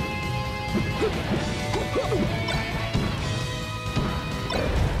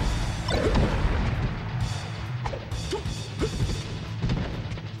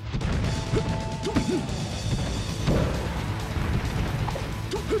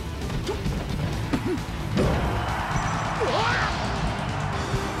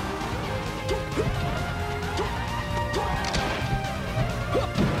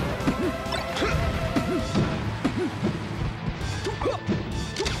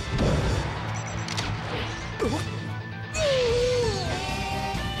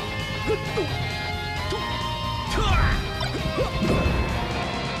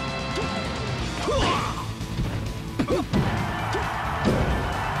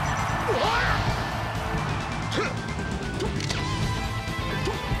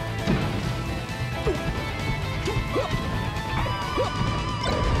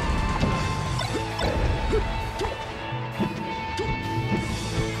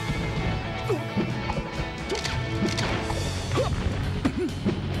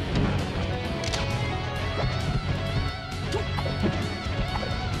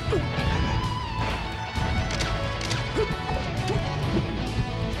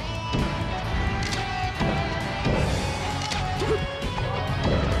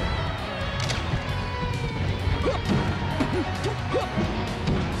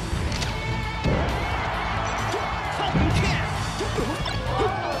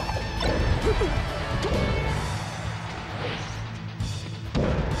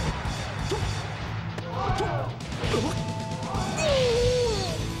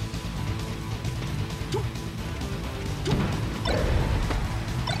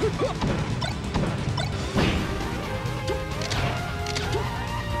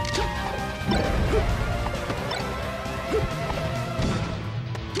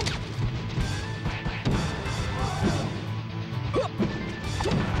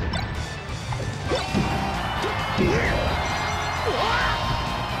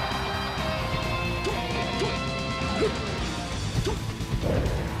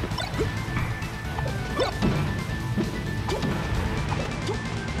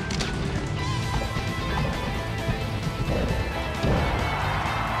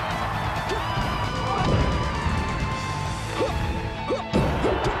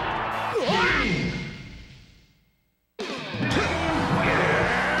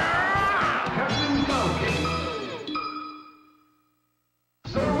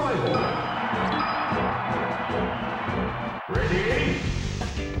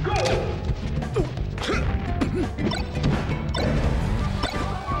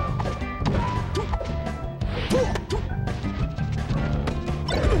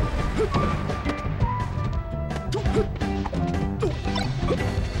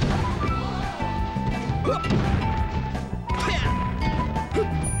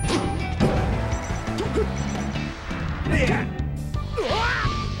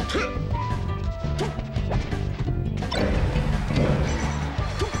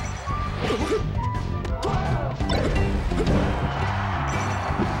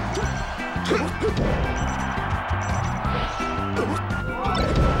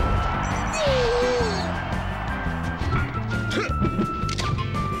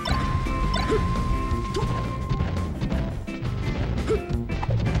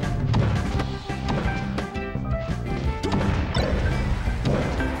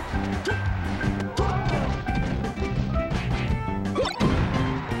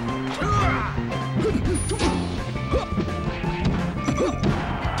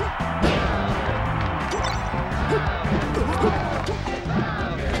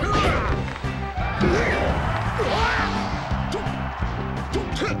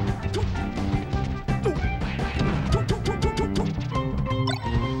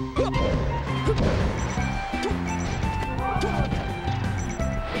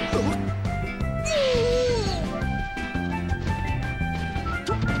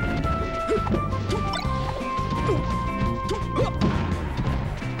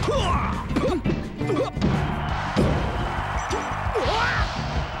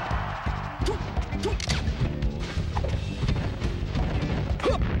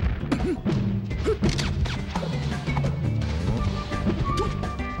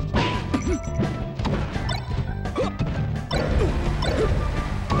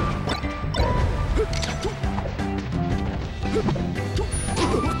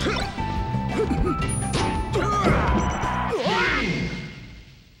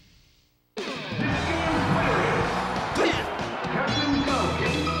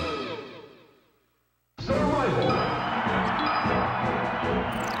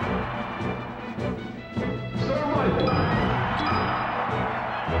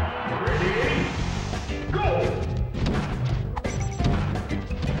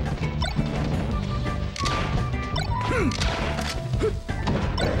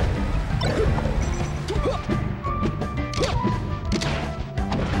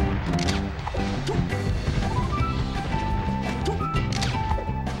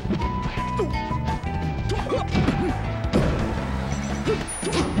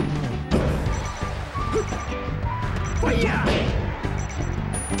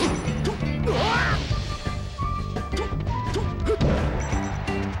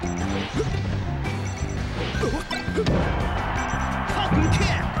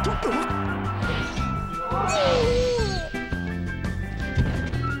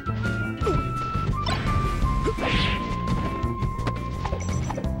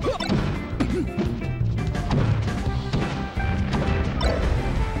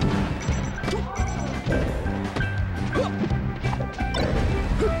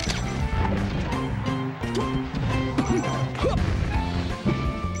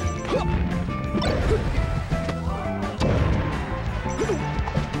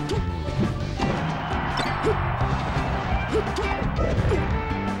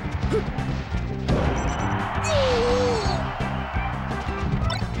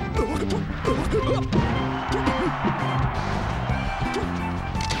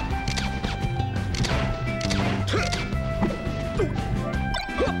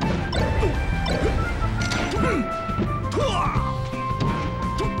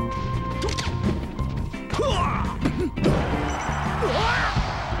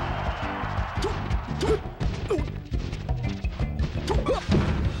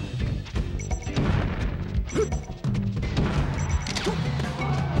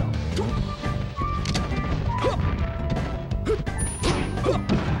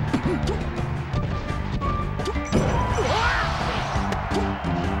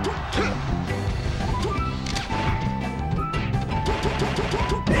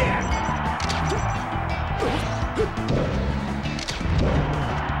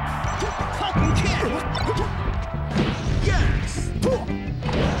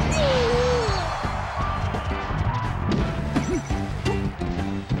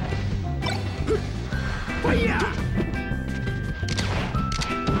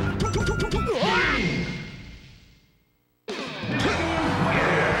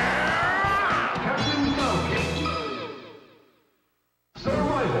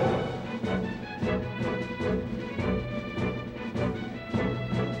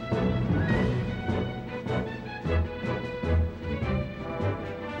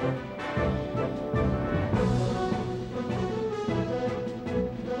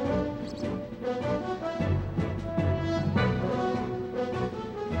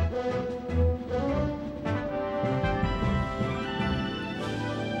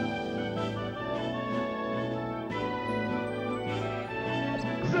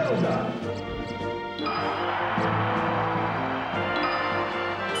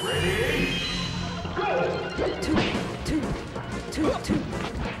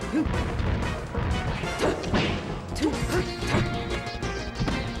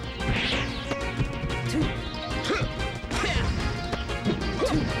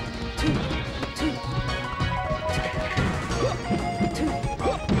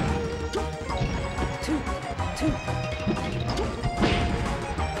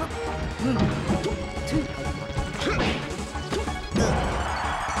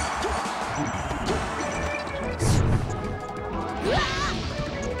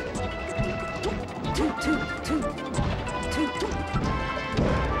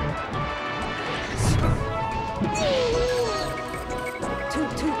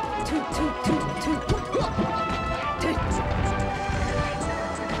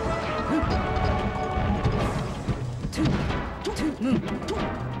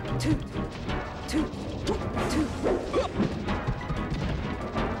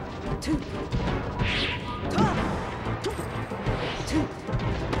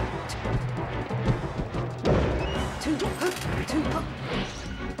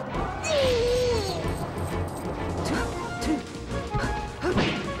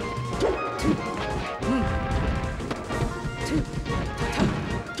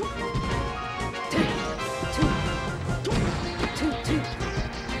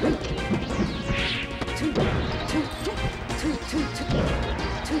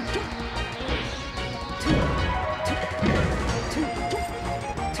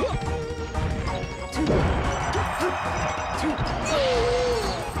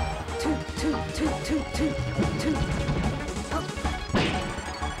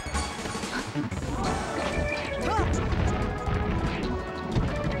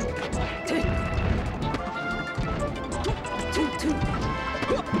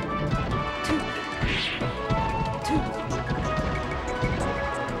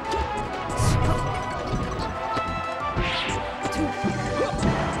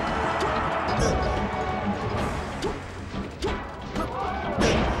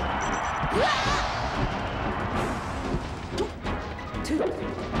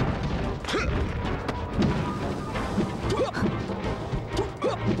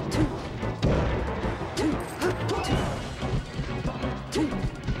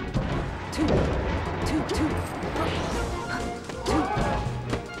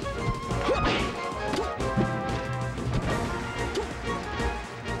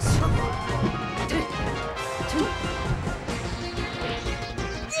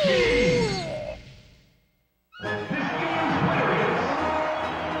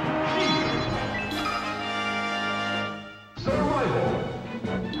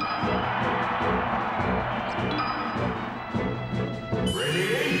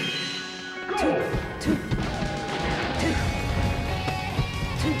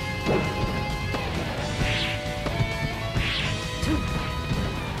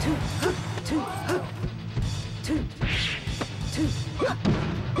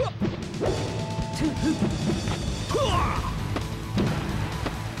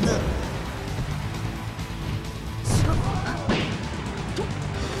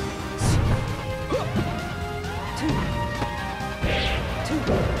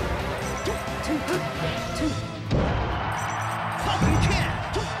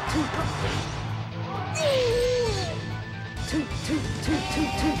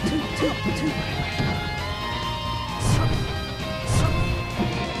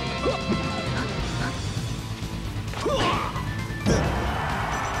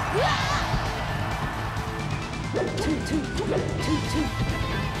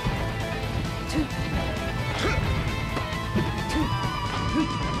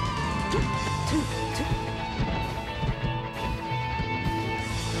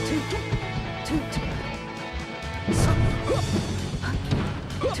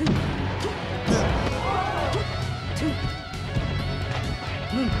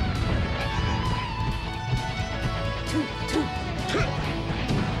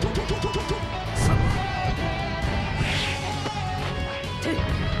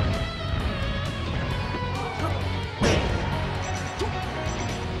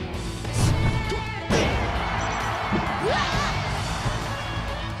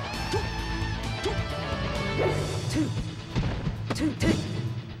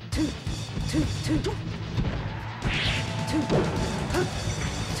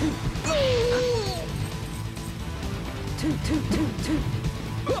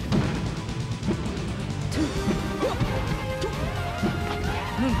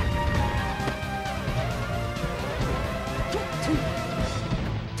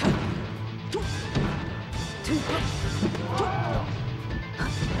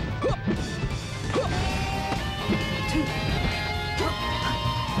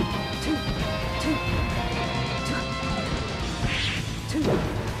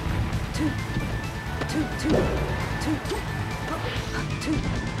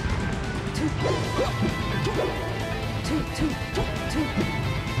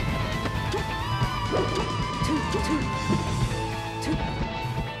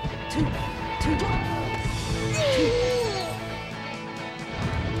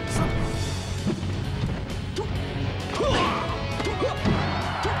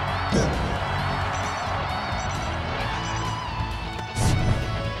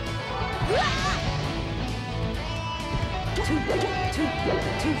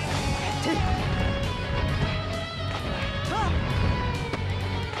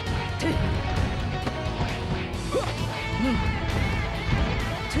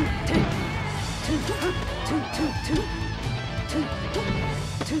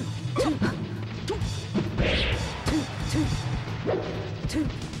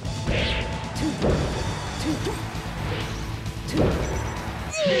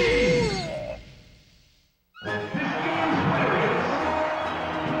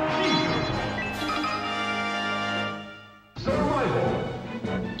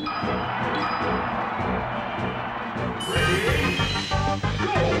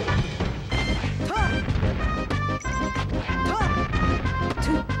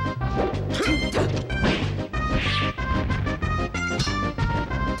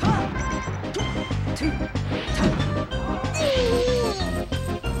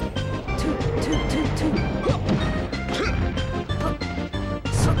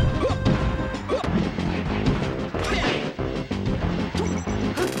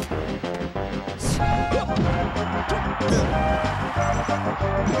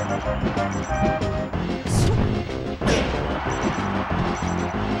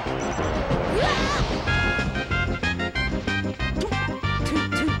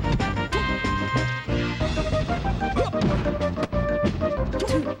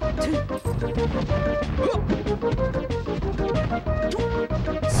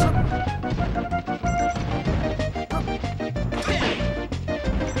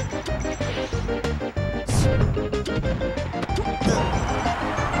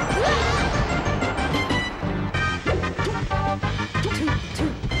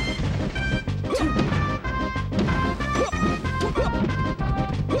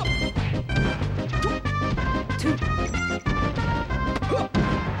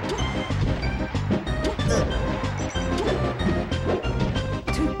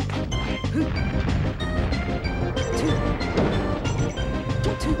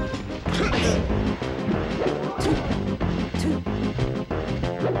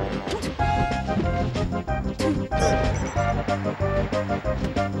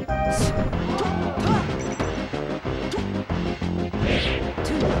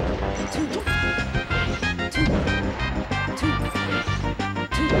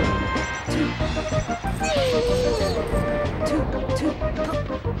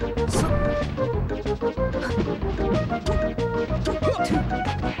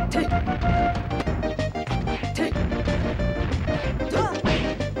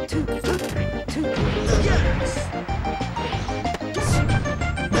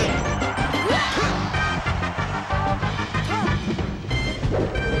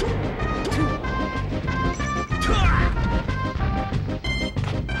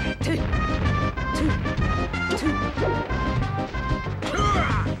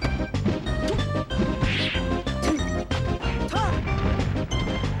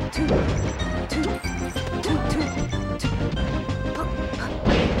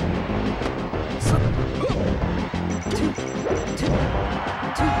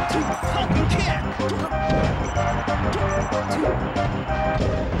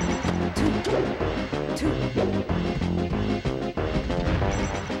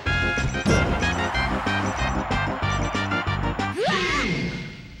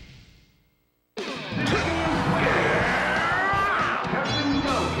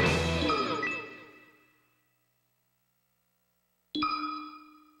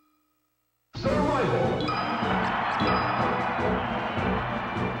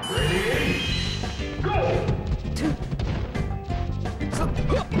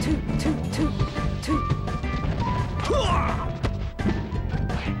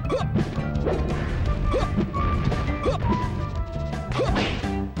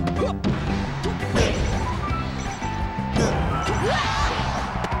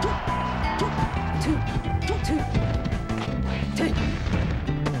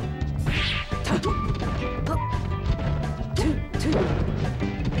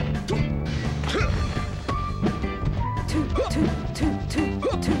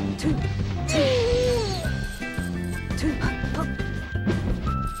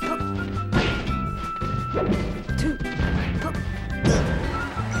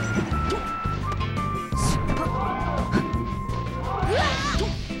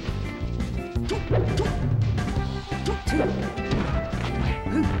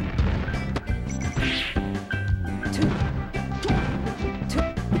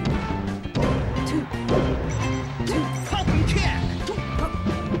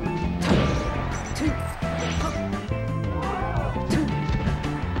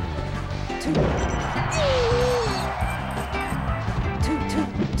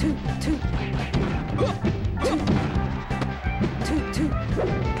 Two.